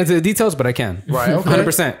don't have to get into the details, but I can. Right. Okay.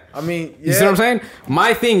 100%. I mean, you see what I'm saying?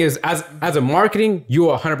 My thing is, as a marketing, you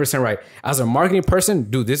are 100% right. As a marketing person,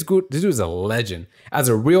 dude, this dude is a legend. As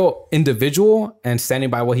a real individual and standing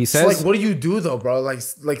by what he says. So like, what do you do though, bro? Like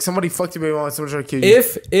somebody fucked you, baby mama, somebody tried to kill you.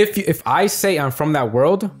 If I say I'm from that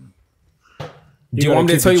world, do you want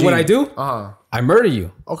me to tell you what I do? I murder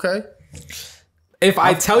you. Okay. If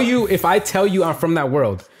I tell you I'm from that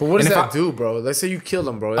world. But what does that do, bro? Let's say you killed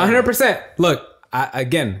him, bro. 100%. Look,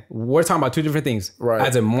 again, we're talking about two different things. Right.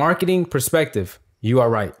 As a marketing perspective, you are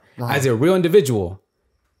right. As a real individual,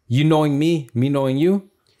 you knowing me knowing you,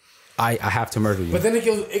 I have to murder you. But then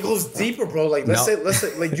it goes deeper, bro. Like let's say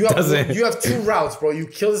like you have two routes, bro. You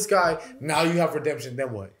kill this guy, now you have redemption.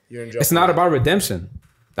 Then what? You're in jail. It's not about redemption.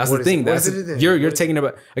 That's the thing. You're taking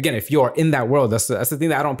about again. If you are in that world, that's the thing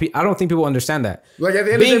that I don't think people understand that. Like at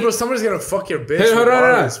the end of the day, bro, somebody's gonna fuck your bitch.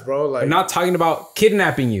 Regardless, bro. Like I'm not talking about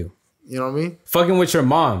kidnapping you. You know what I mean? Fucking with your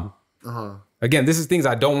mom. Again, this is things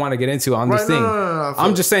I don't want to get into on this thing. No,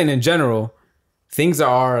 I'm just saying in general, things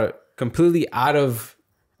are completely out of.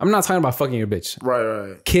 I'm not talking about fucking your bitch.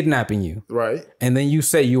 Right. Kidnapping you. Right. And then you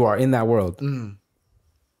say you are in that world.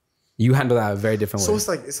 You handle that a very different way.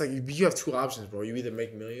 So it's like you have two options, bro. You either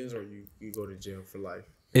make millions or you go to jail for life.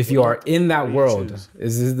 If you are in that world,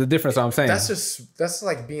 is the difference I'm saying. That's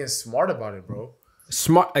like being smart about it, bro.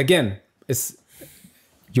 Smart again. This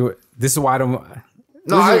is why I don't.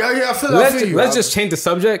 No, I feel you. Let's just change the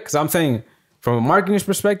subject because I'm saying from a marketing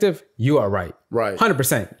perspective, you are right. Right.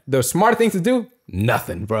 100%. The smart thing to do,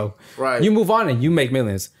 nothing, bro. Right. You move on and you make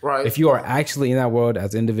millions. Right. If you are actually in that world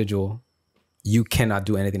as an individual, you cannot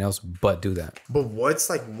do anything else but do that. But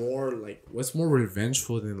what's more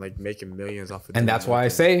revengeful than like making millions off of? And that's why I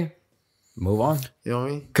say, move on. You know what I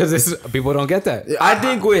mean? Because people don't get that. I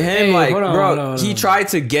think with him, he tried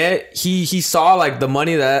to get. He saw like the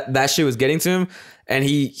money that shit was getting to him, and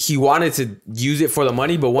he wanted to use it for the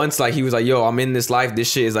money. But once like he was like, "Yo, I'm in this life.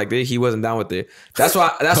 This shit is like this," he wasn't down with it. That's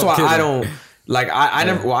why I don't like. I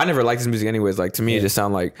never liked his music anyways. Like to me, it just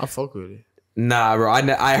sounded like I fuck with it. Nah, bro.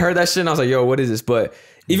 I heard that shit and I was like, yo, what is this? But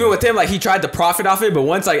even with him, like he tried to profit off it, but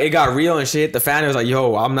once like it got real and shit, the fan was like,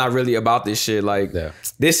 yo, I'm not really about this shit. Like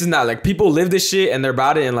this is not like people live this shit and they're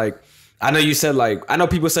about it. And like I know you said like I know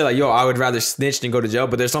people say like, yo, I would rather snitch than go to jail.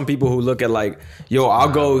 But there's some people who look at like, yo,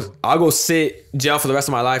 I'll go sit jail for the rest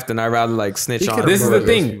of my life than I'd rather like snitch on. This is the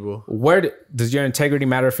thing. Where does your integrity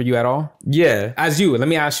matter for you at all? Yeah. As you, let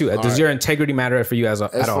me ask you, does your integrity matter for you at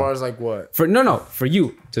all? As far as like what? For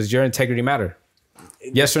you, does your integrity matter?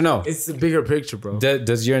 Yes or no? It's the bigger picture, bro.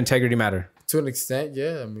 Does your integrity matter? To an extent,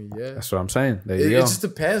 yeah. I mean, yeah. That's what I'm saying. There you It go. just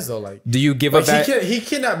depends, though. Like, do you give up that? He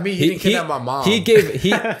kidnapped me. He didn't kidnap my mom. He gave.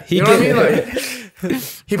 You know what I mean? Like,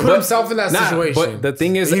 he put himself in that situation. But the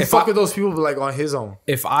thing is, he fuck with those people, like on his own.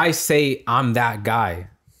 If I say I'm that guy,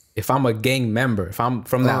 if I'm a gang member, if I'm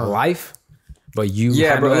from that life, but you,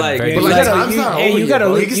 bro, like, you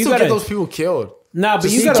gotta get those people killed. Nah,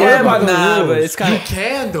 but you gotta live by the rules. But it's kind You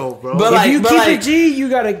can though, bro. But if you keep it G, you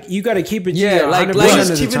gotta keep it G. Yeah, like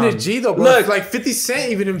just keeping it G though, bro. Look, like 50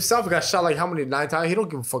 Cent, even himself got shot like how many 9 times? He don't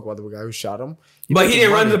give a fuck about the guy who shot him. But he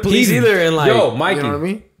didn't run to the police either. And like, yo, Mikey, you know what I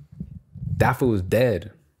mean? That fool was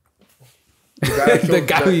dead. The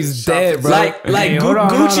guy who's dead, bro. Like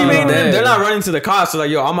Gucci Mane, they're not running to the cops. So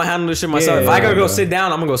like, yo, I'm gonna handle this shit myself. If I gotta go sit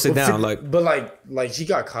down, I'm gonna go sit down. But he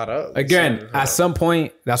got caught up again. At some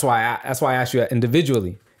point, that's why I asked you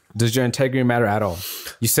individually. Does your integrity matter at all?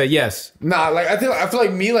 You said yes. Nah, like I feel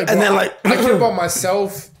like me, like, and bro, then like I care about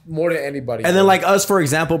myself more than anybody. And then like us, for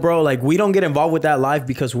example, bro, like we don't get involved with that life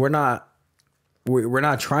because we're not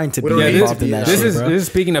trying to be involved in that shit. This is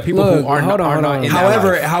speaking of people who are not in that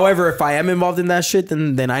life. However, if I am involved in that shit,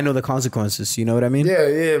 then I know the consequences. You know what I mean?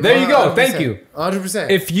 Yeah. There you go. Thank you. 100%.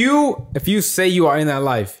 If you say you are in that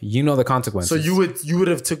life, you know the consequences. So you would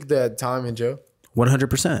have took that time in jail?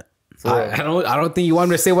 100%. I don't think you want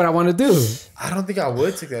me to say what I want to do. I don't think I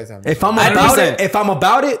would take that time. If I'm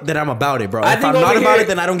about it, then I'm about it, bro. If I'm not about it,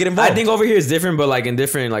 then I don't get involved. I think over here is different, but like in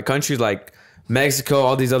different like countries like Mexico,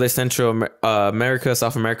 all these other Central America,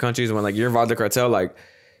 South America countries, when like you're involved in the cartel, like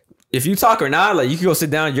if you talk or not, like you can go sit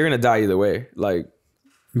down, you're gonna die either way. Like,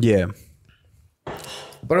 yeah.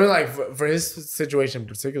 But I mean, like for his situation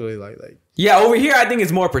particularly, like yeah, over here I think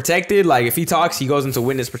it's more protected. Like if he talks, he goes into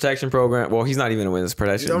witness protection program. Well, he's not even a witness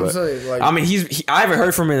protection. You know what I'm saying? Like, I mean, I haven't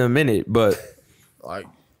heard from him in a minute, but like,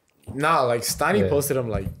 like Steiny posted him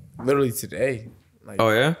like literally today. Like,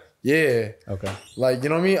 oh yeah, yeah, okay. Like, you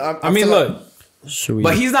know what I mean? I mean, look.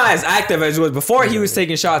 But he's not as active as he was before. He was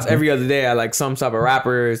taking shots every other day at like some type of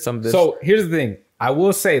rapper or something. So here's the thing. I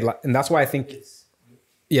will say, and that's why I think,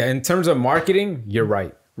 yeah, in terms of marketing, you're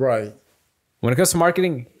right. Right. When it comes to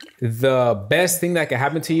marketing, the best thing that can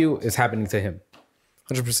happen to you is happening to him.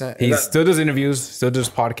 100%. He still does interviews, still does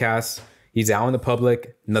podcasts. He's out in the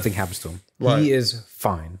public. Nothing happens to him. Right. He is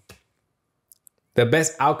fine. The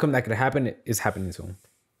best outcome that could happen is happening to him.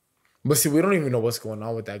 But see, we don't even know what's going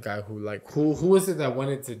on with that guy who was it that went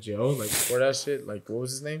into jail like for that shit? Like, what was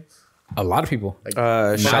his name? A lot of people. Like,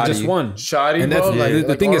 not just one. Shoddy, bro. Like,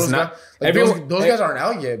 the thing is not everyone. Those guys aren't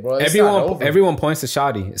out yet, bro. Everyone points to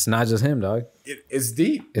Shoddy. It's not just him, dog. It's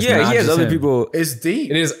deep. It's he has other people. It's deep.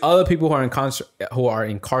 It is other people who are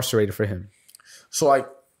incarcerated for him. So like,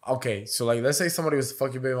 okay, so like, let's say somebody was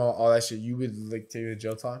fucking baby mama, all that shit. You would like take the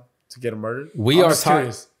jail time to get him murdered. We are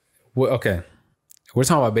talking. Okay, we're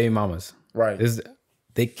talking about baby mamas. Right.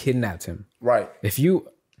 They kidnapped him. Right. If you,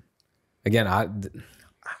 again,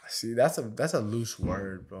 see, that's a loose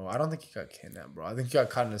word, bro. I don't think he got kidnapped, bro. I think he got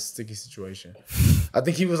caught in a sticky situation. I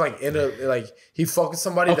think he was like he fucked with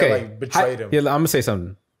somebody that like betrayed him. Yeah, I'm gonna say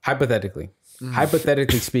something. Hypothetically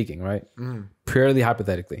speaking, right? Purely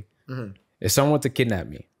hypothetically, if someone were to kidnap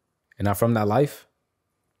me, and I'm from that life,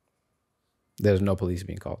 there's no police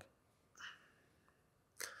being called.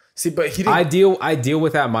 See, but he didn't. I deal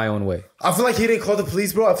with that my own way. I feel like he didn't call the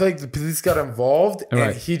police, bro. I feel like the police got involved,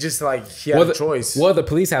 and he just like he had a choice. Well, the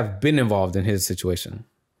police have been involved in his situation.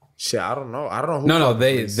 Shit, I don't know. Who no.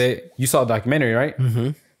 They. You saw the documentary, right? Mm-hmm.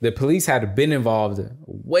 The police had been involved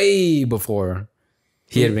way before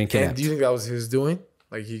he had been kidnapped. And do you think that was his doing?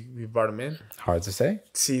 Like he brought him in? Hard to say.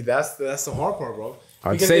 See, that's the hard part, bro.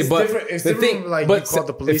 Hard to say, but the thing, like, you called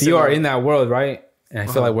the police. If you are in that world, right? And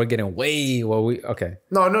I feel like we're getting okay.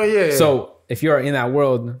 No, yeah. So if you are in that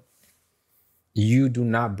world, you do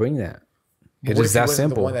not bring that. It is that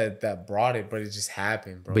simple. The one that brought it, but it just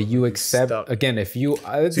happened, bro. But you accept again. If you,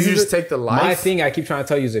 so you just take the life. My thing I keep trying to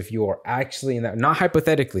tell you is if you are actually in that, not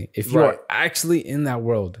hypothetically, if you are actually in that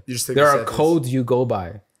world, there are codes you go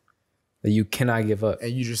by that you cannot give up,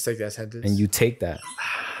 and you just take that sentence, and you take that.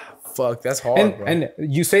 Fuck, that's hard, bro. And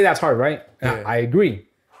you say that's hard, right? Yeah. I agree.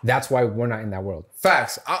 That's why we're not in that world.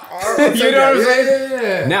 Facts. You know what I'm saying?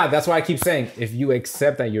 Yeah. Now, that's why I keep saying, if you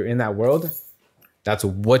accept that you're in that world, that's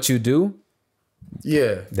what you do.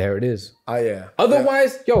 Yeah. There it is. Yeah.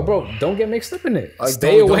 Otherwise, yo, bro, don't get mixed up in it. Like,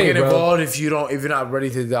 Stay away, don't get bro. Involved if you're not ready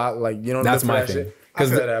to die. Like, you know, that's my thing.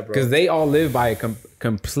 Because they all live by a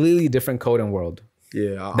completely different code and world.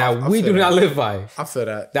 Yeah. That we do not live by. I feel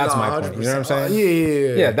that. That's my point. You know what I'm saying?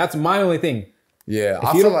 Yeah. Yeah, that's my only thing. Yeah.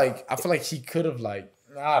 I feel like he could have like,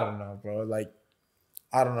 I don't know, bro. Like,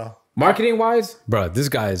 I don't know. Marketing wise, bro, this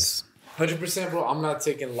guy's 100%, bro. I'm not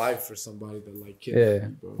taking life for somebody that like kidnapped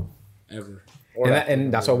me, bro. Ever.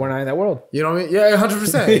 And that's why we're not in that world. You know what I mean? Yeah,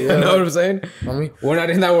 100%. You know what I'm saying? I mean, we're not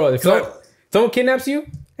in that world. If someone kidnaps you,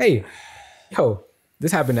 hey, yo,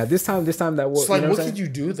 this happened at this time, that world. So like, what could you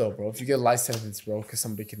do though, bro? If you get life sentence, bro, because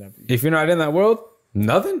somebody kidnapped you. If you're not in that world,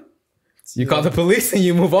 nothing. You call the police and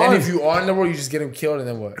you move on. And if you are in the world, you just get him killed, and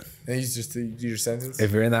then what? And you just do your sentence.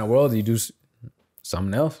 If you're in that world, you do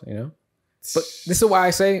something else, you know. But this is why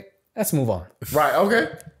I say let's move on. Right?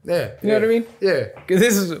 Okay. Yeah. You know what I mean? Yeah.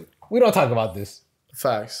 Because we don't talk about this.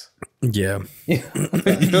 Facts. Yeah. You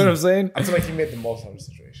know what I'm saying? I feel like you made the most out of the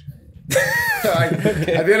situation. Like, at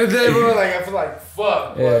the end of the day, bro, like I feel like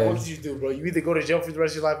fuck. Bro, like, what did you do, bro? You either go to jail for the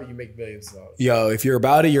rest of your life or you make millions. Yo, if you're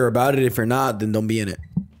about it, you're about it. If you're not, then don't be in it.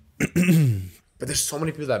 But there's so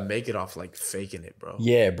many people that make it off like faking it, bro.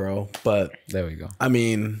 Yeah, bro. But there we go. I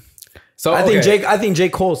mean, so I think J.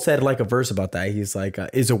 Cole said like a verse about that. He's like,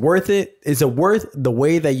 "Is it worth it? Is it worth the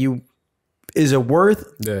way that you? Is it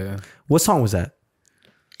worth?" Yeah. What song was that?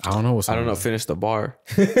 I don't know. I don't know. Finish the bar.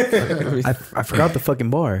 I forgot the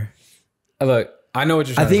fucking bar. Look, I know what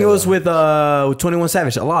you're. I think it was with 21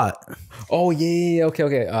 Savage a lot. Oh yeah.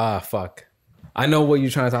 Okay. Ah, fuck. I know what you're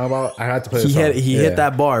trying to talk about. I had to play. He hit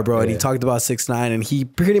that bar, bro, and he talked about 6ix9ine, and he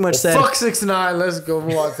pretty much said, "Fuck 6ix9ine. Let's go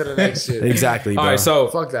move on to the next shit." Exactly. Bro. All right, so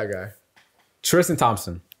fuck that guy. Tristan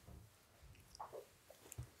Thompson.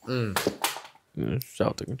 Shout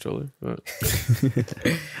out to controller.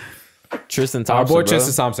 Tristan Thompson. Our boy bro.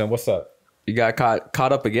 Tristan Thompson. What's up? He got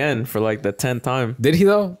caught up again for like the 10th time. Did he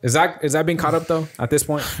though? Is that being caught up though at this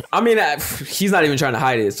point? I mean, he's not even trying to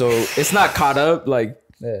hide it, so it's not caught up. Like,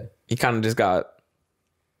 Yeah. he kind of just got.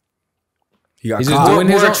 He got He's caught. just doing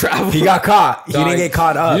his own travel. He got caught. He didn't get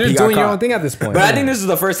caught up. You're He just got doing your caught. own thing at this point. But I think this is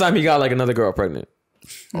the first time he got like another girl pregnant.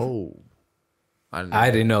 Oh.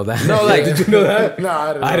 I didn't know that. No, like, did you know that? No,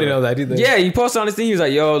 I didn't know that either. Yeah, he posted on his thing. He was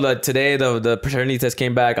like, "Yo, like, today the paternity test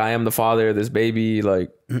came back. I am the father of this baby." Like,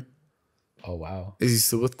 Oh wow. Is he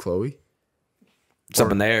still with Chloe?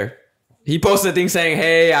 something there. He posted a thing saying,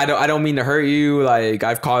 "Hey, I don't mean to hurt you. Like,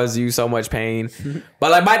 I've caused you so much pain."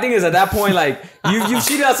 But like, my thing is, at that point, like, you've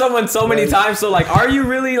cheated on someone so many times. So like, are you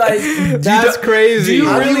really like? That's crazy. Do you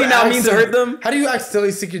How do really you not mean to hurt them? How do you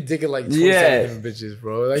accidentally stick your dick in like 27 different bitches,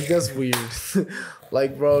 bro? Like that's weird.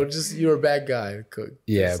 Like, bro, just you're a bad guy.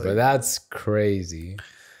 Yeah, Just, but like, that's crazy.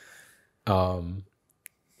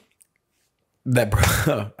 That,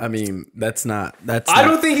 bro. I mean, that's not. I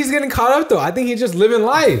don't think he's getting caught up though. I think he's just living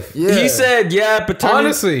life. yeah. He said, "Yeah, paternity."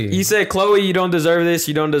 Honestly. He said, "Chloe, you don't deserve this.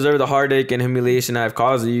 You don't deserve the heartache and humiliation I've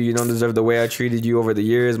caused you. You don't deserve the way I treated you over the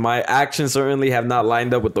years. My actions certainly have not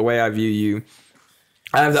lined up with the way I view you.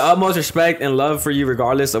 I have the utmost respect and love for you,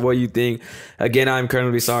 regardless of what you think. Again, I'm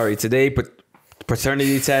currently sorry. Today,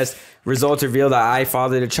 paternity test results reveal that I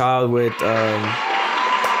fathered a child with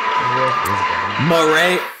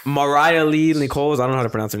Mariah Lee Nichols. I don't know how to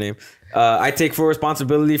pronounce her name. I take full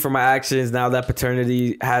responsibility for my actions now that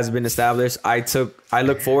paternity has been established. I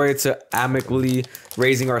look forward to amicably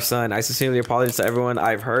raising our son. I sincerely apologize to everyone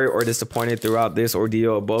I've hurt or disappointed throughout this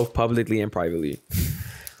ordeal, both publicly and privately."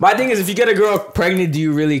 My thing is, if you get a girl pregnant, do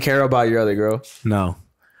you really care about your other girl? No.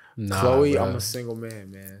 Chloe, bro. I'm a single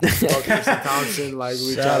man. Fuck Tristan Thompson, like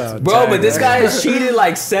we try to Bro, but this guy has cheated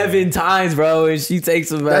like 7 times, bro, and she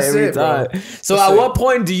takes him back That's every it, bro. time. So at what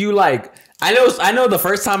point do you like? I know the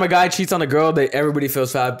first time a guy cheats on a girl, everybody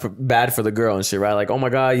feels bad for the girl and shit, right? Like, oh my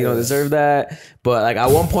god, you don't deserve that. But like, at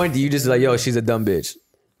one point, do you just like, yo, she's a dumb bitch?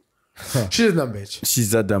 She's a dumb bitch.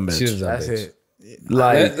 She's a dumb bitch. She's a dumb That's bitch. it.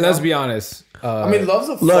 Like, Let's be honest. I mean, love's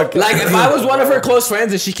a Look, fucking like if I was one of her close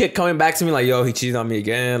friends and she kept coming back to me like, yo, he cheated on me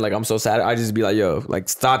again, like I'm so sad, I'd just be like, yo, like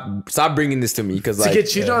stop bringing this to me, because to like get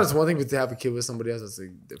cheated on is one thing, but to have a kid with somebody else is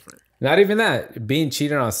like, different. Not even that. Being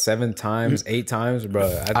cheated on 7 times, 8 times, bro.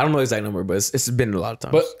 I don't know the exact number, but it's been a lot of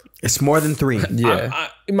times. But It's more than 3. yeah,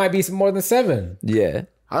 it might be more than 7. yeah.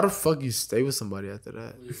 How the fuck you stay with somebody after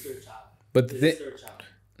that? But the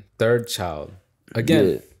third child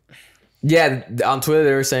again. Yeah, on Twitter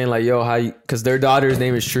they were saying like, "Yo, how you?" Because their daughter's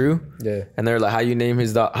name is True. Yeah, and they're like, "How you name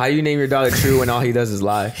your daughter True when all he does is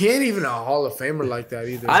lie?" He ain't even a Hall of Famer like that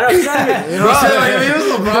either. I know he's not even. You know what I'm saying? Like, if he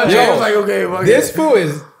was LeBron James, like, okay, fuck this it. fool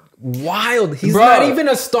is wild. He's Bro. not even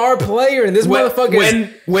a star player, and this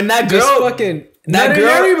motherfucker. When that just girl fucking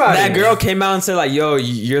that girl came out and said like, "Yo,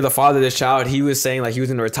 you're the father of this child." He was saying like he was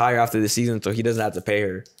gonna retire after the season, so he doesn't have to pay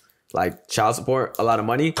her like child support, a lot of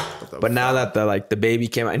money. But now that the baby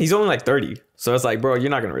came out, and he's only like 30, so it's like, bro, you're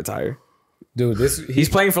not gonna retire, dude. He's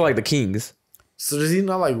playing for like the Kings. So does he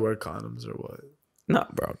not like wear condoms or what? No,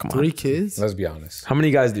 bro, come on. 3 kids? Let's be honest. How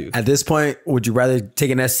many guys do? At this point, would you rather take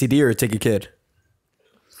an STD or take a kid?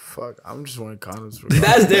 Fuck, I'm just wearing condoms.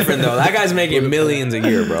 That's different though. That guy's making millions a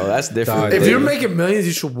year, bro. That's different. If you're making millions,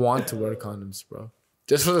 you should want to wear condoms, bro.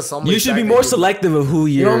 Just for the somebody. You should be more selective of who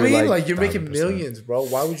you're. You know what I mean? Like you're making millions, bro.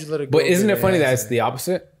 Why would you let it go? But isn't it funny that it's the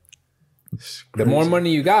opposite? The more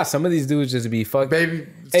money you got, some of these dudes just be fucked. Baby,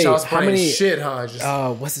 hey, how many shit, huh?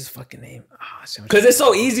 Just, what's his fucking name? Because it's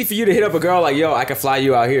so easy for you to hit up a girl like, yo, I can fly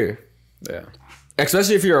you out here. Yeah.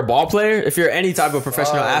 Especially if you're a ball player, if you're any type of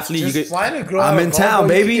professional athlete, you could. Flying a girl I'm in town,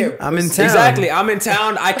 baby. I'm in town. Exactly, I'm in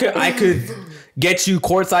town. I could get you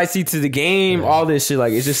courtside seats to the game. All this shit,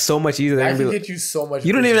 like it's just so much easier. I can get you so much.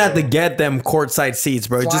 You don't even have to get them courtside seats,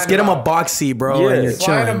 bro. Just get them a box seat, bro. Yeah, and you're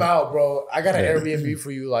flying chilling. them out, bro. I got an Airbnb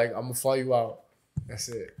for you. Like I'm gonna fly you out. That's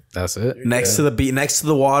it. That's it. Next to the beach, next to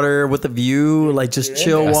the water with the view, like just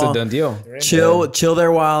chill. That's while, a done deal. Chill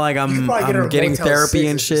there while like I'm getting therapy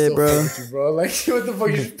and shit, bro. Like what the fuck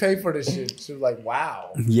you should pay for this shit? She's like,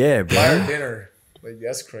 wow. Yeah, bro. Buy her dinner. Like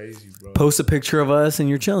that's crazy, bro. Post a picture of us and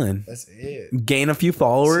you're chilling. That's it. Gain a few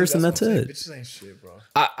followers and that's it. Bitches ain't shit, bro.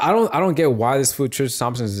 I don't get why this fool Trish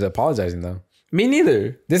Thompson is apologizing though. Me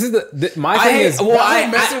neither. This is my thing is. Well,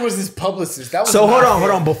 Messer was his publicist. That was so hold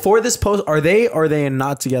on. Before this post, are they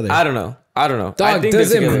not together? I don't know. Dog, I think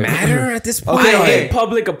does it matter at this point? I hate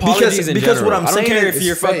public apologies because what I'm saying care is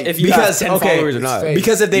if you have 10 followers or not.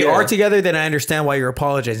 Because if they are together, then I understand why you're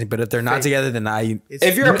apologizing. But if they're not together, then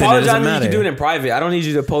if you're apologizing, you can do it in private. I don't need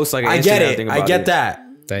you to post like an Instagram thing about it. I get that.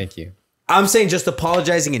 Thank you. I'm saying just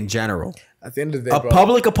apologizing in general. At the end of the day, a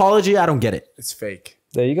public apology, I don't get it. It's fake.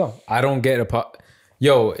 There you go. I don't get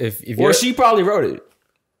Yo, if or she probably wrote it.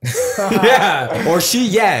 Yeah. Or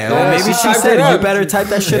maybe she said you better type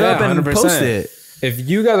that shit up and 100%. Post it. If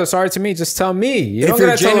you guys are sorry to me, just tell me. You don't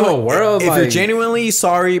gotta tell the whole world. If you're genuinely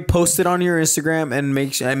sorry, post it on your Instagram and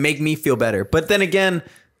make me feel better. But then again,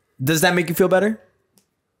 does that make you feel better?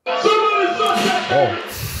 Oh,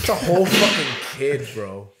 it's a whole fucking kid,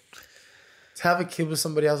 bro. To have a kid with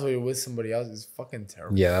somebody else while you're with somebody else is fucking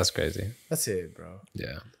terrible. Yeah, that's crazy. That's it, bro.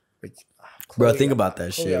 Yeah. Like, bro, think about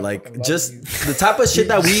that shit. Like, just the type of shit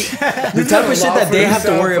that they have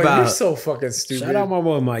to worry about. You're so fucking stupid. Shout out my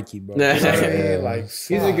boy Mikey, bro. Yeah, like,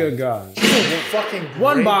 he's a good guy. He's a fucking great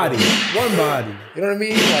one body. You know what I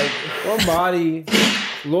mean? Like one body,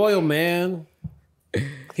 loyal man.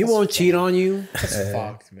 He won't cheat on you. That's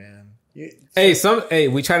fucked, man. Hey,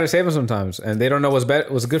 we try to save them sometimes, and they don't know what's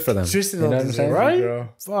good for them. Tristan, you know what I'm saying, right? Bro.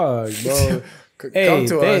 Fuck, bro. Come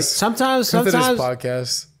to us. Sometimes to this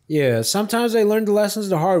podcast. Yeah, sometimes they learn the lessons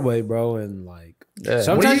the hard way, bro, and like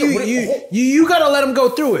sometimes you gotta let them go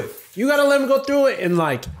through it. You gotta let them go through it, and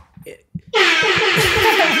like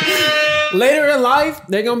later in life,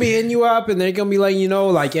 they're gonna be hitting you up, and they're gonna be like,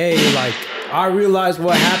 like, hey, like I realized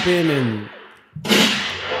what happened, and.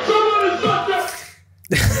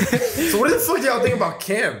 So what the fuck do y'all think about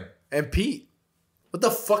Kim and Pete? What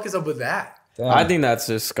the fuck is up with that? Damn. I think that's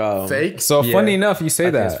just fake. So funny enough, you say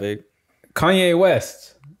that. Fake. Kanye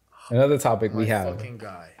West, another topic we have. Fucking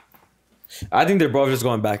guy. I think they're both just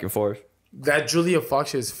going back and forth. That Julia Fox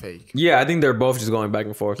shit is fake. Yeah, I think they're both just going back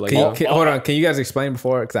and forth. Like, hold on, can you guys explain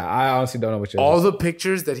before? Because I honestly don't know what you're. All the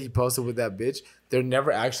pictures that he posted with that bitch, they're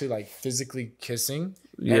never actually like physically kissing,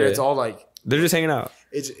 and it's all like they're just hanging out.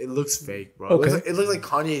 It looks fake, bro. Okay. It looks like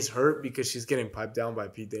Kanye's hurt because she's getting piped down by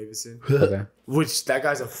Pete Davidson. Okay. Which that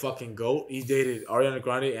guy's a fucking goat. He dated Ariana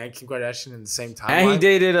Grande and Kim Kardashian in the same time. And he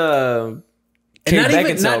dated Kate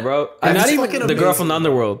Beckinsale, bro. And not even the girl from the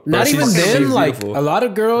underworld. Not even then, like a lot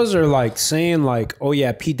of girls are like saying like, oh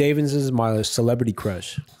yeah, Pete Davidson is my celebrity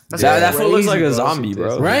crush. That fool looks like a zombie,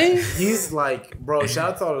 bro. Right? He's like, bro, shout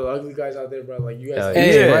out to all the ugly guys out there, bro. Like you guys.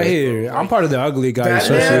 Right here. I'm part of the ugly guys.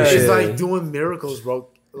 That man is like doing miracles, bro.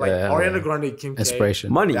 Like Ariana Grande, Kim K. Inspiration.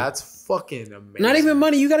 Money. That's fucking amazing. Not even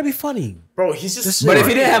money. You gotta be funny. Bro, he's just But if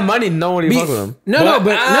he didn't have money, no one would fuck with him. No.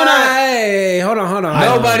 Hey, hold on.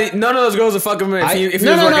 None of those girls would fuck with him if he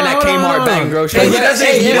was working at Kmart bagging groceries.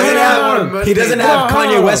 He doesn't have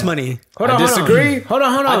Kanye West money. I disagree. Hold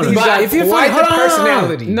on. If you're quite the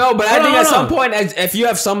personality. No, but I think at some point, if you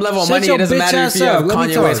have some level of money, it doesn't matter if you have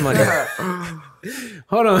Kanye West money.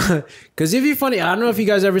 Hold on, because if you're funny, I don't know if you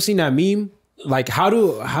guys ever seen that meme. Like how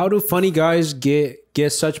do funny guys get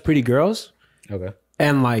such pretty girls? Okay.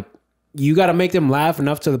 And like you got to make them laugh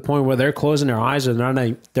enough to the point where they're closing their eyes and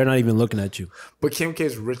they're not even looking at you. But Kim K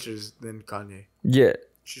is richer than Kanye. Yeah.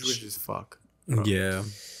 She's rich as fuck. Yeah.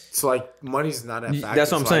 So like money's not a factor.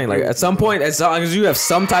 That's what I'm saying. Like at some point, as long as you have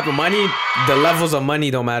some type of money, the levels of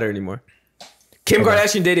money don't matter anymore. Kim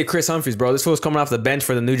Kardashian dated Chris Humphries, bro. This fool's coming off the bench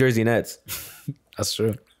for the New Jersey Nets. That's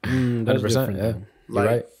true. 100%. Yeah. You're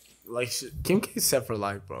right. Like Kim K's set for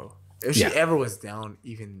life, bro. If she ever was down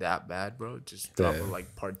even that bad, bro, just drop her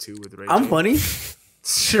like part 2 with Ray J. I'm funny.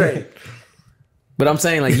 Straight. But I'm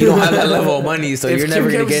saying like you don't have that level of money, so you're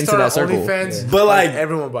never gonna get into that circle. But like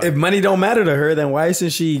everyone, if money don't matter to her, then why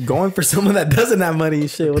isn't she going for someone that doesn't have money?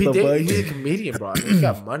 Shit, what the fuck? He's a comedian, bro. He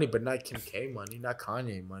got money, but not Kim K money, not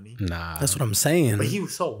Kanye money. Nah, that's what I'm saying. But he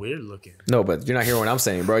was so weird looking. No, but you're not hearing what I'm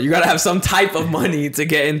saying, bro. You gotta have some type of money to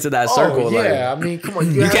get into that circle. Yeah, like, I mean, come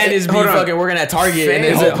on. You can't just be fucking working at Target and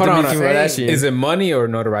then hold on. Is it money or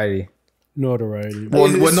notoriety? Notoriety. Well,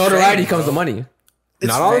 with notoriety comes the money.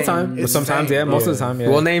 Not all the time, but sometimes, most of the time, yeah.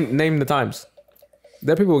 Well, name the times.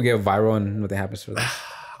 There are people who get viral and nothing happens for them.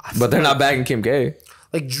 But they're not bagging Kim K.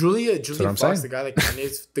 Like Julia Fox, the guy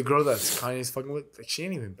that the girl that's Kanye's fucking with, like she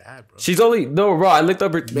ain't even bad, bro. She's only bro. I looked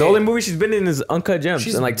up the only movie she's been in is Uncut Gems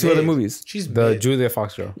and like 2 other movies. She's the mid. Julia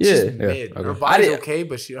Fox girl. Yeah, she's mid. Okay. Her body's okay,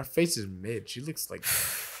 but her face is mid. She looks like.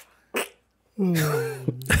 Okay.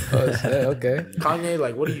 Kanye,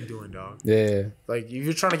 like, what are you doing, dog? Yeah. Like, if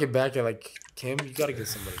you're trying to get back at like Kim, you gotta get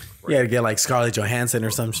somebody. You gotta get like Scarlett Johansson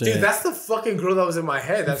or some shit. Dude, that's the fucking girl that was in my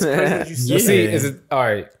head. That's crazy. What you said. Let's see. Is it all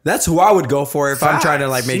right? That's who I would go for if I'm trying to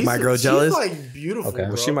like make my girl jealous. She's like beautiful. Okay. Bro.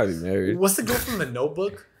 Well, she might be married. What's the girl from The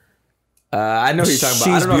Notebook? I know who you're talking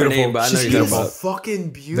about. I don't know her name, but I know who you're talking about.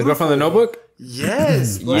 Fucking beautiful. The girl from The Notebook?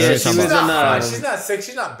 Yes. Yeah, she was in. She's not sick.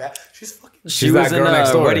 She's not bad. She's fucking. She was in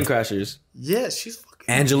Wedding Crashers. Yes, she's fucking.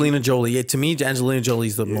 Angelina Jolie. Yeah, to me, Angelina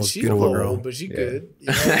Jolie's the most beautiful old, girl. but she good. You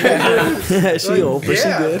know? She old, but she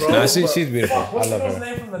good. Bro, no, she's beautiful. What's I love her her.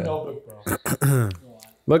 name from The Notebook, bro?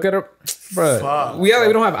 Look at her, bro. We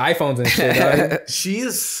don't have iPhones and shit. Dog. She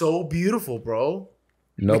is so beautiful, bro.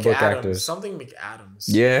 Notebook McAdams, actors. something McAdams.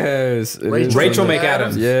 Yes, Rachel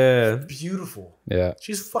McAdams. Yeah, beautiful. Yeah,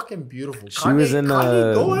 she's fucking beautiful. She was in.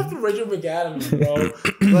 Go after Rachel McAdams, bro.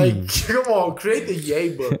 Like, come on, create the Yay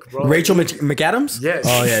book, bro. Rachel McAdams? Yes.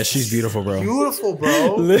 Oh yeah, she's beautiful, bro. Beautiful,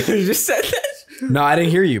 bro. Literally just said that. No, I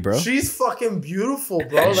didn't hear you, bro. She's fucking beautiful,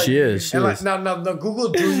 bro. Like, she is. Now, Google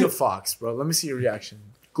Julia Fox, bro. Let me see your reaction.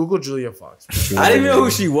 Google Julia Fox. I didn't even know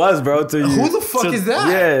who she was, bro. Who the fuck is that?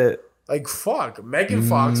 Yeah. Like, fuck. Megan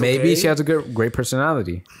Fox. Maybe okay. she has a great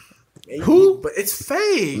personality. Maybe, who? But it's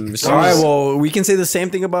fake. All right, well, we can say the same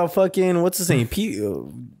thing about fucking, what's his name? Pete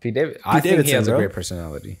Davidson. I think he has a great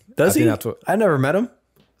personality. Does he? I never met him.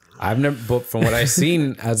 I've never, but from what I've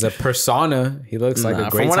seen as a persona, he looks like a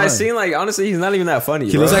great From what time. I've seen, like, honestly, he's not even that funny.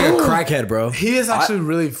 He looks like a crackhead, bro. He is actually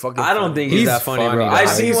really fucking I don't think he's that funny, bro. I've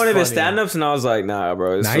seen one of his stand-ups and I was like, nah,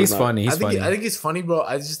 bro. Nah, he's funny. He's funny. I think he's funny, bro.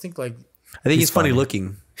 I just think, like... I think he's funny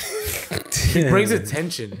looking. He brings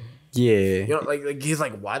attention. Yeah. You know, like he's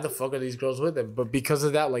like, why the fuck are these girls with him? But because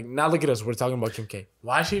of that, like, now look at us. We're talking about Kim K.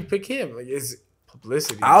 Why should he pick him? Like, it's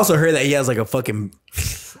publicity. I also heard that he has like a fucking...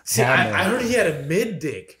 See, I heard he had a mid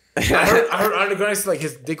dick. I heard Ariana Grande said like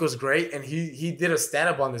his dick was great, and he did a stand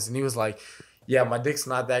up on this, and he was like, "Yeah, my dick's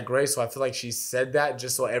not that great." So I feel like she said that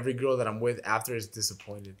just so every girl that I'm with after is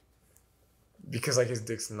disappointed because like his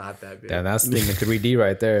dick's not that big. Damn, that's thinking 3D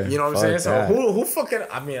right there. You know what I'm saying? So who fucking?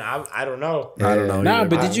 I mean, I don't know. I don't know. Nah,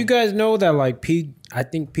 but did you guys know that like I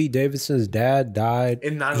think Pete Davidson's dad died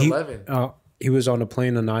in 9/11? He was on a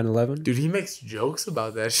plane on 9/11. Dude, he makes jokes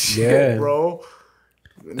about that shit, bro.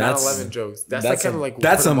 9/11 jokes. That's like kind of like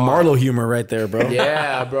that's some Marlo humor right there, bro.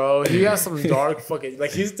 Yeah, bro. He has some dark fucking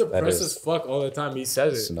like he's depressed as fuck all the time. He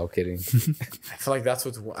says it. No kidding. I feel like that's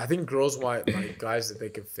what's. I think girls want like guys that they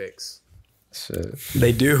can fix. Shit.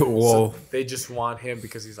 They do. Whoa. So they just want him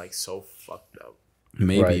because he's like so fucked up.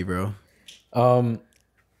 Maybe, bro.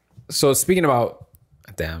 So speaking of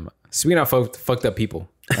fucked up people,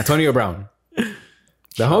 Antonio Brown.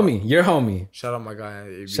 The homie, your homie. Shout out my guy.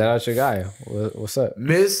 AB. Shout out your guy. What's up?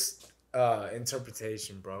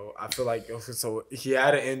 Interpretation, bro. I feel like so he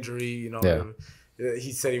had an injury. You know, Yeah.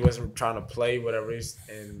 He said he wasn't trying to play, whatever.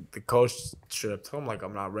 And the coach straight up told him like,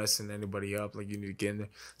 "I'm not resting anybody up. Like you need to get in there."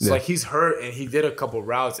 So like he's hurt and he did a couple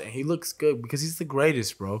routes and he looks good because he's the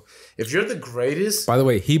greatest, bro. If you're the greatest, by the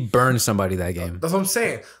way, he burned somebody that game. That's what I'm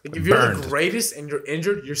saying. Like if you're the greatest and you're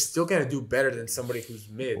injured, you're still gonna do better than somebody who's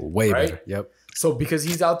mid. Way better. Yep. So because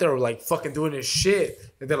he's out there like fucking doing his shit,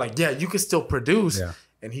 and they're like, yeah, you can still produce,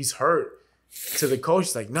 and he's hurt. To the coach,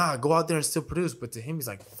 he's like, nah, go out there and still produce. But to him, he's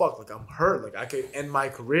like, fuck, like I'm hurt, like I could end my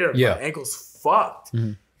career. My ankle's fucked.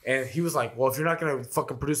 Mm-hmm. And he was like, well, if you're not gonna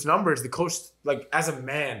fucking produce numbers, the coach, like as a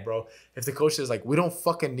man, bro, if the coach is like, we don't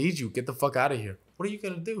fucking need you, get the fuck out of here. What are you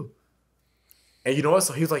gonna do? And you know what?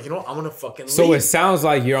 So he was like, you know what? I'm gonna fucking leave. So it sounds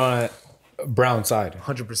like you're on a Brown side.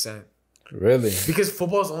 100%. Really? Because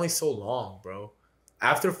football is only so long, bro.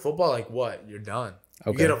 After football, like what? You're done.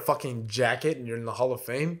 You get a fucking jacket and you're in the Hall of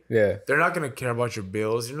Fame. Yeah. They're not gonna care about your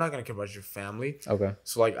bills. You're not gonna care about your family. Okay.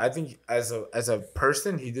 So like I think as a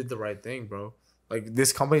person, he did the right thing, bro. Like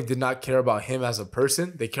this company did not care about him as a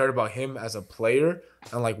person. They cared about him as a player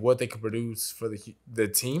and like what they could produce for the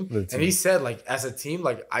team. And he said like as a team,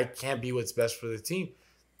 like I can't be what's best for the team.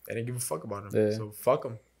 They didn't give a fuck about him. Yeah. So fuck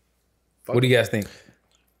him. What do you guys think?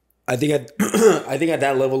 I think at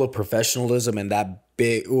that level of professionalism and that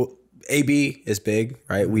big, AB is big,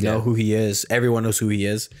 right? We know who he is. Everyone knows who he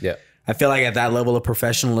is. Yeah. I feel like at that level of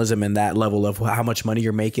professionalism and that level of how much money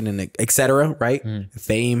you're making and et cetera, right?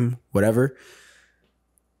 Fame, whatever.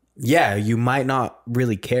 Yeah, you might not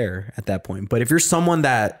really care at that point. But if you're someone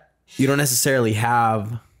that you don't necessarily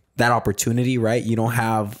have that opportunity, right? You don't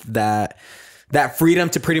have that freedom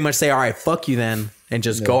to pretty much say, all right, fuck you then, and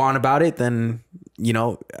just go on about it, then, you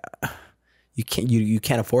know, you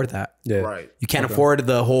can't afford that. Yeah. Right. You can't afford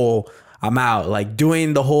the whole, I'm out, like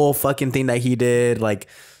doing the whole fucking thing that he did, like,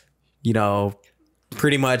 you know,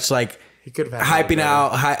 pretty much like he could have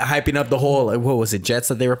hyping up the whole, like, what was it, Jets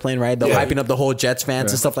that they were playing, right? Hyping up the whole Jets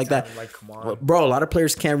fans and stuff like that. Like, come on. Well, bro, a lot of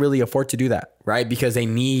players can't really afford to do that, right? Because they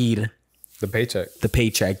need the paycheck. I'll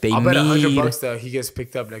bet $100 that he gets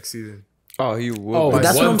picked up next season. Oh, he will. Oh,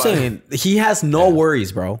 that's what I'm saying. He has no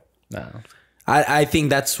worries, bro. No. I think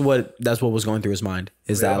that's what was going through his mind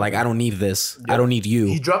is that like I don't need this. I don't need you.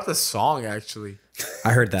 He dropped a song actually.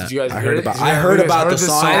 I heard that. Did you guys I heard heard it? I heard about the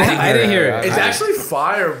song. I didn't hear it. It's actually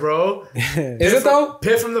fire, bro. Is it though?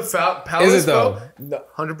 Pit from the Palace. Is it though? No,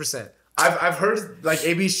 100%. I've heard like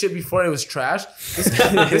AB's shit before and it was trash.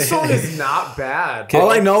 This song is not bad.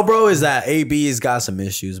 All I know, bro, is that AB's got some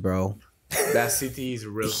issues, bro. That CTE is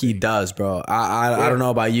real. He does, bro. I don't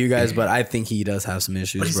know about you guys, but I think he does have some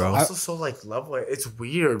issues, but he's bro. also so like level. It's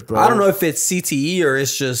weird, bro. I don't know if it's CTE or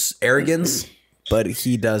it's just arrogance, but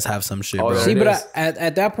he does have some shit, bro. See, but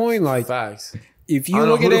at that point, like, facts. If you I don't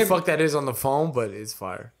look know at who it, the fuck that is on the phone, but it's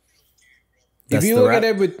fire. If you look at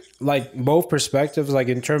it with like both perspectives, like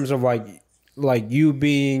in terms of like you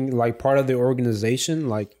being like part of the organization,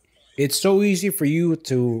 like it's so easy for you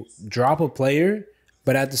to drop a player,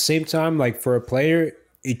 but at the same time, like for a player,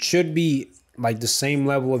 it should be like the same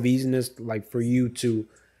level of easiness, like for you to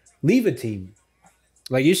leave a team.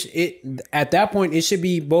 Like at that point, it should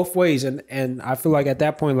be both ways, and I feel like at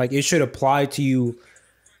that point, like it should apply to you,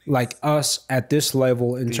 like us at this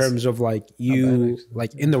level in terms of like you,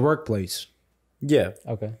 like in the workplace. Yeah.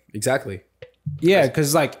 Okay. Exactly. Yeah,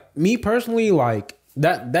 because like me personally, like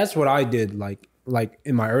that's what I did, like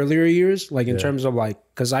in my earlier years, like in terms of like,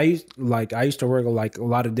 because I used to work like a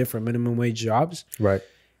lot of different minimum wage jobs, right?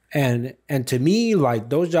 And to me, like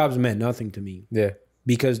those jobs meant nothing to me. Yeah.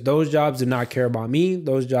 Because those jobs did not care about me.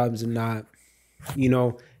 Those jobs did not, you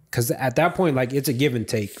know, because at that point, like it's a give and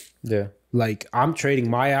take. Yeah. Like I'm trading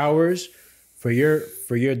my hours for your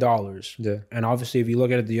dollars. Yeah. And obviously, if you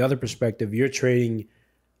look at it the other perspective, you're trading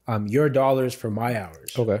your dollars for my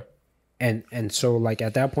hours. Okay. And so like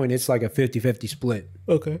at that point, it's like a 50-50 split.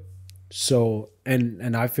 Okay. So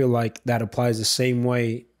and I feel like that applies the same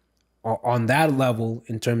way on that level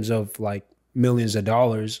in terms of like millions of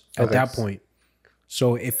dollars at that point.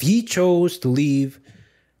 So if he chose to leave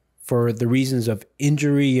for the reasons of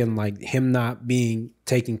injury and like him not being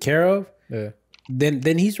taken care of,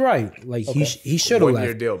 then he's right. Like he should have left. 1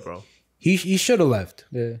 year deal, bro. He should have left.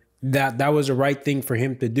 Yeah. That was the right thing for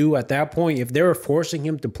him to do at that point. If they were forcing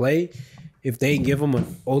him to play, if they give him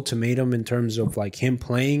an ultimatum in terms of like him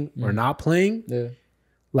playing or not playing,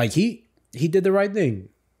 like he did the right thing.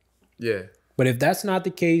 Yeah. But if that's not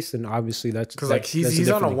the case, then obviously that's because like he's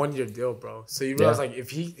on a 1 year deal, bro. So you realize like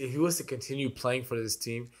if he was to continue playing for this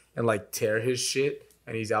team and like tear his shit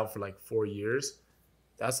and he's out for like 4 years,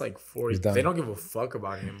 that's like 4 years. They don't give a fuck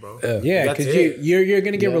about him, bro. Yeah, because you're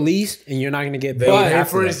gonna get released and you're not gonna get paid. Pay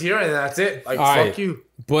for his year and that's it. Like fuck you.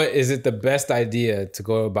 But is it the best idea to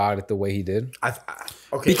go about it the way he did?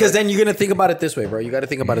 Okay, because then you're gonna think about it this way, bro. You got to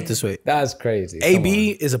think about it this way. That's crazy.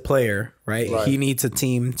 AB is a player, right? He needs a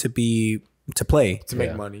team to play to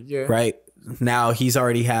make money. Yeah. Right now, he's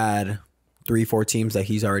already had 3-4 teams that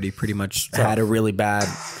he's already pretty much had a really bad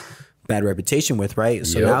reputation with, right?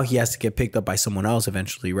 So now he has to get picked up by someone else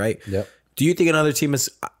eventually, right? Yep. Do you think another team is?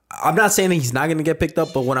 I'm not saying that he's not going to get picked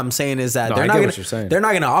up, but what I'm saying is that they're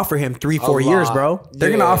not going to offer him 3-4 years, bro. They're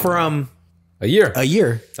going to offer him a year.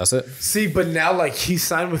 That's it. See, but now like he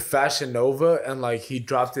signed with Fashion Nova and like he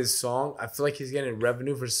dropped his song. I feel like he's getting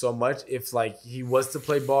revenue for so much. If like he was to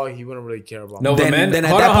play ball, he wouldn't really care about. Nova Men. Then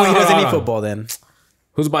at that point, he doesn't need football. Then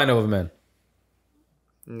who's buying Nova Men?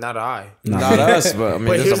 Not I. Not us. But I mean,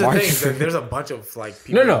 but there's here's a market. the thing: there's a bunch of like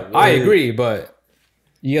people. No, I agree, but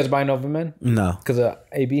You guys buy Nova Men? No. Because of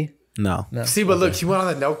AB? No. See, but look, he went on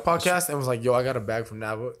the Nelk podcast and was like, "Yo, I got a bag from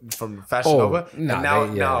Fashion Nova." And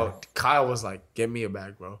now Kyle was like, "Get me a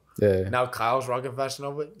bag, bro." Yeah. Now Kyle's rocking Fashion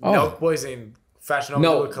Nova. Nelk boys in Fashion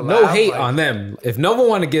Nova. No hate on them. If Nova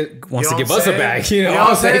wants to give us a bag, you know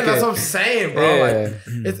what I'm saying? That's what I'm saying, bro. Like,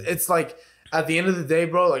 it's like. At the end of the day,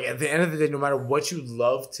 bro, like at the end of the day, no matter what you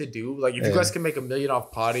love to do, like if you guys can make $1 million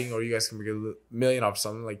off potting or you guys can make $1 million off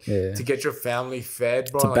something, like to get your family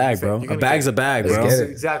fed, bro. It's a bag, bro. A bag's a bag, bro.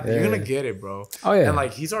 Exactly. You're going to get it, bro. Oh, yeah. And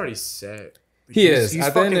like he's already set. He is.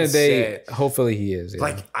 At the end of the day, hopefully he is. Yeah.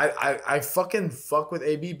 Like I fucking fuck with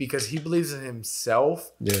AB because he believes in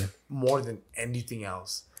himself more than anything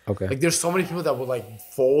else. Okay. Like there's so many people that would like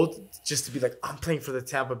fold just to be like, I'm playing for the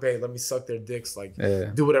Tampa Bay. Let me suck their dicks. Like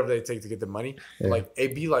do whatever they take to get the money. But like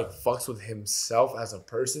AB like fucks with himself as a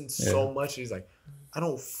person so much. He's like, I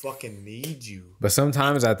don't fucking need you. But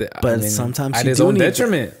sometimes sometimes at his own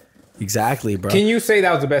detriment. Exactly, bro. Can you say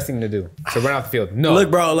that was the best thing to do? To run out the field? No. Look,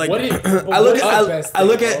 bro. Like I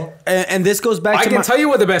look at, and this goes back. I can tell you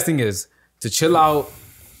what the best thing is: to chill out.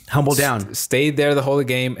 Humble down. Stay there the whole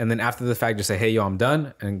game, and then after the fact, just say, "Hey, yo, I'm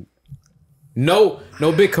done." And no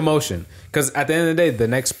big commotion, because at the end of the day, the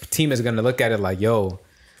next team is gonna look at it like, "Yo,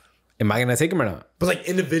 am I gonna take him or not?" But like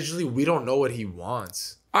individually, we don't know what he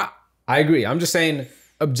wants. I agree. I'm just saying,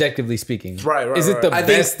 objectively speaking, right. Is it the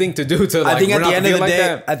best thing to do to? Like, I think at the end of the like day,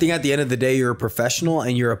 that? I think at the end of the day, you're a professional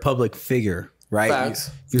and you're a public figure, right?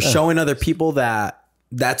 Facts. You're showing other people that.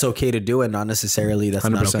 That's okay to do and not necessarily that's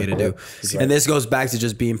not okay to do. And this goes back to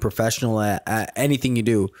just being professional at anything you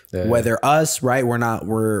do. Whether us, right?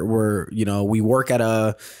 We're you know, we work at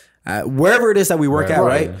wherever it is that we work at,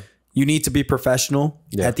 right? You need to be professional.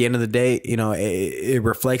 At the end of the day, you know, it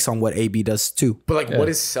reflects on what AB does too. But like what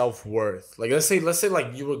is self-worth? Like let's say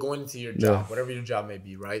like you were going into your job, whatever your job may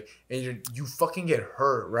be, right? And you fucking get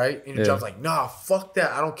hurt, right? And your job's like, nah, fuck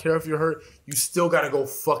that. I don't care if you're hurt. You still gotta go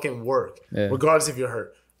fucking work. Regardless if you're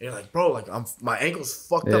hurt. And you're like, bro, like my ankle's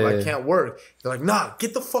fucked up. I can't work. They're like, nah,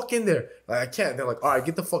 get the fuck in there. Like I can't. They're like, all right,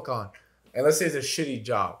 get the fuck on. And let's say it's a shitty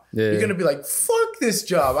job. You're gonna be like, fuck this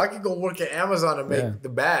job. I could go work at Amazon and make the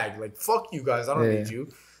bag. Like, fuck you guys. I don't need you.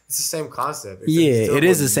 It's the same concept. It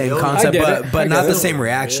is the same concept, but not the same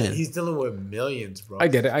reaction. He's dealing with millions, bro. I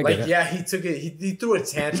get it. I get it. Yeah, he took it. He threw a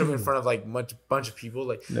tantrum in front of like bunch of people,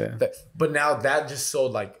 like that. But now that just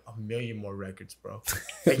sold like 1 million more records, bro.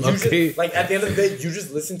 Like you just, like at the end of the day, you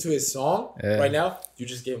just listen to his song right now. You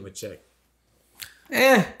just gave him a check.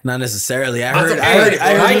 Not necessarily. I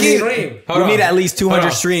heard you need at least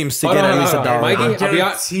 200 streams to get at least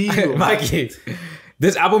 $1. Mikey,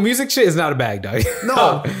 this Apple Music shit is not a bag, dog.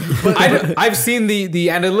 No, but I've seen the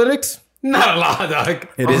analytics. Not a lot, dog.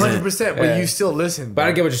 It 100%, but you still listen. But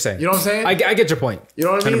I get what you're saying. You know what I'm saying? I get your point. You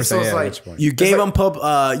know what I mean? So it's like you gave them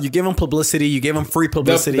publicity. You gave them free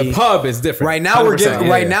publicity. The pub is different. Right now we're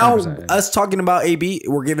giving. Us talking about AB,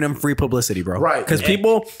 we're giving him free publicity, bro. Right. Because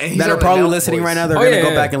people that are probably listening right now, they're gonna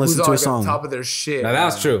go back and listen to a song. Top of their shit. Now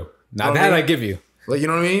that's true. Now that I give you. Like you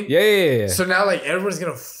know what I mean? Yeah. So now like everyone's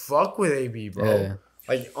gonna fuck with AB, bro. Yeah.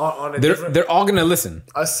 Like on a they're all gonna listen.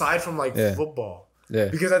 Aside from like football. Yeah.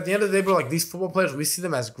 Because at the end of the day, bro, like these football players, we see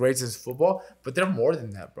them as greats as football, but they're more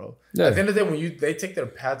than that, bro. Yeah. At the end of the day, when they take their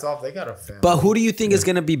pads off, they got a family. But who do you think is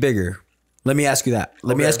gonna be bigger? Let me ask you that.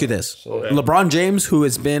 Let me ask you this: LeBron James, who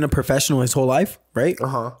has been a professional his whole life, right?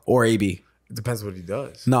 Or AB? It depends what he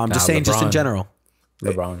does. No, I'm just saying, just in general.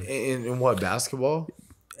 LeBron. In what, basketball?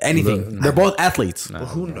 Anything. They're both athletes. Well,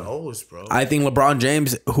 who knows, bro? I think LeBron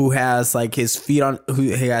James, who has like his feet on,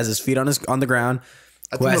 on the ground,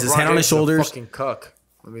 who has his hand on his shoulders. Fucking cuck.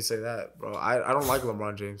 Let me say that, bro. I don't like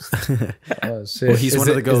LeBron James. Oh shit! Well, he's one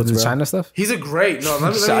of the goats, bro. China stuff. He's a great. No,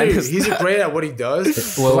 let me he's a great at what he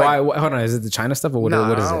does. Well, why? Hold on. Is it the China stuff or what? Nah,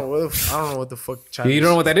 what is it? I don't know what the fuck China. You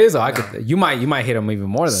don't know what that is? Oh, I could. You might hit him even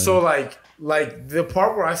more than. So like the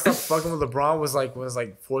part where I stopped fucking with LeBron was like when it was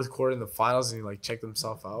like fourth quarter in the finals and he like checked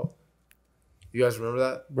himself out. You guys remember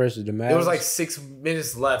that? Versus the Mavs. There was like 6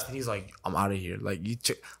 minutes left and he's like, I'm out of here. Like you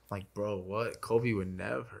check. I'm like, bro, what? Kobe would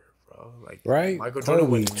never. Like right, Michael Jordan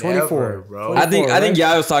was 24, bro. I think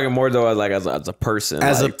yeah, I was talking more though as a person,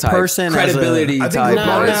 as like, a person, credibility. I think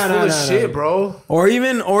LeBron is full of shit, bro. Or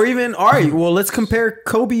even all right. Well, let's compare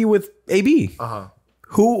Kobe with AB.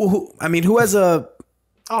 Who? I mean, who has a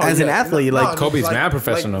as an athlete like Kobe's mad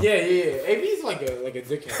professional. Like, yeah. AB's like a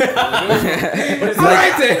dickhead. But it's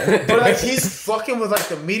like, but like he's fucking with like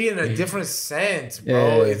the media in a different sense,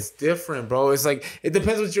 bro. Yeah. It's different, bro. It's like it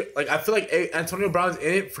depends what you're like. I feel like Antonio Brown's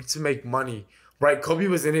in it to make money, right? Kobe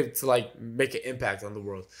was in it to like make an impact on the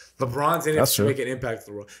world. LeBron's in it to make an impact on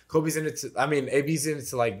the world. Kobe's in it to. I mean, AB's in it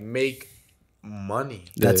to like make money.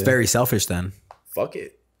 That's very selfish then. Fuck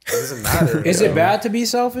it. It doesn't matter. Is it bad to be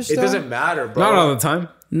selfish? It though? doesn't matter, bro. Not all the time.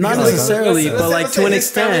 Not necessarily, but like to an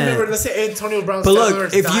extent. Let's say Antonio Brown's but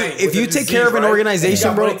look, if you take care of an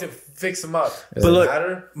organization, bro, to fix them up. But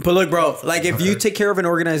look, bro, like if you take care of an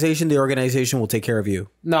organization, the organization will take care of you.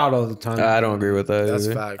 Not all the time. I don't agree with that. That's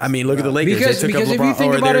facts. I mean, look at the Lakers. Because if you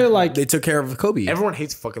think about it, like they took care of Kobe. Everyone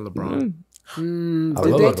hates fucking LeBron.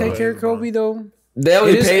 Did they take care of Kobe though? They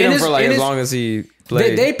only paid him for like as long as he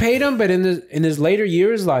played. They paid him, but in his later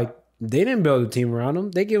years, like they didn't build a team around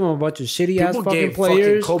him. They gave him a bunch of shitty ass fucking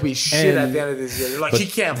players. Fucking Kobe shit at the end of this year. They're like, he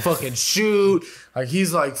can't fucking shoot. Like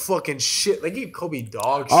he's like fucking shit. Like give Kobe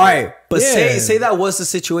dog shit. All right, but say that was the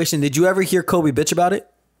situation. Did you ever hear Kobe bitch about it?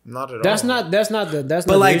 Not at all. That's not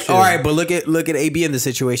But like, issue. all right, but look at AB in the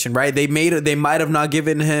situation, right? They might have not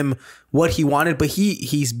given him what he wanted, but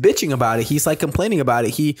he's bitching about it. He's like complaining about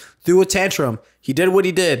it. He threw a tantrum. He did what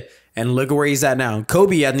he did, and look at where he's at now.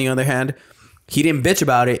 Kobe, on the other hand, he didn't bitch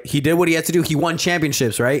about it. He did what he had to do. He won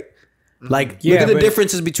championships, right? Like, look at the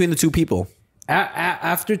differences between the two people.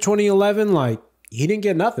 After 2011, like he didn't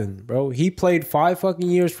get nothing, bro. He played 5 fucking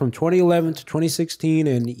years from 2011 to 2016,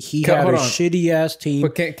 and he had a shitty ass team.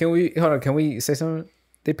 But can we hold on? Can we say something?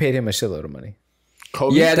 They paid him a shitload of money.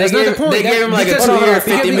 Kobe? Yeah, they gave him like a 2-year,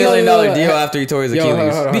 $50 million deal after he tore his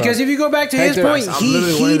Achilles. Hold on. Because if you go back to his point,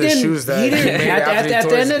 he didn't. At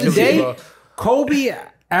the end of the day, Kobe,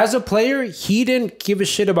 as a player, he didn't give a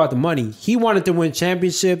shit about the money. He wanted to win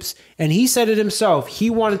championships, and he said it himself. He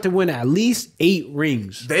wanted to win at least 8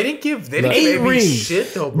 rings. They didn't give 8 rings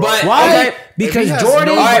shit though, bro. But why? okay, Because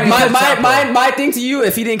Jordan. all right, my thing to you,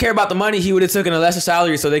 if he didn't care about the money, he would have taken a lesser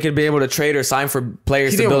salary so they could be able to trade or sign for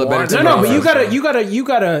players to build a better team. No, but you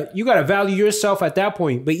gotta value yourself at that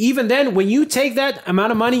point. But even then, when you take that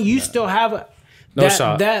amount of money, you still have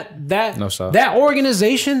that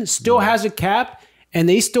organization still has a cap. And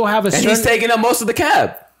they still have a certain... And he's taking up most of the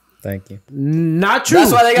cap. Thank you. Not true.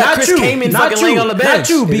 That's why they got Chris Kaman fucking laying on the bench.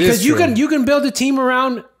 Not true, because you can build a team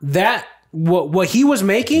around that, what he was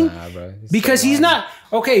making. Nah, bro. Because he's not...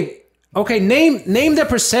 Okay, name the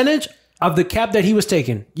percentage of the cap that he was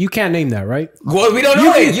taking. You can't name that, right? Well, we don't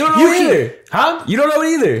know it. You don't know it either. Huh? You don't know it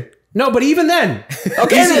either. No, but even then,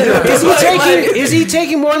 okay, is he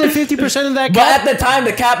taking more than 50% of that cap? But at the time,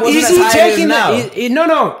 the cap wasn't as high as now.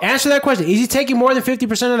 No. Answer that question. Is he taking more than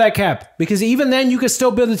 50% of that cap? Because even then, you could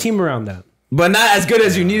still build a team around that. But not as good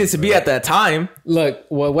as you needed to be at that time. Look,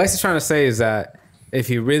 what Wes is trying to say is that if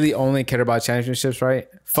he really only cared about championships, right?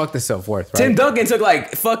 Fuck the self-worth, right? Tim Duncan took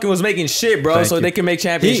was making shit, bro, so they can make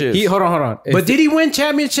championships. Hold on. But did he win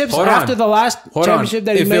championships after the last championship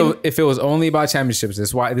that he made? If it was only about championships, this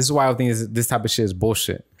is why I think this type of shit is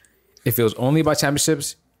bullshit. If it was only about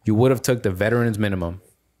championships, you would have took the veterans minimum.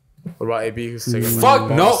 What about AB? Who's taking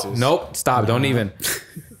nope. Stop. Don't even.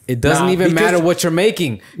 It doesn't even matter what you're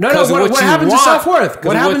making. No. What happened to self-worth?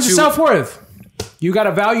 What happened to self-worth? You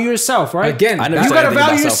gotta value yourself, right? Again, you gotta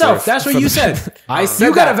value yourself. That's what you said. I said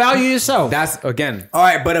you gotta value yourself. That's again. All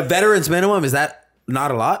right, but a veteran's minimum, is that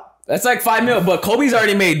not a lot? That's like $5 million, but Kobe's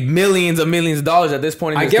already made millions of dollars at this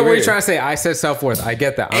point in his career. I get what you're trying to say. I said self-worth. I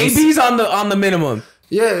get that. AB's on the minimum.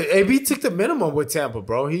 Yeah, AB took the minimum with Tampa,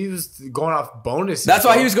 bro. He was going off bonuses. That's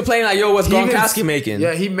why he was complaining like, yo, what's Gronkowski making?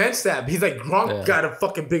 Yeah, he meant that. He's like, Gronk got a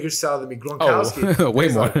fucking bigger salary than me, Gronkowski. Oh, way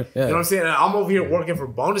more. Like, you know what I'm saying? And I'm over here working for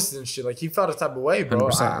bonuses and shit. Like, he felt the type of way, bro.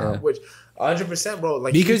 100%, bro.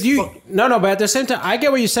 Like, because but at the same time, I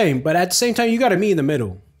get what you're saying, but at the same time, you got to meet in the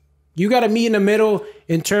middle. You got to meet in the middle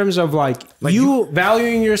in terms of like you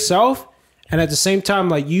valuing yourself. And at the same time,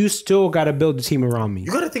 like, you still got to build a team around me.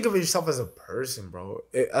 You got to think of yourself as a person, bro.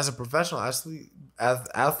 As a professional athlete,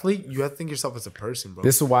 you have to think of yourself as a person, bro.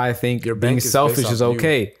 This is why I think being selfish is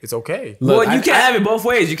okay. It's okay. Look, you can't have it both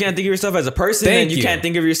ways. You can't think of yourself as a person, and you can't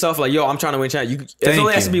think of yourself like, yo, I'm trying to win champions. It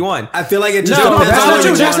only has to be one. I feel like it just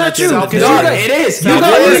that's not true. It is. You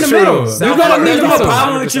got to meet in the middle. You got to meet in the middle. There's no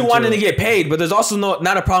problem with you wanting to get paid, but there's also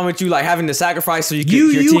not a problem with you like having to sacrifice so your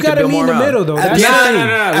team can build more. You got to meet in the middle, though. That's the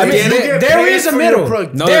thing. There is a middle.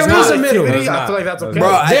 There is a middle. I feel like that's okay.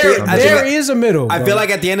 Bro, there is a middle. I feel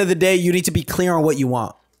like at the end of the day, you need to be clear on what you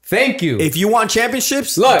want. Thank you. If you want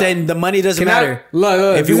championships, then the money doesn't matter.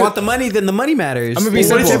 If you want the money, then the money matters. I'm gonna be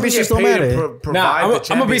simple. Championships don't matter.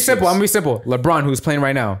 I'm gonna be simple. LeBron, who's playing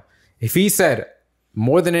right now, if he said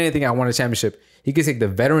more than anything, I want a championship, he could take the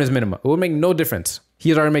veterans minimum. It would make no difference.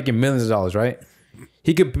 He's already making millions of dollars, right?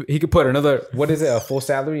 He could put another, what is it, a full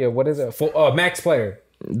salary, or what is it, a full max player.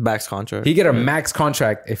 Max contract. He get a max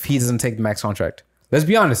contract if he doesn't take the max contract. Let's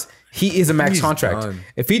be honest. He is a max contract. Done.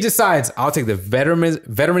 If he decides, I'll take the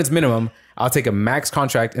veterans minimum, I'll take a max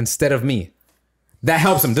contract instead of me. That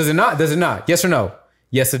helps him. Does it not? Does it not? Yes or no?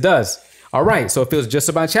 Yes, it does. All right. So if it was just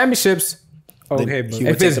about championships, okay. But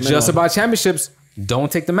if it's just about championships,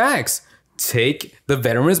 don't take the max. Take the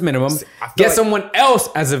veterans minimum. Get someone else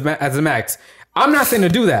as a max. I'm not saying to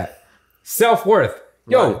do that. Self-worth.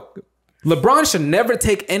 Yo, right. LeBron should never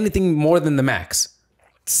take anything more than the max.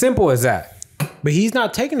 Simple as that. But he's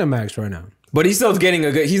not taking the max right now. But he's still getting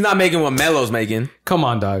a good. He's not making what Melo's making. Come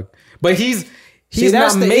on, dog. But he's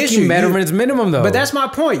not making veterans minimum though. But that's my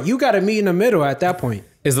point. You got to meet in the middle at that point.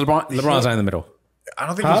 Is LeBron's not in the middle? I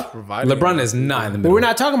don't think he's providing. LeBron is not in the middle. But we're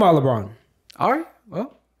not talking about LeBron. All right.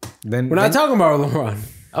 Well, then we're not talking about LeBron.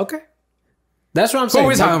 Okay. That's what I'm saying. Who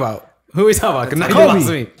are we talking about? Who are we talking about?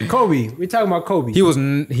 Kobe. We're talking about Kobe. He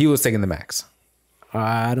was taking the max.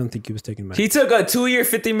 I don't think he was taking the max. He took a 2-year,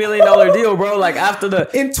 $50 million deal, bro. Like after the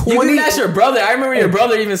in 20. That's your brother. I remember your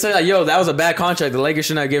brother even said like, "Yo, that was a bad contract. The Lakers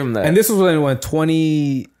should not give him that." And this was when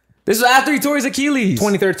 20. This was after he tore his Achilles.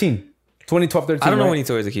 2013, 2012, 13. I don't know when he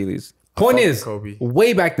tore his Achilles. Point is, Kobe.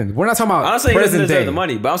 Way back then. We're not talking about. I'm not saying he doesn't deserve the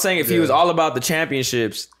money, but I'm saying if he was all about the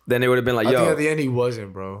championships, then it would have been like, "Yo." I think at the end he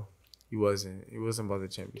wasn't, bro. He wasn't. He wasn't about the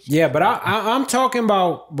championship. Yeah, but I'm talking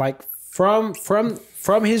about like from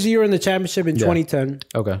his year in the championship in 2010.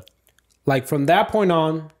 Okay. Like from that point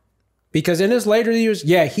on, because in his later years,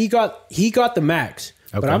 yeah, he got the max.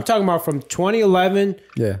 Okay. But I'm talking about from 2011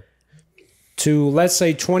 to let's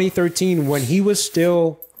say 2013 when he was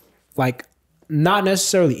still like not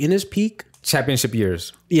necessarily in his peak. Championship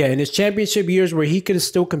years. Yeah, in his championship years where he could have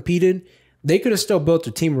still competed, they could have still built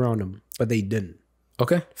a team around him, but they didn't.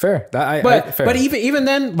 Okay, fair. Fair. But even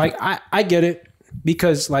then, like I get it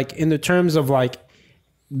because like in the terms of like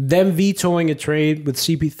them vetoing a trade with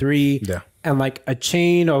CP3 and like a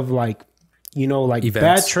chain of like, you know, like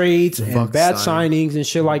events, bad trades and bad signings and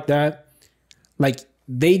shit like that. Like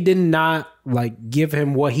they did not like give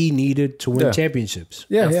him what he needed to win championships.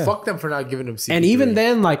 Yeah. Fuck them for not giving him CP3. And even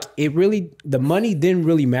then, like the money didn't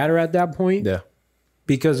really matter at that point. Yeah.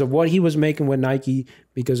 Because of what he was making with Nike,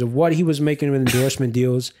 because of what he was making with endorsement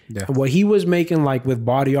deals, and what he was making like with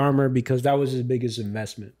body armor, because that was his biggest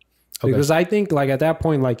investment. Okay. Because I think like at that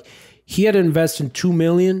point, like he had invested $2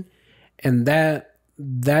 million, and that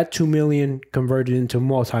 $2 million converted into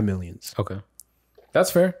multi-millions. Okay,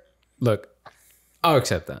 that's fair. Look, I'll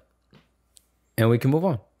accept that, and we can move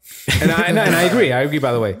on. And I agree. I agree.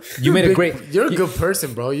 By the way, you made a great. You're a good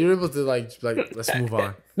person, bro. You're able to like let's move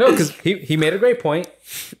on. No, because he made a great point.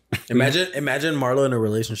 Imagine Marlo in a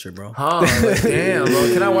relationship, bro. Huh? Like, damn,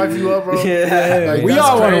 bro. Can I wipe you up, bro? Yeah. Like, we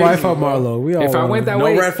all want to wipe up Marlo. If I went that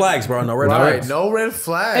way, no red flags, bro. No red flags. No red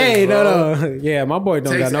flags. Hey, bro. no. Yeah, my boy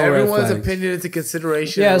don't got no red flags. Everyone's opinion into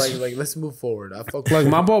consideration. Yes. Like let's move forward. I fuck. Like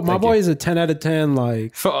my boy is a 10 out of 10.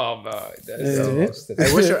 Like, oh no, that's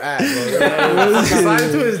hey, what's your at, bro? Slide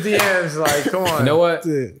into his DMs. Like, come on. You know what?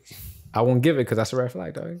 I won't give it because that's a red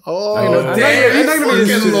flag, dog. Oh, damn.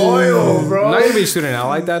 He's fucking loyal, bro. I'm not going to be shooting out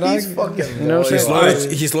like that, dog. He's fucking loyal.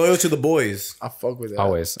 He's loyal to the boys. I fuck with that.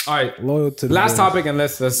 Always. All right. Loyal to the last boys. topic, and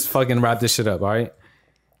let's fucking wrap this shit up, all right?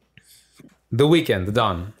 The Weeknd, the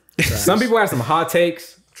Don. Some people have some hot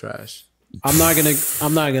takes. Trash. I'm not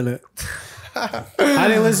gonna. I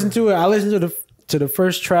didn't listen to it. I listened to the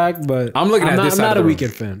first track, but I'm looking at this side of the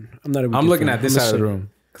room. I'm not a Weeknd fan. I'm looking at this side of the room.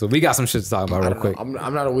 Because we got some shit to talk about real quick. I'm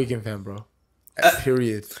not a Weeknd fan, bro.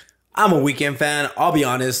 Period. I'm a Weeknd fan. I'll be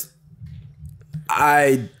honest.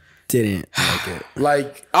 I didn't like it.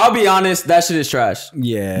 Like, I'll be honest, that shit is trash.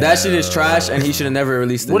 Yeah. That shit is trash, and he should have never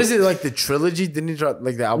released it. What is it, like the trilogy? Didn't he drop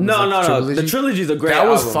like the album? No. The trilogy's a great album.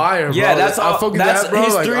 That was album. fire, bro. Yeah, that's all. I fuck with that's that, bro.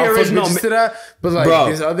 his like, three I'll original. to that, but like bro,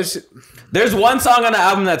 his other shit. There's one song on the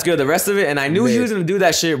album that's good. The rest of it, and I knew he was gonna do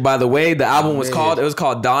that shit. By the way, the album was called. It was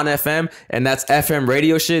called Don FM, and that's FM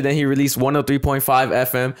radio shit. Then he released 103.5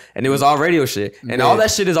 FM, and it was all radio shit. And all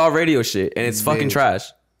that shit is all radio shit, and it's fucking trash.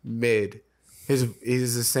 Mid.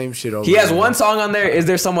 He's the same shit over. He has one song on there. Is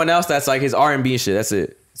there someone else that's like his R&B shit? That's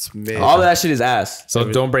it. It's mid. All of that shit is ass. So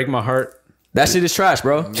Don't Break My Heart. That shit is trash,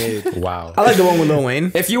 bro. Mid. Wow. I like the one with Lil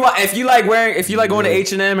Wayne. If you like going to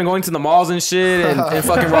H&M and going to the malls and shit and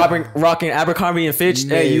fucking rocking Abercrombie and Fitch,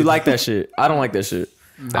 hey, you like that shit. I don't like that shit.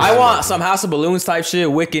 I want some House of Balloons type shit,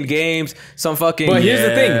 Wicked Games, some fucking. But here's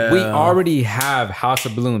the thing: we already have House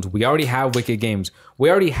of Balloons. We already have Wicked Games. We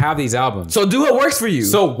already have these albums. So do what works for you.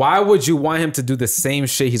 So why would you want him to do the same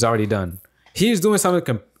shit he's already done? He's doing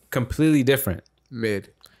something completely different.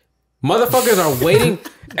 Mid. Motherfuckers are waiting.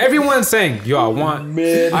 Everyone's saying, "Yo, I want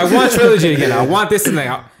Trilogy again. I want this and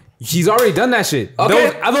that." He's already done that shit.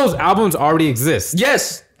 Okay. Those albums already exist.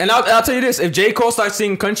 Yes. And I'll tell you this: if J. Cole starts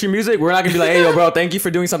singing country music, we're not gonna be like, "Hey, yo, bro, thank you for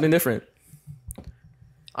doing something different."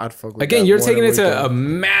 I'd fuck with Again, you're taking it to a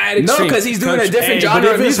mad extreme. No, because he's doing a different Hey, genre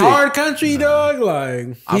but of if it's music. hard country, dog,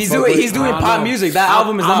 like He's doing pop music. That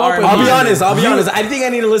album is not R&B. I'll be honest. I think I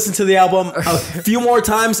need to listen to the album a few more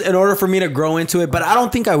times in order for me to grow into it, but I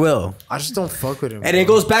don't think I will. I just don't fuck with him. And it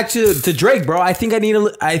goes back to Drake, bro. I think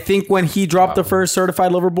I think when he dropped the first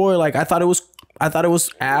Certified Lover Boy, like I thought it was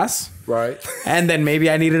ass. Right. And then maybe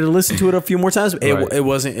I needed to listen to it a few more times.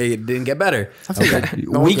 It didn't get better.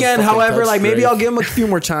 Weekend, however, like maybe I'll give him a few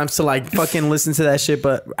more times to like fucking listen to that shit.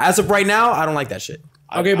 But as of right now, I don't like that shit.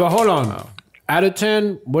 okay, but hold on. Out of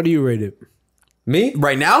 10, what do you rate it? Me?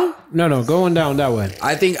 Right now? No, going down that way.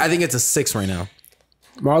 I think it's a 6 right now.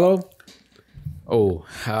 Marlo? Oh,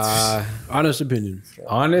 Honest opinion.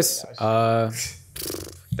 honest.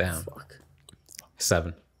 Damn.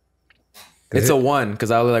 7. It's a 1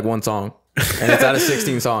 because I only like one song. And it's out of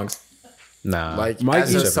 16 songs. Nah. Like,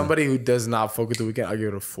 Mikey- as somebody who does not fuck with The Weeknd, I give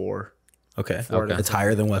it a 4. Okay. Okay. It's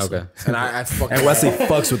higher than Wesley. Okay. And I fucking And Wesley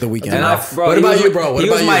fucks with The Weeknd. What about you, bro? He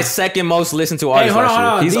was my second most listened to artist hold on, last hold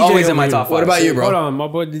year. on. He's DJ always in over my here. top 5. What about you, bro? Hold on, my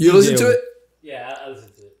boy. You listen to it? Yeah, I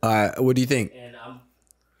listened to it, All right. What do you think? and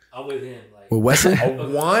I'm with him. Like, With Wesley?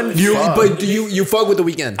 1. But you fuck with The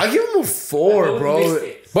Weeknd? I give him a 4,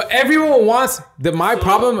 bro. But everyone wants my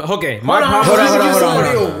problem. Okay, my problem. Hold on, on. hold on.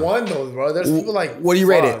 Somebody a 1 though, bro. There's people like. What do you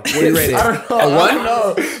rate it? fuck. What do you rate it? I don't know. A 1? I don't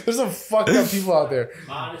know. There's some fucked up people out there.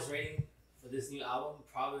 my honest rating for this new album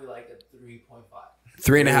probably like a 3.5.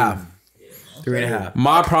 3.5. 3.5.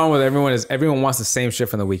 My problem with everyone is everyone wants the same shit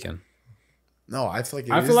from The Weeknd. No, I feel like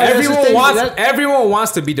I feel like that's the Everyone thing, wants that- everyone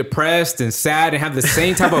wants to be depressed and sad and have the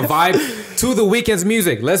same type of vibe to The Weeknd's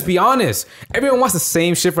music. Let's be honest. Everyone wants the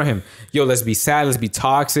same shit from him. Yo, let's be sad, let's be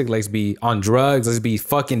toxic, let's be on drugs, let's be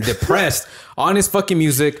fucking depressed on his fucking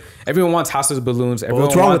music. Everyone wants House of Balloons. Everyone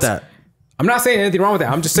What's wrong with wants, that? I'm not saying anything wrong with that.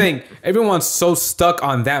 I'm just saying everyone's so stuck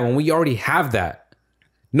on that when we already have that.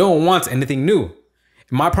 No one wants anything new.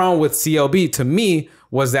 My problem with CLB to me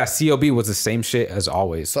was that CLB was the same shit as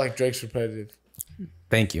always. It's like Drake's repetitive.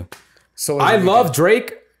 Thank you. So I love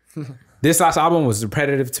Drake. This last album was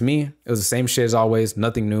repetitive to me. It was the same shit as always,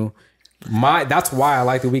 nothing new. That's why I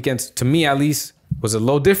like The Weeknd. To me, at least, was a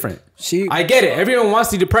little different. I get it. Everyone wants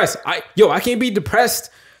to be depressed. I can't be depressed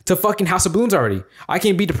to fucking House of Balloons already. I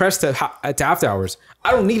can't be depressed to After Hours.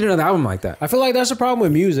 I don't need another album like that. I feel like that's the problem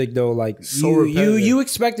with music, though. Like you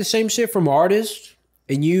expect the same shit from artists,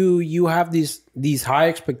 and you have these high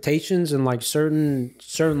expectations and like certain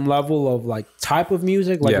level of like type of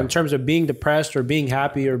music, like in terms of being depressed or being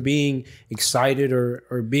happy or being excited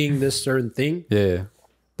or being this certain thing. Yeah.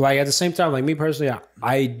 But like at the same time, like me personally,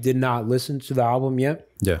 I did not listen to the album yet.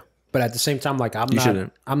 Yeah. But at the same time, like I'm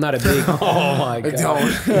shouldn't. not a big. Oh my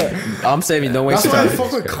god. I'm saving. Don't waste That's your why I time.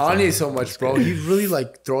 fuck with Kanye so much, bro. He really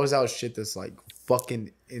like throws out shit that's like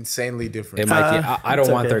fucking insanely different. Hey, Mikey, I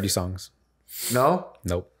don't want 30 songs. No?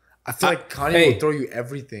 Nope. I feel like Kanye will throw you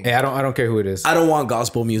everything. Hey, I don't care who it is. I don't want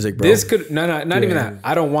gospel music, bro. This could not even that.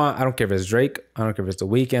 I don't care if it's Drake. I don't care if it's The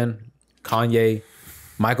Weeknd, Kanye,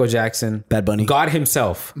 Michael Jackson, Bad Bunny. God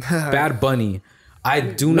himself, Bad Bunny. I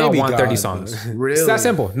do not want 30 songs. Really? It's that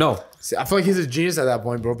simple. No. See, I feel like he's a genius at that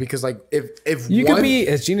point, bro. Because like if You can be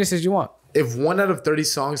as genius as you want. if 1 out of 30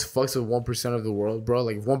 songs fucks with 1% of the world, bro,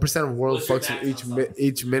 like if 1% of the world What's your fucks max with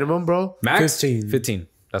each minimum, bro. Max 15. 15.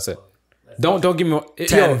 That's it. Don't give me more. 10.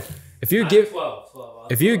 Yo, if you give 12.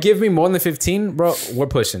 if you give me more than 15, bro, we're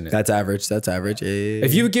pushing it. That's average.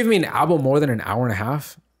 If you give me an album more than an hour and a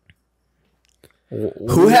half,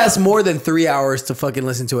 Who has more than 3 hours to fucking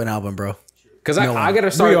listen to an album, bro? because I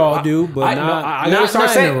gotta start. We all do, but I not gotta start in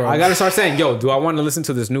a saying. row. I gotta start saying, yo, do I want to listen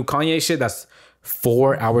to this new Kanye shit that's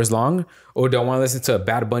 4 hours long, or do I want to listen to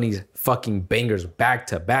Bad Bunny's fucking bangers back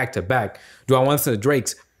to back to back? Do I want to listen to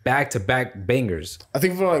Drake's back to back bangers? I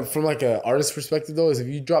think from like an artist perspective though, is if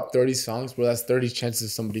you drop 30 songs, bro, that's 30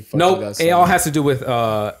 chances somebody fucks with Nope. that song. It all has to do with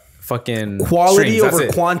fucking Quality streams. That's over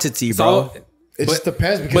it. quantity, bro. So, It just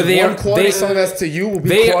depends because but they one are- quality they- song that's to you will be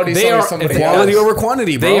they- quality they song are- to somebody Quality else. over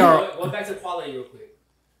quantity, bro. They are. Going back to quality real quick.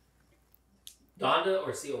 Donda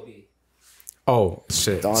or COB? Oh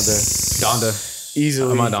shit. Donda.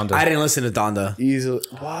 Easily. I'm on Donda. I didn't listen to Donda. Easily.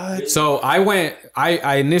 What? So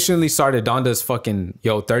I initially started Donda's fucking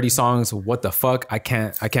 30 songs. What the fuck? I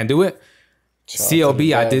can't do it.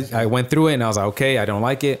 CLB, I went through it and I was like, okay, I don't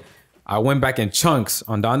like it. I went back in chunks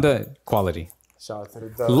on Donda. Quality. Shout out to the A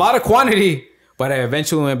dub. lot of quantity, but I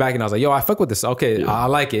eventually went back and I was like, yo, I fuck with this. Okay, I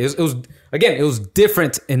like it. It was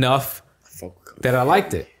different enough that I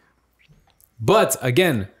liked it. But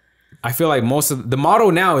again, I feel like most of the motto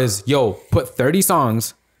now is, yo, put 30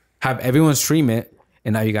 songs, have everyone stream it,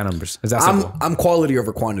 and now you got numbers. Is that simple? I'm quality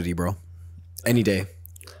over quantity, bro. Any day.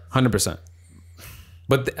 100%.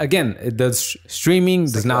 But again, the streaming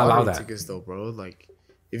does not allow that. Tickets though, bro. Like,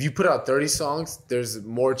 if you put out 30 songs, there's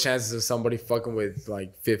more chances of somebody fucking with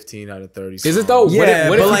like 15 out of 30 songs. Is it though? Yeah,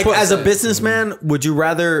 but like as a businessman, would you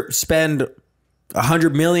rather spend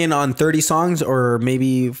 100 million on 30 songs or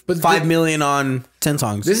maybe 5 million on 10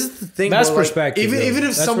 songs? This is the thing. That's bro, perspective. Like, even if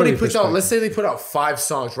That's somebody really puts out, let's say they put out 5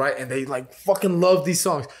 songs, right, and they like fucking love these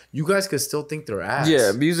songs, you guys could still think they're ass.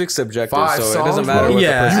 Yeah, music's subjective, 5 so songs, it doesn't matter. bro. What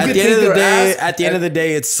Yeah, the at the end of the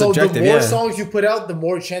day, it's so subjective. the more Yeah. songs you put out, the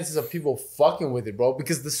more chances of people fucking with it, bro.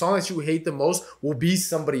 Because the song that you hate the most will be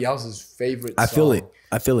somebody else's favorite. I feel song. it.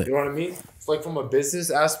 I feel it. You know what I mean? It's like from a business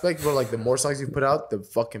aspect, bro. Like the more songs you put out, the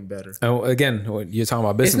fucking better. And again, you're talking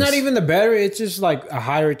about business. It's not even the better. It's just like a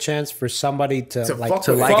higher chance for somebody to fuck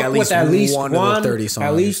like at least one one of the 30 songs.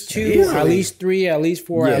 at least 2, at least 3, at least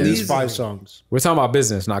 4, at least 5 songs. We're talking about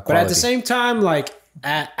business, not But quality. at the same time, like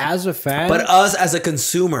as a fan, But us as a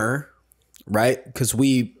consumer, right? Because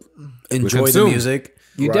we enjoy the consume. music.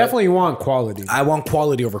 you definitely want quality. I want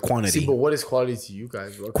quality over quantity. See, but what is quality to you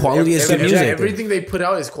guys, bro? Quality is music. Everything they put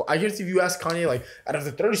out is. I guess if you ask Kanye, like, out of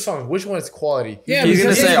the 30 songs, which one is quality? Yeah, He's gonna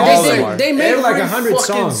because say all of them are. They make like Every 100 fucking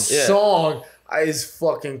songs. Yeah. Song is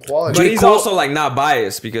fucking quality. But J. he's Cole- also like not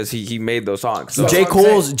biased because he made those songs. So. J. That's what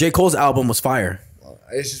I'm Cole's album was fire.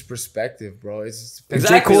 It's just perspective, bro. It's just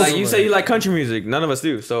Exactly. Cole's- Like you say, you like country music. None of us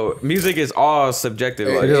do. So music is all subjective.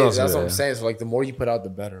 It Like, is, also that's what that. I'm saying. So like, the more you put out, the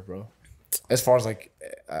better, bro. As far as like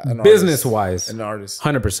an business artist, wise, an artist,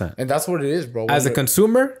 100%. and that's what it is, bro. As a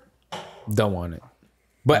consumer, don't want it.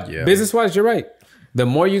 But business wise, you're right. The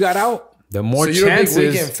more you got out, the more so you're chances. a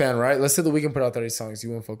big Weeknd fan, right? Let's say the Weeknd put out 30 songs.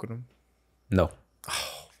 You won't fuck with him. No,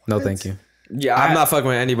 no, thank you. yeah, I'm not fucking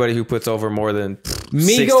with anybody who puts over more than Migos,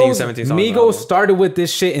 16, 17 songs. Migos started with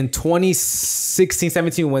this shit in 2016,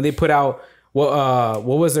 17 when they put out what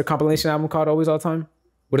was their compilation album called? Always All the Time.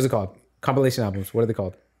 What is it called? Compilation albums. What are they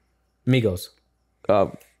called? Migos.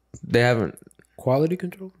 They haven't. Quality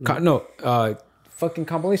control? Fucking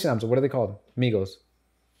compilation albums. What are they called? Migos.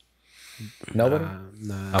 Nobody.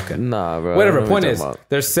 Okay. Nah, bro. Whatever. Point is,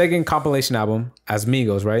 their second compilation album as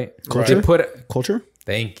Migos, right? Culture. They put Culture?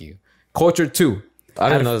 Thank you. Culture 2. I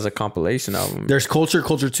didn't know there's a compilation album. There's Culture,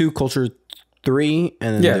 Culture 2, Culture 3,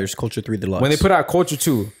 and then there's Culture 3 Deluxe. When they put out Culture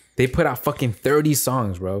 2, they put out fucking 30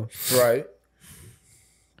 songs, bro. Right.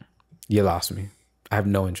 You lost me. I have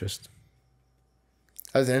no interest.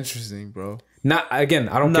 That's interesting, bro. Not again.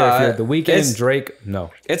 I don't Nah, care if you're The it's- Weeknd, Drake.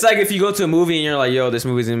 No. It's like if you go to a movie and you're like, yo, this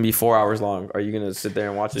movie's gonna be 4 hours long. Are you gonna sit there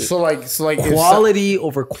and watch it? So like if quality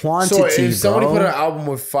over quantity, So if somebody bro. put an album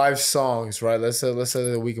with 5 songs, right? Let's say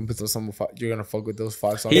that we can put those some. You're gonna fuck with those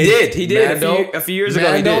 5 songs. He did. Mando, A few years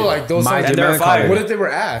ago, he did. Like those My songs. and they're Demand fire. Card. What if they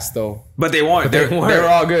were ass though? But they weren't. They weren't. were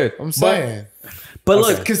all good. I'm saying. But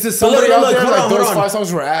look, Because there's somebody out there like those 5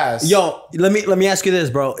 songs were ass. Yo, let me ask you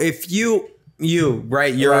this, bro. If you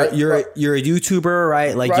right, you're a YouTuber,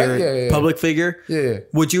 right? Like Right, you're a public figure. Yeah.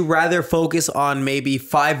 Would you rather focus on maybe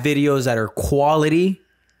 5 videos that are quality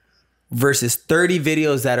versus 30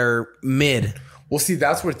 videos that are mid? Well, see,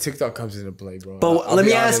 that's where TikTok comes into play, bro. But I'll let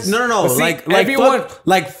be me ask, honest. no. see, Like everyone-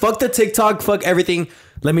 fuck the TikTok, fuck everything.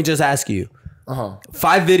 Let me just ask you.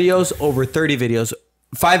 5 videos over 30 videos.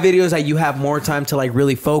 5 videos that you have more time to like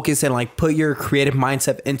really focus and like put your creative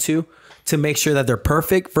mindset into to make sure that they're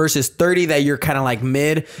perfect versus 30 that you're kind of like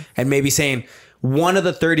mid and maybe saying one of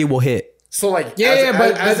the 30 will hit. So like, but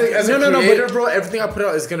as a creator, bro, everything I put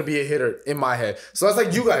out is gonna be a hitter in my head. So that's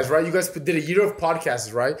like you guys, right? You guys did a year of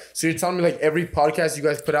podcasts, right? So you're telling me like every podcast you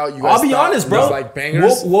guys put out, you guys I'll be thought honest, was, bro. like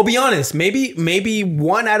bangers. We'll be honest. Maybe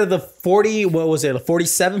one out of the 40, what was it?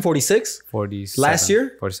 47, 46? 47. Last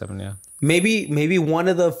year? 47, yeah. Maybe one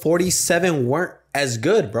of the 47 weren't as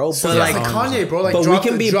good, bro. So But that's like like Kanye, bro. Like but dropped, we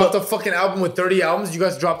can be dropped a fucking album with 30 albums. You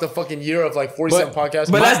guys dropped a fucking year of like 47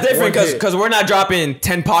 podcasts. But that's different One hit. because we're not dropping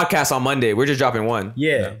 10 podcasts on Monday. We're just dropping one.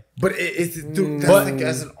 yeah. But it's dude, that's like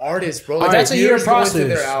as an artist, bro. Like that's a year years go into process.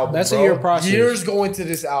 their album, That's a bro. year process. Years go into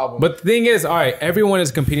this album. But the thing is, all right, everyone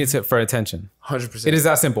is competing for attention. 100%. It is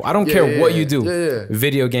that simple. I don't care what you do. Yeah.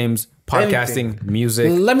 Video games, podcasting,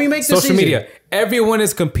 music. Let me make this social easier. media. Everyone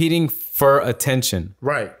is competing for attention.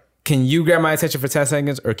 Right. Can you grab my attention for 10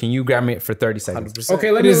 seconds or can you grab me for 30 seconds? 100%. Okay,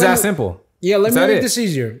 It is that simple. Yeah, let Is me that make it? this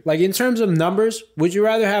easier. Like in terms of numbers, would you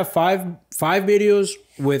rather have five videos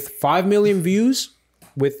with 5 million views,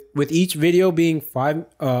 with each video being 1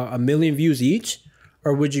 million views each,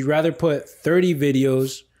 or would you rather put 30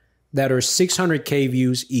 videos that are 600K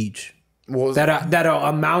views each What was that'll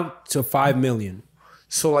amount to 5 million?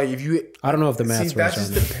 So like if you, I don't know if the math's right. That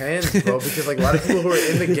just depends, bro. Because like a lot of people who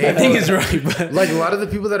are in the game, I think it's right, but like a lot of the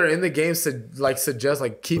people that are in the game suggest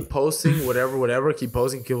like keep posting whatever, keep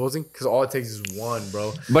posting, because all it takes is one,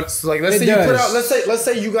 bro. But so like let's say you put out, let's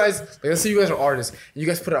say you guys are artists, and you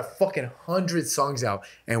guys put out fucking 100 songs out,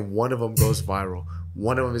 and one of them goes viral.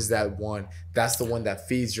 One of them is that one. That's the one that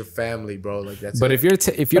feeds your family, bro. Like that's. But if you're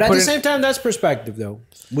but at the same time, that's perspective, though.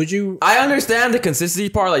 Would you? I understand the consistency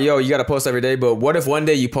part. Like, yo, you gotta post every day. But what if one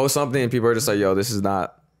day you post something and people are just like, yo, this is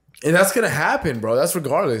not. And that's gonna happen, bro. That's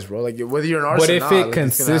regardless, bro. Like whether you're an artist or not. But if it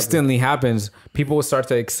consistently happens, people will start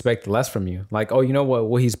to expect less from you. Like, oh, you know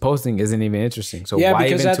what he's posting isn't even interesting. So why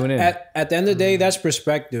even tune in? At the end of the day, that's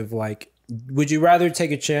perspective. Like, would you rather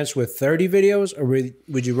take a chance with 30 videos, or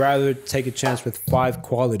would you rather take a chance with 5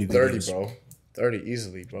 quality videos? 30, bro. 30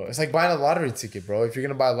 easily, bro. It's like buying a lottery ticket, bro. If you're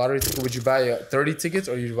gonna buy a lottery ticket, would you buy 30 tickets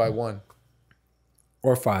or you buy 1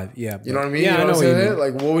 or 5? Yeah, you know what I mean. Yeah, you know I know what you mean.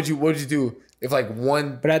 Like, what would you do if like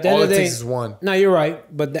one? But at the end of the day, is 1. No, you're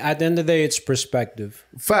right. But at the end of the day, it's perspective.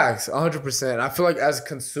 Facts, 100%. I feel like as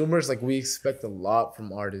consumers, like we expect a lot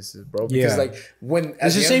from artists, bro. Because like when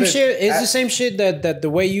it's the same shit. It's the same shit that the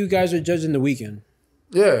way you guys are judging The Weeknd.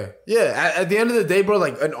 Yeah. At the end of the day, bro,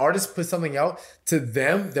 like an artist puts something out, to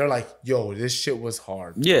them, they're like, yo, this shit was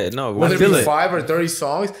hard. Yeah, no. Whether it be 5 or 30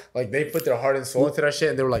 songs, like they put their heart and soul into that shit,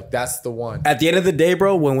 and they were like, that's the one. At the end of the day,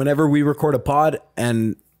 bro, whenever we record a pod,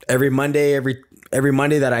 and every Monday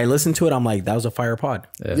that I listen to it, I'm like, that was a fire pod.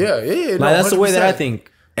 Yeah. Like, that's 100%. The way that I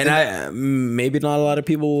think. And I maybe not a lot of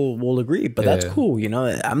people will agree, but that's cool. You know,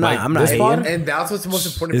 I'm not hating. And that's what's the most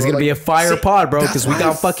important. It's gonna be a fire pod, bro, because we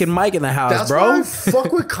got fucking Mike in the house, bro. That's why I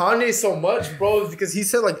fuck with Kanye so much, bro, because he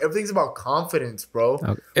said like everything's about confidence, bro.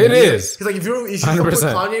 Okay. It is. He's like if you fuck with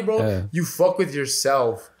Kanye, bro, you fuck with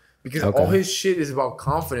yourself. Because all his shit is about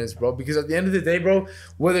confidence, bro. Because at the end of the day, bro,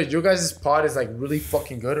 whether your guys' pod is like really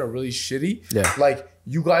fucking good or really shitty, like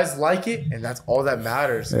you guys like it, and that's all that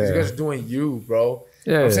matters. You guys are doing you, bro.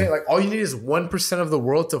 You know what I'm saying? Like all you need is 1% of the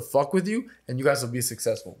world to fuck with you, and you guys will be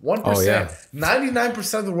successful. 1%.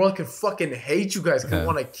 99% of the world can fucking hate you guys, can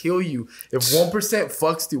want to kill you. If 1%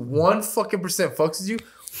 fucks with you, 1 fucking percent fucks with you,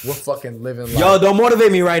 we're fucking living life. Yo, don't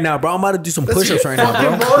motivate me right now, bro. I'm about to do some push-ups right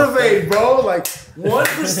now, bro. Motivate, bro. Like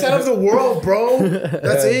 1% of the world, bro.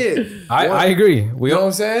 That's it. I agree. You know what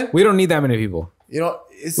I'm saying? We don't need that many people. You know,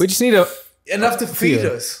 we just need enough to feed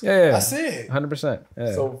us. Yeah. That's it. 100%.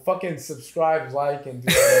 Yeah. So fucking subscribe, like, and do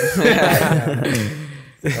that.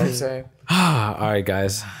 You know what I'm saying? All right,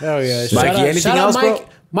 guys. Hell yeah. Mikey, anything else, bro?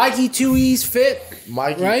 Mikey 2E's fit.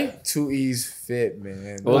 Mikey, right? 2E's fit,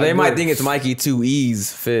 man. Well, they might think it's Mikey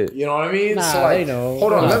 2E's fit. You know what I mean? Nah, so like, they know.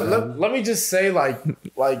 Hold on. Let me just say like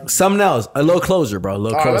something else. A little closer, bro. A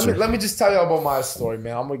little closer. Let me just tell you about my story,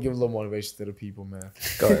 man. I'm gonna give a little motivation to the people, man.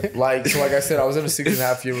 Go ahead. like I said, I was in a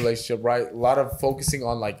 6.5-year relationship, right? A lot of focusing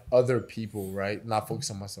on like other people, right? Not focus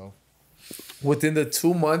on myself. Within the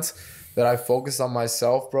 2 months that I focused on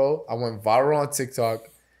myself, bro, I went viral on TikTok.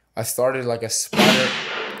 I started like a spider.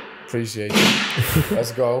 Appreciate you.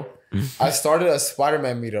 Let's go. I started a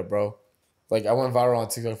Spider-Man meetup, bro. Like I went viral on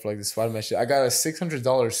TikTok for like the Spider-Man shit. I got a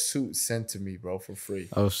 $600 suit sent to me, bro, for free.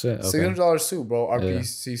 Oh shit. Okay. $600 suit, bro.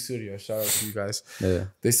 RPC Studio. Shout out to you guys. Yeah.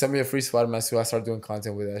 They sent me a free Spider-Man suit. I started doing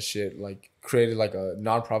content with that shit. Like created like a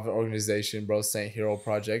nonprofit organization, bro. Saint Hero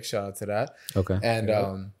Project. Shout out to that. Okay.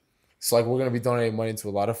 And so like we're gonna be donating money to a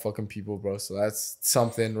lot of fucking people, bro. So that's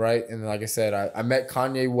something, right? And like I said, I met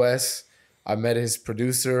Kanye West. I met his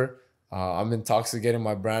producer. I'm in talks of getting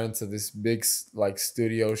my brand into this big like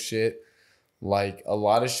studio shit. Like a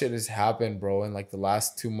lot of shit has happened, bro, in like the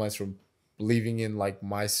last 2 months from believing in like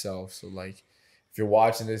myself. So like if you're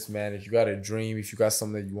watching this, man, if you got a dream, if you got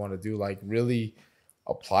something that you want to do, like really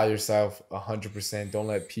apply yourself 100%. Don't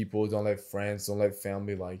let people, don't let friends, don't let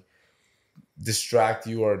family like distract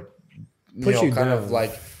you or you know, kind of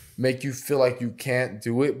like make you feel like you can't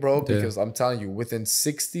do it, bro. Because I'm telling you, within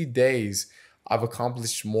 60 days, I've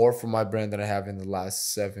accomplished more for my brand than I have in the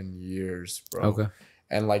last 7 years, bro. Okay.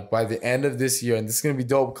 And like by the end of this year, and this is gonna be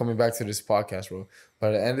dope coming back to this podcast, bro.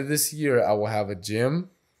 By the end of this year, I will have a gym,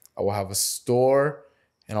 I will have a store,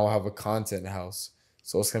 and I will have a content house.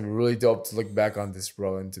 So it's gonna be really dope to look back on this,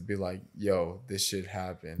 bro, and to be like, yo, this shit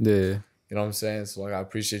happened. Yeah. You know what I'm saying? So like I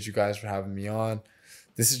appreciate you guys for having me on.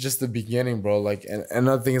 This is just the beginning, bro. Like, and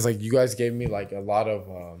another thing is like you guys gave me like a lot of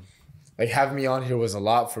like having me on here was a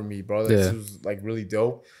lot for me, bro. This was like really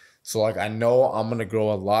dope. So like I know I'm gonna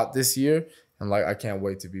grow a lot this year, and like I can't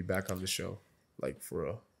wait to be back on the show, like for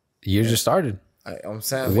real. You just started. I'm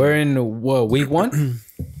saying we're in what, week 1? You know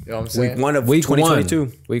what I'm saying? Week 1 of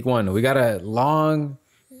 2022. Week 1. We got a long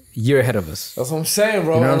year ahead of us. That's what I'm saying,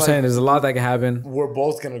 bro. You know what I'm saying? There's a lot that can happen. We're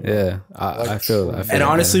both gonna grow. Yeah, I feel. And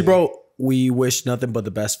honestly, bro, we wish nothing but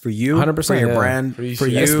the best for you, 100%, for your brand, for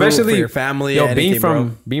you, especially for your family. Yo, being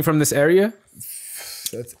from this area,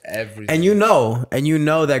 that's everything. And you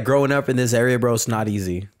know that growing up in this area, bro, it's not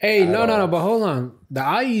easy. Hey, no, but hold on. The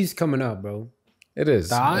IE's coming up, bro. It is.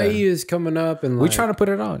 The IE is coming up, and we're trying to put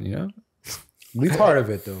it on. You know, we part of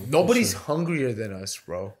it though. Nobody's hungrier than us,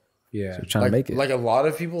 bro. Yeah, so trying to make it. Like a lot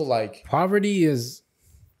of people, like poverty is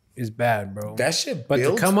bad, bro. That shit. But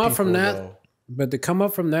to come up from that, though.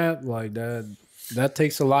 like that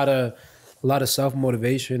takes a lot of self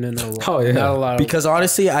motivation and not a lot. Because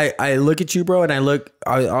honestly, I look at you, bro, and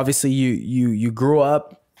obviously you grew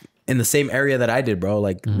up in the same area that I did, bro.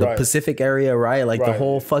 Like the Pacific area, right? Like the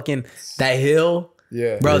whole fucking that hill.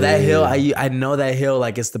 Yeah, bro, that hill. I know that hill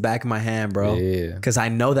like it's the back of my hand, bro. Yeah, because I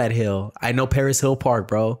know that hill. I know Paris Hill Park,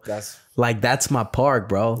 bro. That's my park,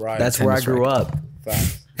 bro. Right. That's where I grew up.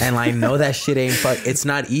 And I know that shit ain't it's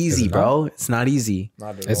not easy, bro. It's not easy.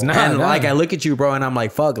 It's not. And like I look at you, bro, and I'm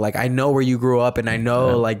like, fuck. Like I know where you grew up, and I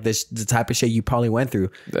know like the type of shit you probably went through,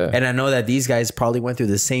 and I know that these guys probably went through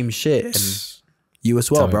the same shit, and you as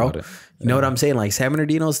well, bro. You know what I'm saying? Like San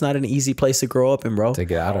Bernardino is not an easy place to grow up in, bro. To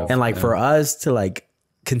get out of. And like for us to like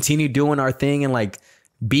continue doing our thing and like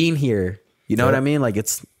being here, you know what I mean? Like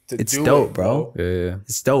it's dope, bro. Yeah,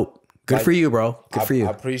 it's dope. Good for you, bro. Good for you.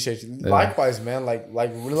 I appreciate you. Likewise, man. Like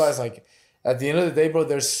realize like at the end of the day, bro,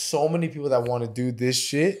 there's so many people that want to do this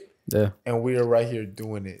shit. Yeah. And we are right here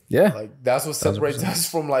doing it. Yeah. Like that's what separates us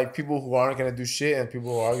from like people who aren't gonna do shit and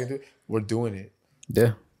people who are gonna do it. We're doing it.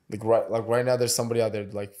 Yeah. Like right now there's somebody out there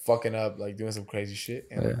like fucking up, like doing some crazy shit,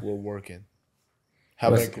 and like we're working.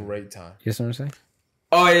 Having a great time. You know what I'm saying?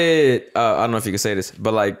 Oh yeah. I don't know if you can say this,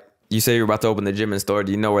 but like you say you're about to open the gym and store.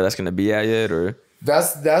 Do you know where that's gonna be at yet, or?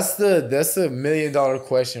 That's the $1 million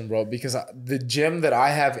question, bro. Because the gym that I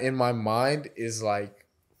have in my mind is like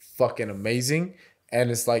fucking amazing,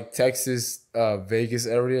 and it's like Texas, Vegas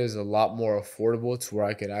area is a lot more affordable to where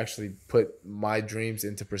I could actually put my dreams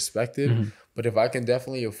into perspective. Mm-hmm. But if I can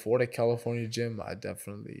definitely afford a California gym, I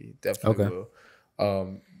definitely will.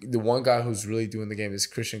 The one guy who's really doing the game is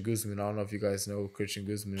Christian Guzman. I don't know if you guys know who Christian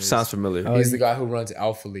Guzman is. Sounds familiar. He's the guy who runs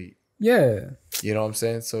Alpha Elite. Yeah. You know what I'm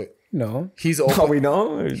saying? So no, he's open. Oh, we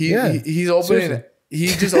know. He's opening. He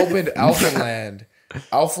just opened Alpha Land.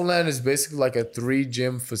 Alpha Land is basically like a 3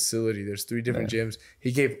 gym facility. There's 3 different gyms.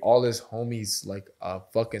 He gave all his homies like a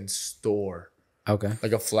fucking store. Okay.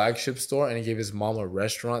 Like a flagship store, and he gave his mom a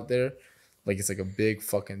restaurant there. Like it's like a big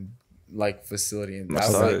fucking like facility, and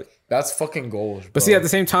that's fucking goals. Bro. But see, at the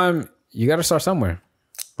same time, you got to start somewhere.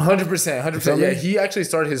 100%. Yeah, he actually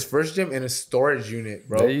started his first gym in a storage unit,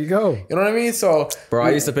 bro. There you go. You know what I mean? So, bro, I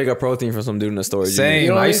used to pick up protein from some dude in the storage unit. You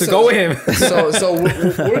know I used to go with him. So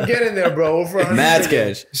we're getting there, bro. We're for 100%. Mad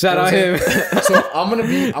sketch. Shout out him. So I'm gonna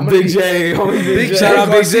be Big J. Big J. Shout out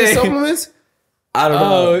Big J. Supplements. I don't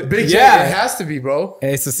know. Big J. It has to be, bro.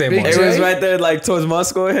 It's the same Big one. It was right there, like towards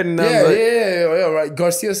Muscle heading down. Yeah, right.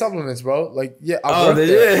 Garcia Supplements, bro. Like, yeah, I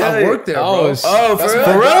worked there, bro.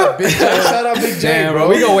 For real? Big J. Shout out Big J, bro.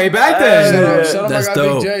 We go way back there. Shout out That's my guy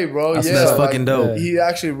dope. Big J, bro. That's fucking dope. He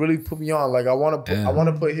actually really put me on. Like, I want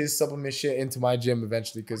to put his supplement shit into my gym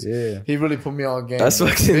eventually because he really put me on game. That's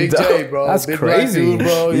fucking Big dope. J, bro. That's Big crazy, dude,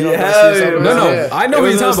 bro. You know, No, I know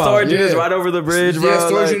what you're talking about. Storage units right over the bridge, bro. Yeah,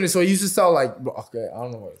 storage unit. So he used to sell like, okay, I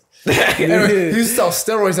don't know what. Anyway, he used to sell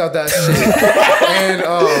steroids out that shit, and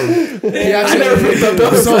he actually never picked up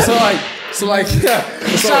those.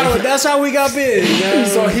 That's how we got big.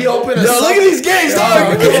 So he opened a look at these games,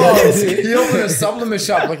 dog. He opened a supplement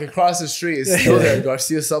shop like across the street. It's still there,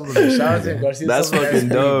 Garcia Supplement. Shout out to him, Garcia. That's Supplement. fucking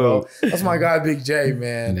dope. Bro. That's my guy, Big J,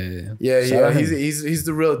 man. Yeah. He's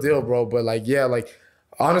the real deal, bro. But like, yeah, like.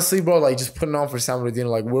 Honestly, bro, like just putting on for San Bernardino,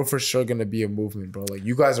 like we're for sure gonna be a movement, bro. Like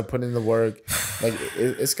you guys are putting in the work, like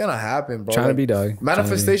it's gonna happen, bro. Trying like, to be dog.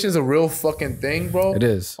 Manifestation is a real fucking thing, bro. It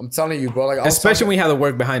is. I'm telling you, bro. Like especially when you have the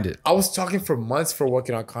work behind it. I was talking for months for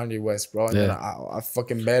working on Kanye West, bro. And then I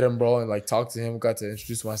fucking met him, bro, and like talked to him, got to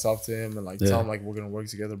introduce myself to him, and like tell him like we're gonna work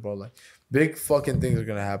together, bro. Like big fucking things are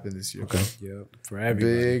gonna happen this year. Okay. Yeah, for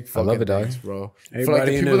everybody. Big fucking things, bro. Everybody for like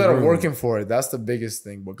the people that are room. working for it, that's the biggest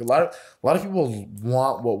thing. But a lot of people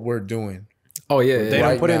want what we're doing. Oh yeah, they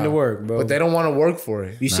don't put in the work, bro. But they don't want to work for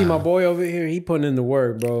it. You see my boy over here? He putting in the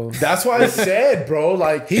work, bro. That's why I said, bro.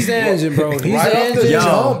 Like he's the engine, bro. He's right the off engine. the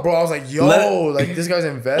jump, bro. I was like, like this guy's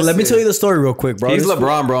invested. Let me tell you the story real quick, bro. He's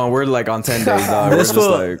LeBron, bro, and we're like on 10 days, dog.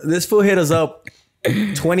 This fool hit us up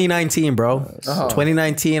 2019, bro.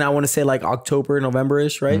 2019, I want to say like October,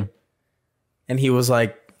 November-ish, right? And he was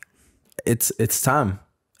like, it's time.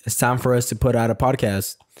 it's time for us to put out a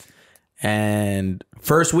podcast. And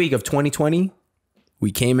first week of 2020,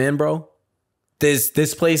 we came in, bro.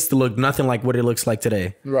 This place looked nothing like what it looks like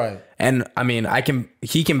today. Right. And I mean,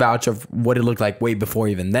 he can vouch of what it looked like way before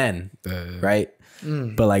even then. Right.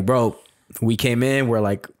 But like, bro, we came in, we're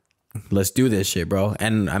like, let's do this shit, bro.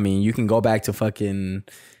 And I mean, you can go back to fucking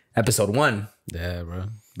episode 1. Yeah, bro.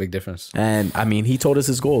 Big difference. And I mean, he told us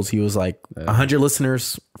his goals. He was like, 100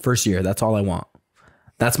 listeners first year. That's all I want.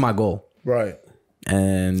 That's my goal. Right.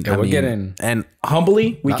 And we're getting. And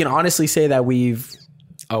humbly, we can honestly say that we've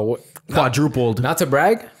quadrupled. Not to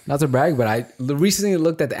brag, but I recently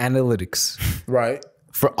looked at the analytics. Right.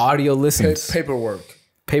 For audio listens.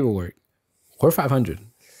 Paperwork. We're 500.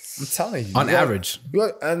 I'm telling you. On average.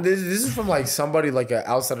 And this is from like somebody like an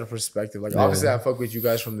outsider perspective. Like obviously I fuck with you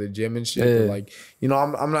guys from the gym and shit. But like, you know,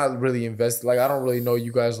 I'm not really invested. Like I don't really know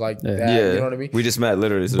you guys like that. You know what I mean? We just met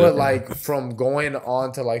literally. But like from going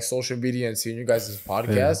on to like social media and seeing you guys'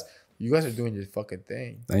 podcast, you guys are doing your fucking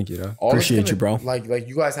thing. Thank you, though. Appreciate you, bro. Like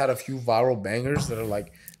you guys had a few viral bangers that are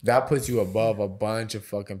like, that puts you above a bunch of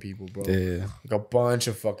fucking people, bro. Yeah. Like a bunch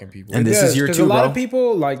of fucking people. And this is year 2, bro. A lot of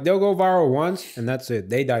people, like, they'll go viral once and that's it.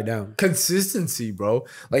 They die down. Consistency, bro.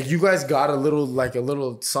 Like you guys got a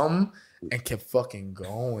little something and kept fucking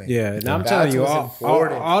going. Yeah, and I'm telling you,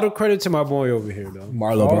 all the credit to my boy over here, though.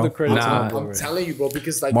 Marlo, all bro. the credit to my boy. I'm telling you, bro,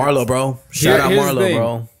 because like Marlo, bro. Shout out Marlo,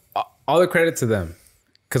 bro. All the credit to them.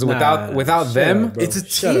 Because without them, it's a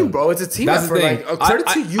team, bro. It's a team That's effort. the thing. Like, credit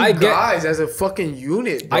to you guys as a fucking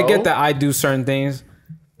unit, bro. I get that I do certain things,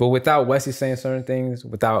 but without Wesley saying certain things,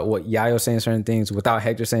 without what Yayo saying certain things, without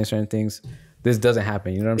Hector saying certain things, this doesn't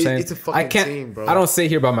happen. You know what I'm saying? It's a fucking team, bro. I don't sit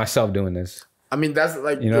here by myself doing this. I mean, that's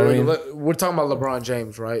like, you know what I mean? We're talking about LeBron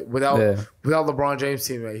James, right? Without LeBron James'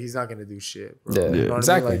 teammate, he's not gonna do shit, bro. Yeah, you know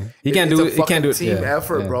exactly. I mean? Like, he can't do it. He can't do it. Team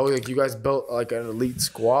effort, bro. Like you guys built like an elite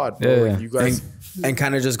squad, bro. Yeah. Like, you guys. And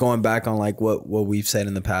kind of just going back on like what we've said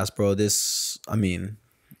in the past, bro.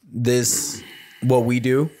 What we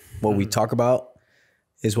do, what we talk about,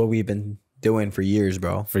 is what we've been doing for years,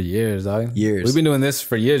 bro. For years, dog. Years. We've been doing this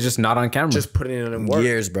for years, just not on camera. Just putting it in work.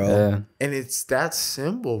 Years, bro. Yeah. And it's that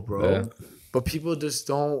simple, bro. But people just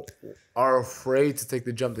are afraid to take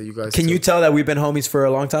the jump that you guys Can took. you tell that we've been homies for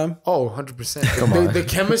a long time? Oh, 100%. The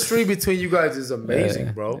chemistry between you guys is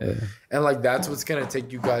amazing, bro. Yeah. And like that's what's gonna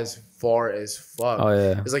take you guys far as fuck. Oh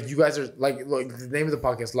yeah. It's like you guys are like the name of the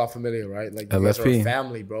podcast, La Familia, right? Like you LFP. guys are a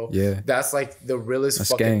family, bro. Yeah. That's like the realest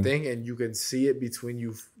fucking thing, and you can see it between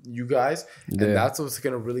you guys, and that's what's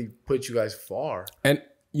gonna really put you guys far. And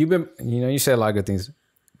you've been, you said a lot of good things.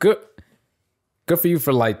 Good for you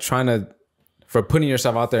for like for putting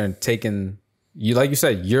yourself out there and taking you, like you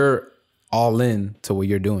said, you're all in to what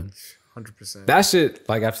you're doing. 100%. That shit,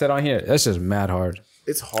 like I've said on here, that's just mad hard.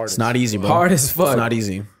 It's hard. It's not easy, bro. Hard as fuck. It's not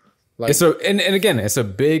easy. Like, it's and again, it's a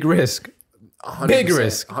big risk. 100%, big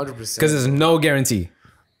risk. 100%. Because there's no guarantee.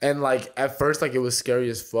 And like at first, like it was scary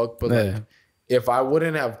as fuck, but like if I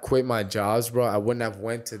wouldn't have quit my jobs, bro, I wouldn't have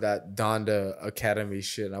went to that Donda Academy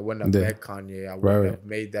shit. I wouldn't have met Kanye. I wouldn't have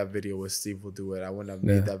made that video with Steve Will Do It. I wouldn't have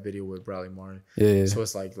made that video with Bradley Martin. Yeah. So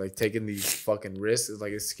it's like taking these fucking risks. It's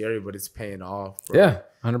like it's scary, but it's paying off, bro. Yeah,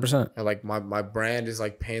 100%. And like my brand is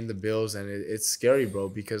like paying the bills, and it's scary, bro,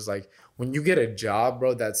 because like when you get a job,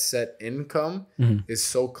 bro, that set income is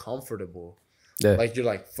so comfortable. Yeah. Like you're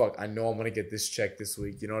like, fuck, I know I'm gonna get this check this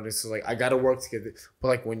week. You know, this is like I gotta work to get this. But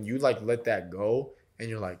like when you like let that go and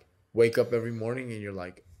you're like wake up every morning and you're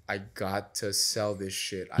like, I got to sell this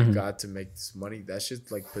shit. I got to make this money. That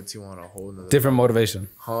shit like puts you on a whole nother different motivation.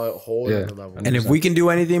 Whole nother level. And if we can do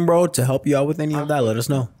anything, bro, to help you out with any of that, let us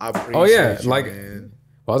know. I appreciate you, like man.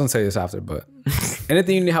 Well, I was gonna say this after, but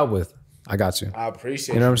anything you need help with, I got you. I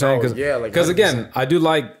appreciate you know what I'm saying? Because again, I do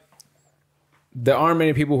like there aren't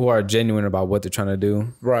many people who are genuine about what they're trying to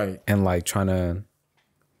do. Right. And like trying to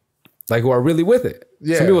like who are really with it.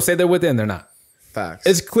 Yeah. Some people say they're with it and they're not. Facts.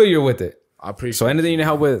 It's clear you're with it. I appreciate so anything you need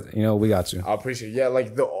help with, we got you. I appreciate it. Yeah,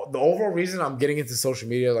 like the overall reason I'm getting into social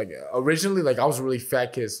media, like originally, like I was a really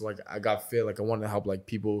fat kid, so like I got fit, like I wanted to help like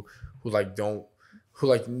people who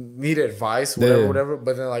need advice, whatever.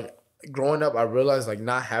 But then like growing up, I realized like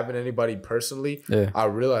not having anybody personally, I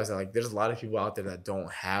realized that like there's a lot of people out there that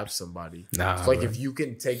don't have somebody. So like if you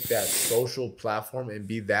can take that social platform and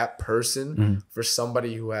be that person for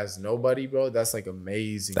somebody who has nobody, bro, that's like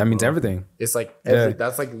amazing. That means everything. It's like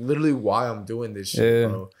that's like literally why I'm doing this shit,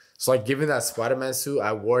 bro. So like giving that Spider-Man suit,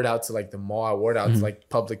 I wore it out to like the mall, I wore it out to like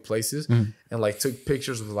public places and like took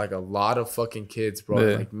pictures with like a lot of fucking kids, bro.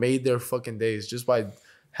 Like made their fucking days just by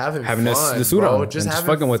having fun, the suit bro. on, just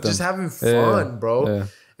fucking with them. Just having fun, bro. And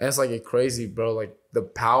it's like a crazy, bro. Like the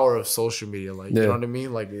power of social media. Like, you know what I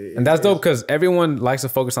mean? Like, and that's dope because everyone likes to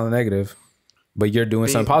focus on the negative, but you're doing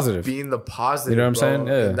something positive. Being the positive. You know what I'm saying?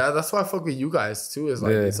 Yeah. And that's why I fuck with you guys too. Is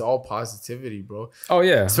like it's all positivity, bro. Oh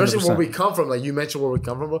yeah. Especially 100%. Where we come from. Like you mentioned where we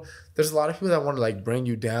come from, bro. There's a lot of people that want to like bring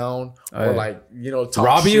you down or like, you know,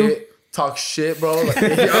 rob you. Talk shit, bro. Like,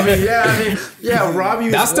 rob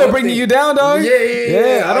you. That's still bringing you down, dog.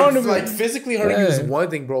 Yeah. I don't like physically hurting you is one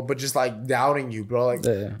thing, bro, but just like doubting you, bro. Like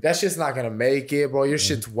that shit's not gonna make it, bro. Your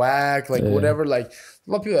shit's whack, like whatever. Like a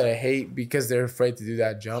lot of people that I hate because they're afraid to do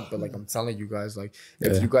that jump, but like I'm telling you guys, like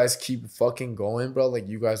if you guys keep fucking going, bro, like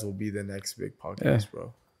you guys will be the next big podcast,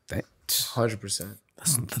 bro. 100%.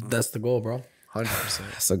 That's the goal, bro.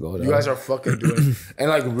 100%. That's the goal. You guys are fucking doing it. And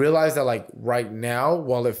like realize that like right now,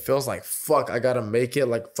 while it feels like fuck, I gotta make it,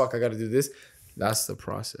 like fuck, I gotta do this. That's the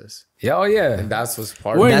process. Yeah, oh yeah. And that's what's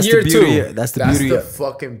part of it. That's year two. That's the beauty. That's the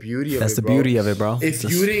fucking beauty of it. That's the beauty of it, bro. If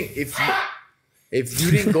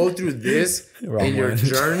you didn't go through this in your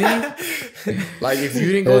journey, like if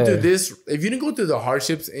you didn't go through this, if you didn't go through the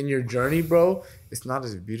hardships in your journey, bro, it's not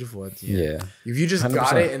as beautiful at the end. Yeah. If you just 100%.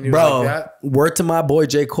 Got it and you're like that. Word to my boy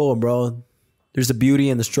J. Cole, bro. There's the beauty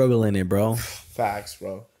and the struggle in it, bro. Facts,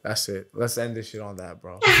 bro. That's it. Let's end this shit on that,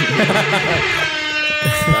 bro.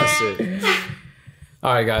 That's it.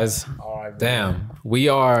 All right, guys. All right, damn. We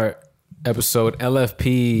are episode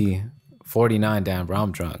LFP 49. Damn, bro.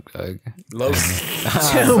 I'm drunk. I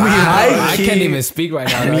can't even speak right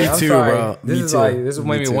now. Me too, bro. This is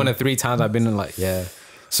maybe 1 of 3 times I've been in like,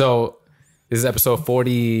 So this is episode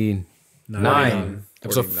 49.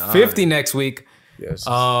 Episode 50 next week. Yes.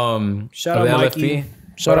 Shout out Mikey.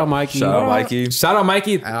 Shout out Mikey. Shout out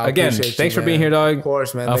Mikey. Again, thanks for being here, dog. Of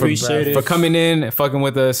course, man. Appreciate it. For coming in and fucking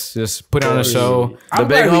with us. Just putting on a show. I'm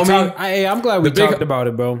glad we talked about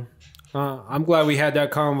it, bro. I'm glad we had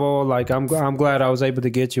that convo. Like, I'm glad I was able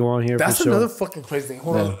to get you on here. That's for another sure. fucking crazy thing.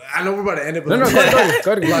 Hold on. I know we're about to end it, but go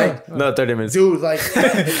ahead. Like, no, 30 minutes. Dude, like,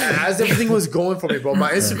 as everything was going for me, bro,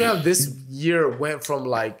 my Instagram this year went from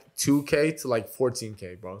like 2K to like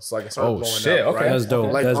 14K, bro. So like I started blowing up. Okay. Right? That's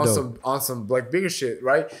dope. Like That's on some like bigger shit,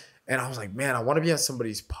 right? And I was like, man, I want to be on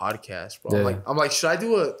somebody's podcast, bro. Yeah. I'm like, should I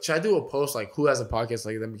do a post like who has a podcast?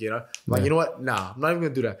 Like, let me get on. I'm like, you know what? Nah, I'm not even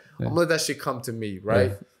gonna do that. I'm gonna let that shit come to me,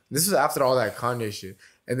 right? Yeah. This is after all that Kanye shit.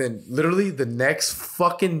 And then literally the next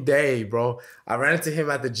fucking day, bro, I ran into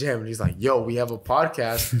him at the gym and he's like, yo, we have a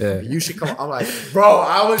podcast. Yeah. You should come. I'm like, bro,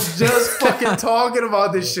 I was just fucking talking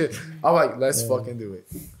about this shit. I'm like, let's fucking do it.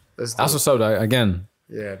 That's what's up, dog. Again.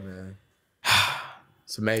 Yeah, man.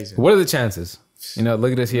 It's amazing. What are the chances? You know,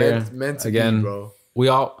 look at us here. Meant to again, be, bro.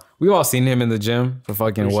 We've all seen him in the gym for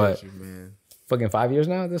fucking Appreciate you, man. Fucking 5 years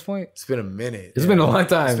now at this point. It's been a minute. It's been a long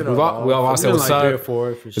time. We all said what's up.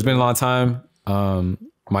 It's been a long time.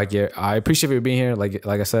 Mike, I appreciate you being here. Like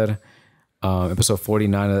I said, episode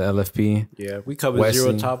 49 of the LFP. Yeah, we covered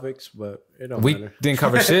 0 topics, but it don't matter. We didn't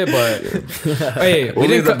cover shit, but hey, we'll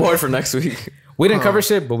leave the board for next week. We didn't cover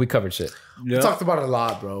shit, but we covered shit. We talked about it a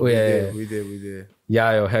lot, bro. We did.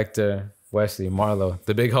 Yayo, Hector, Wesley, Marlo,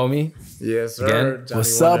 the big homie. Yes, sir. Again,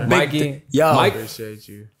 what's up, Mikey? Yo, Mike,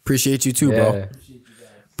 appreciate you too, bro.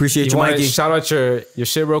 Appreciate you, Mikey. Shout out your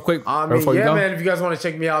shit real quick. Before you go? Man. If you guys want to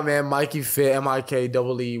check me out, man, MikeeyFit,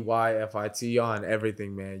 MikeeyFit on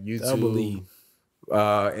everything, man. YouTube,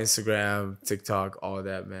 Instagram, TikTok, all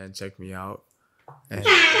that, man. Check me out. And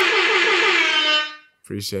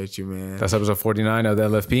appreciate you, man. That's episode 49 of the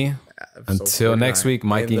LFP. Until next week,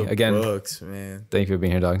 Mikey. Again, man. Thank you for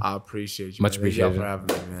being here, dog. I appreciate you. Much appreciated. Thank you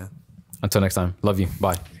for having me, man. Until next time. Love you.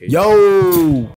 Bye. Yo.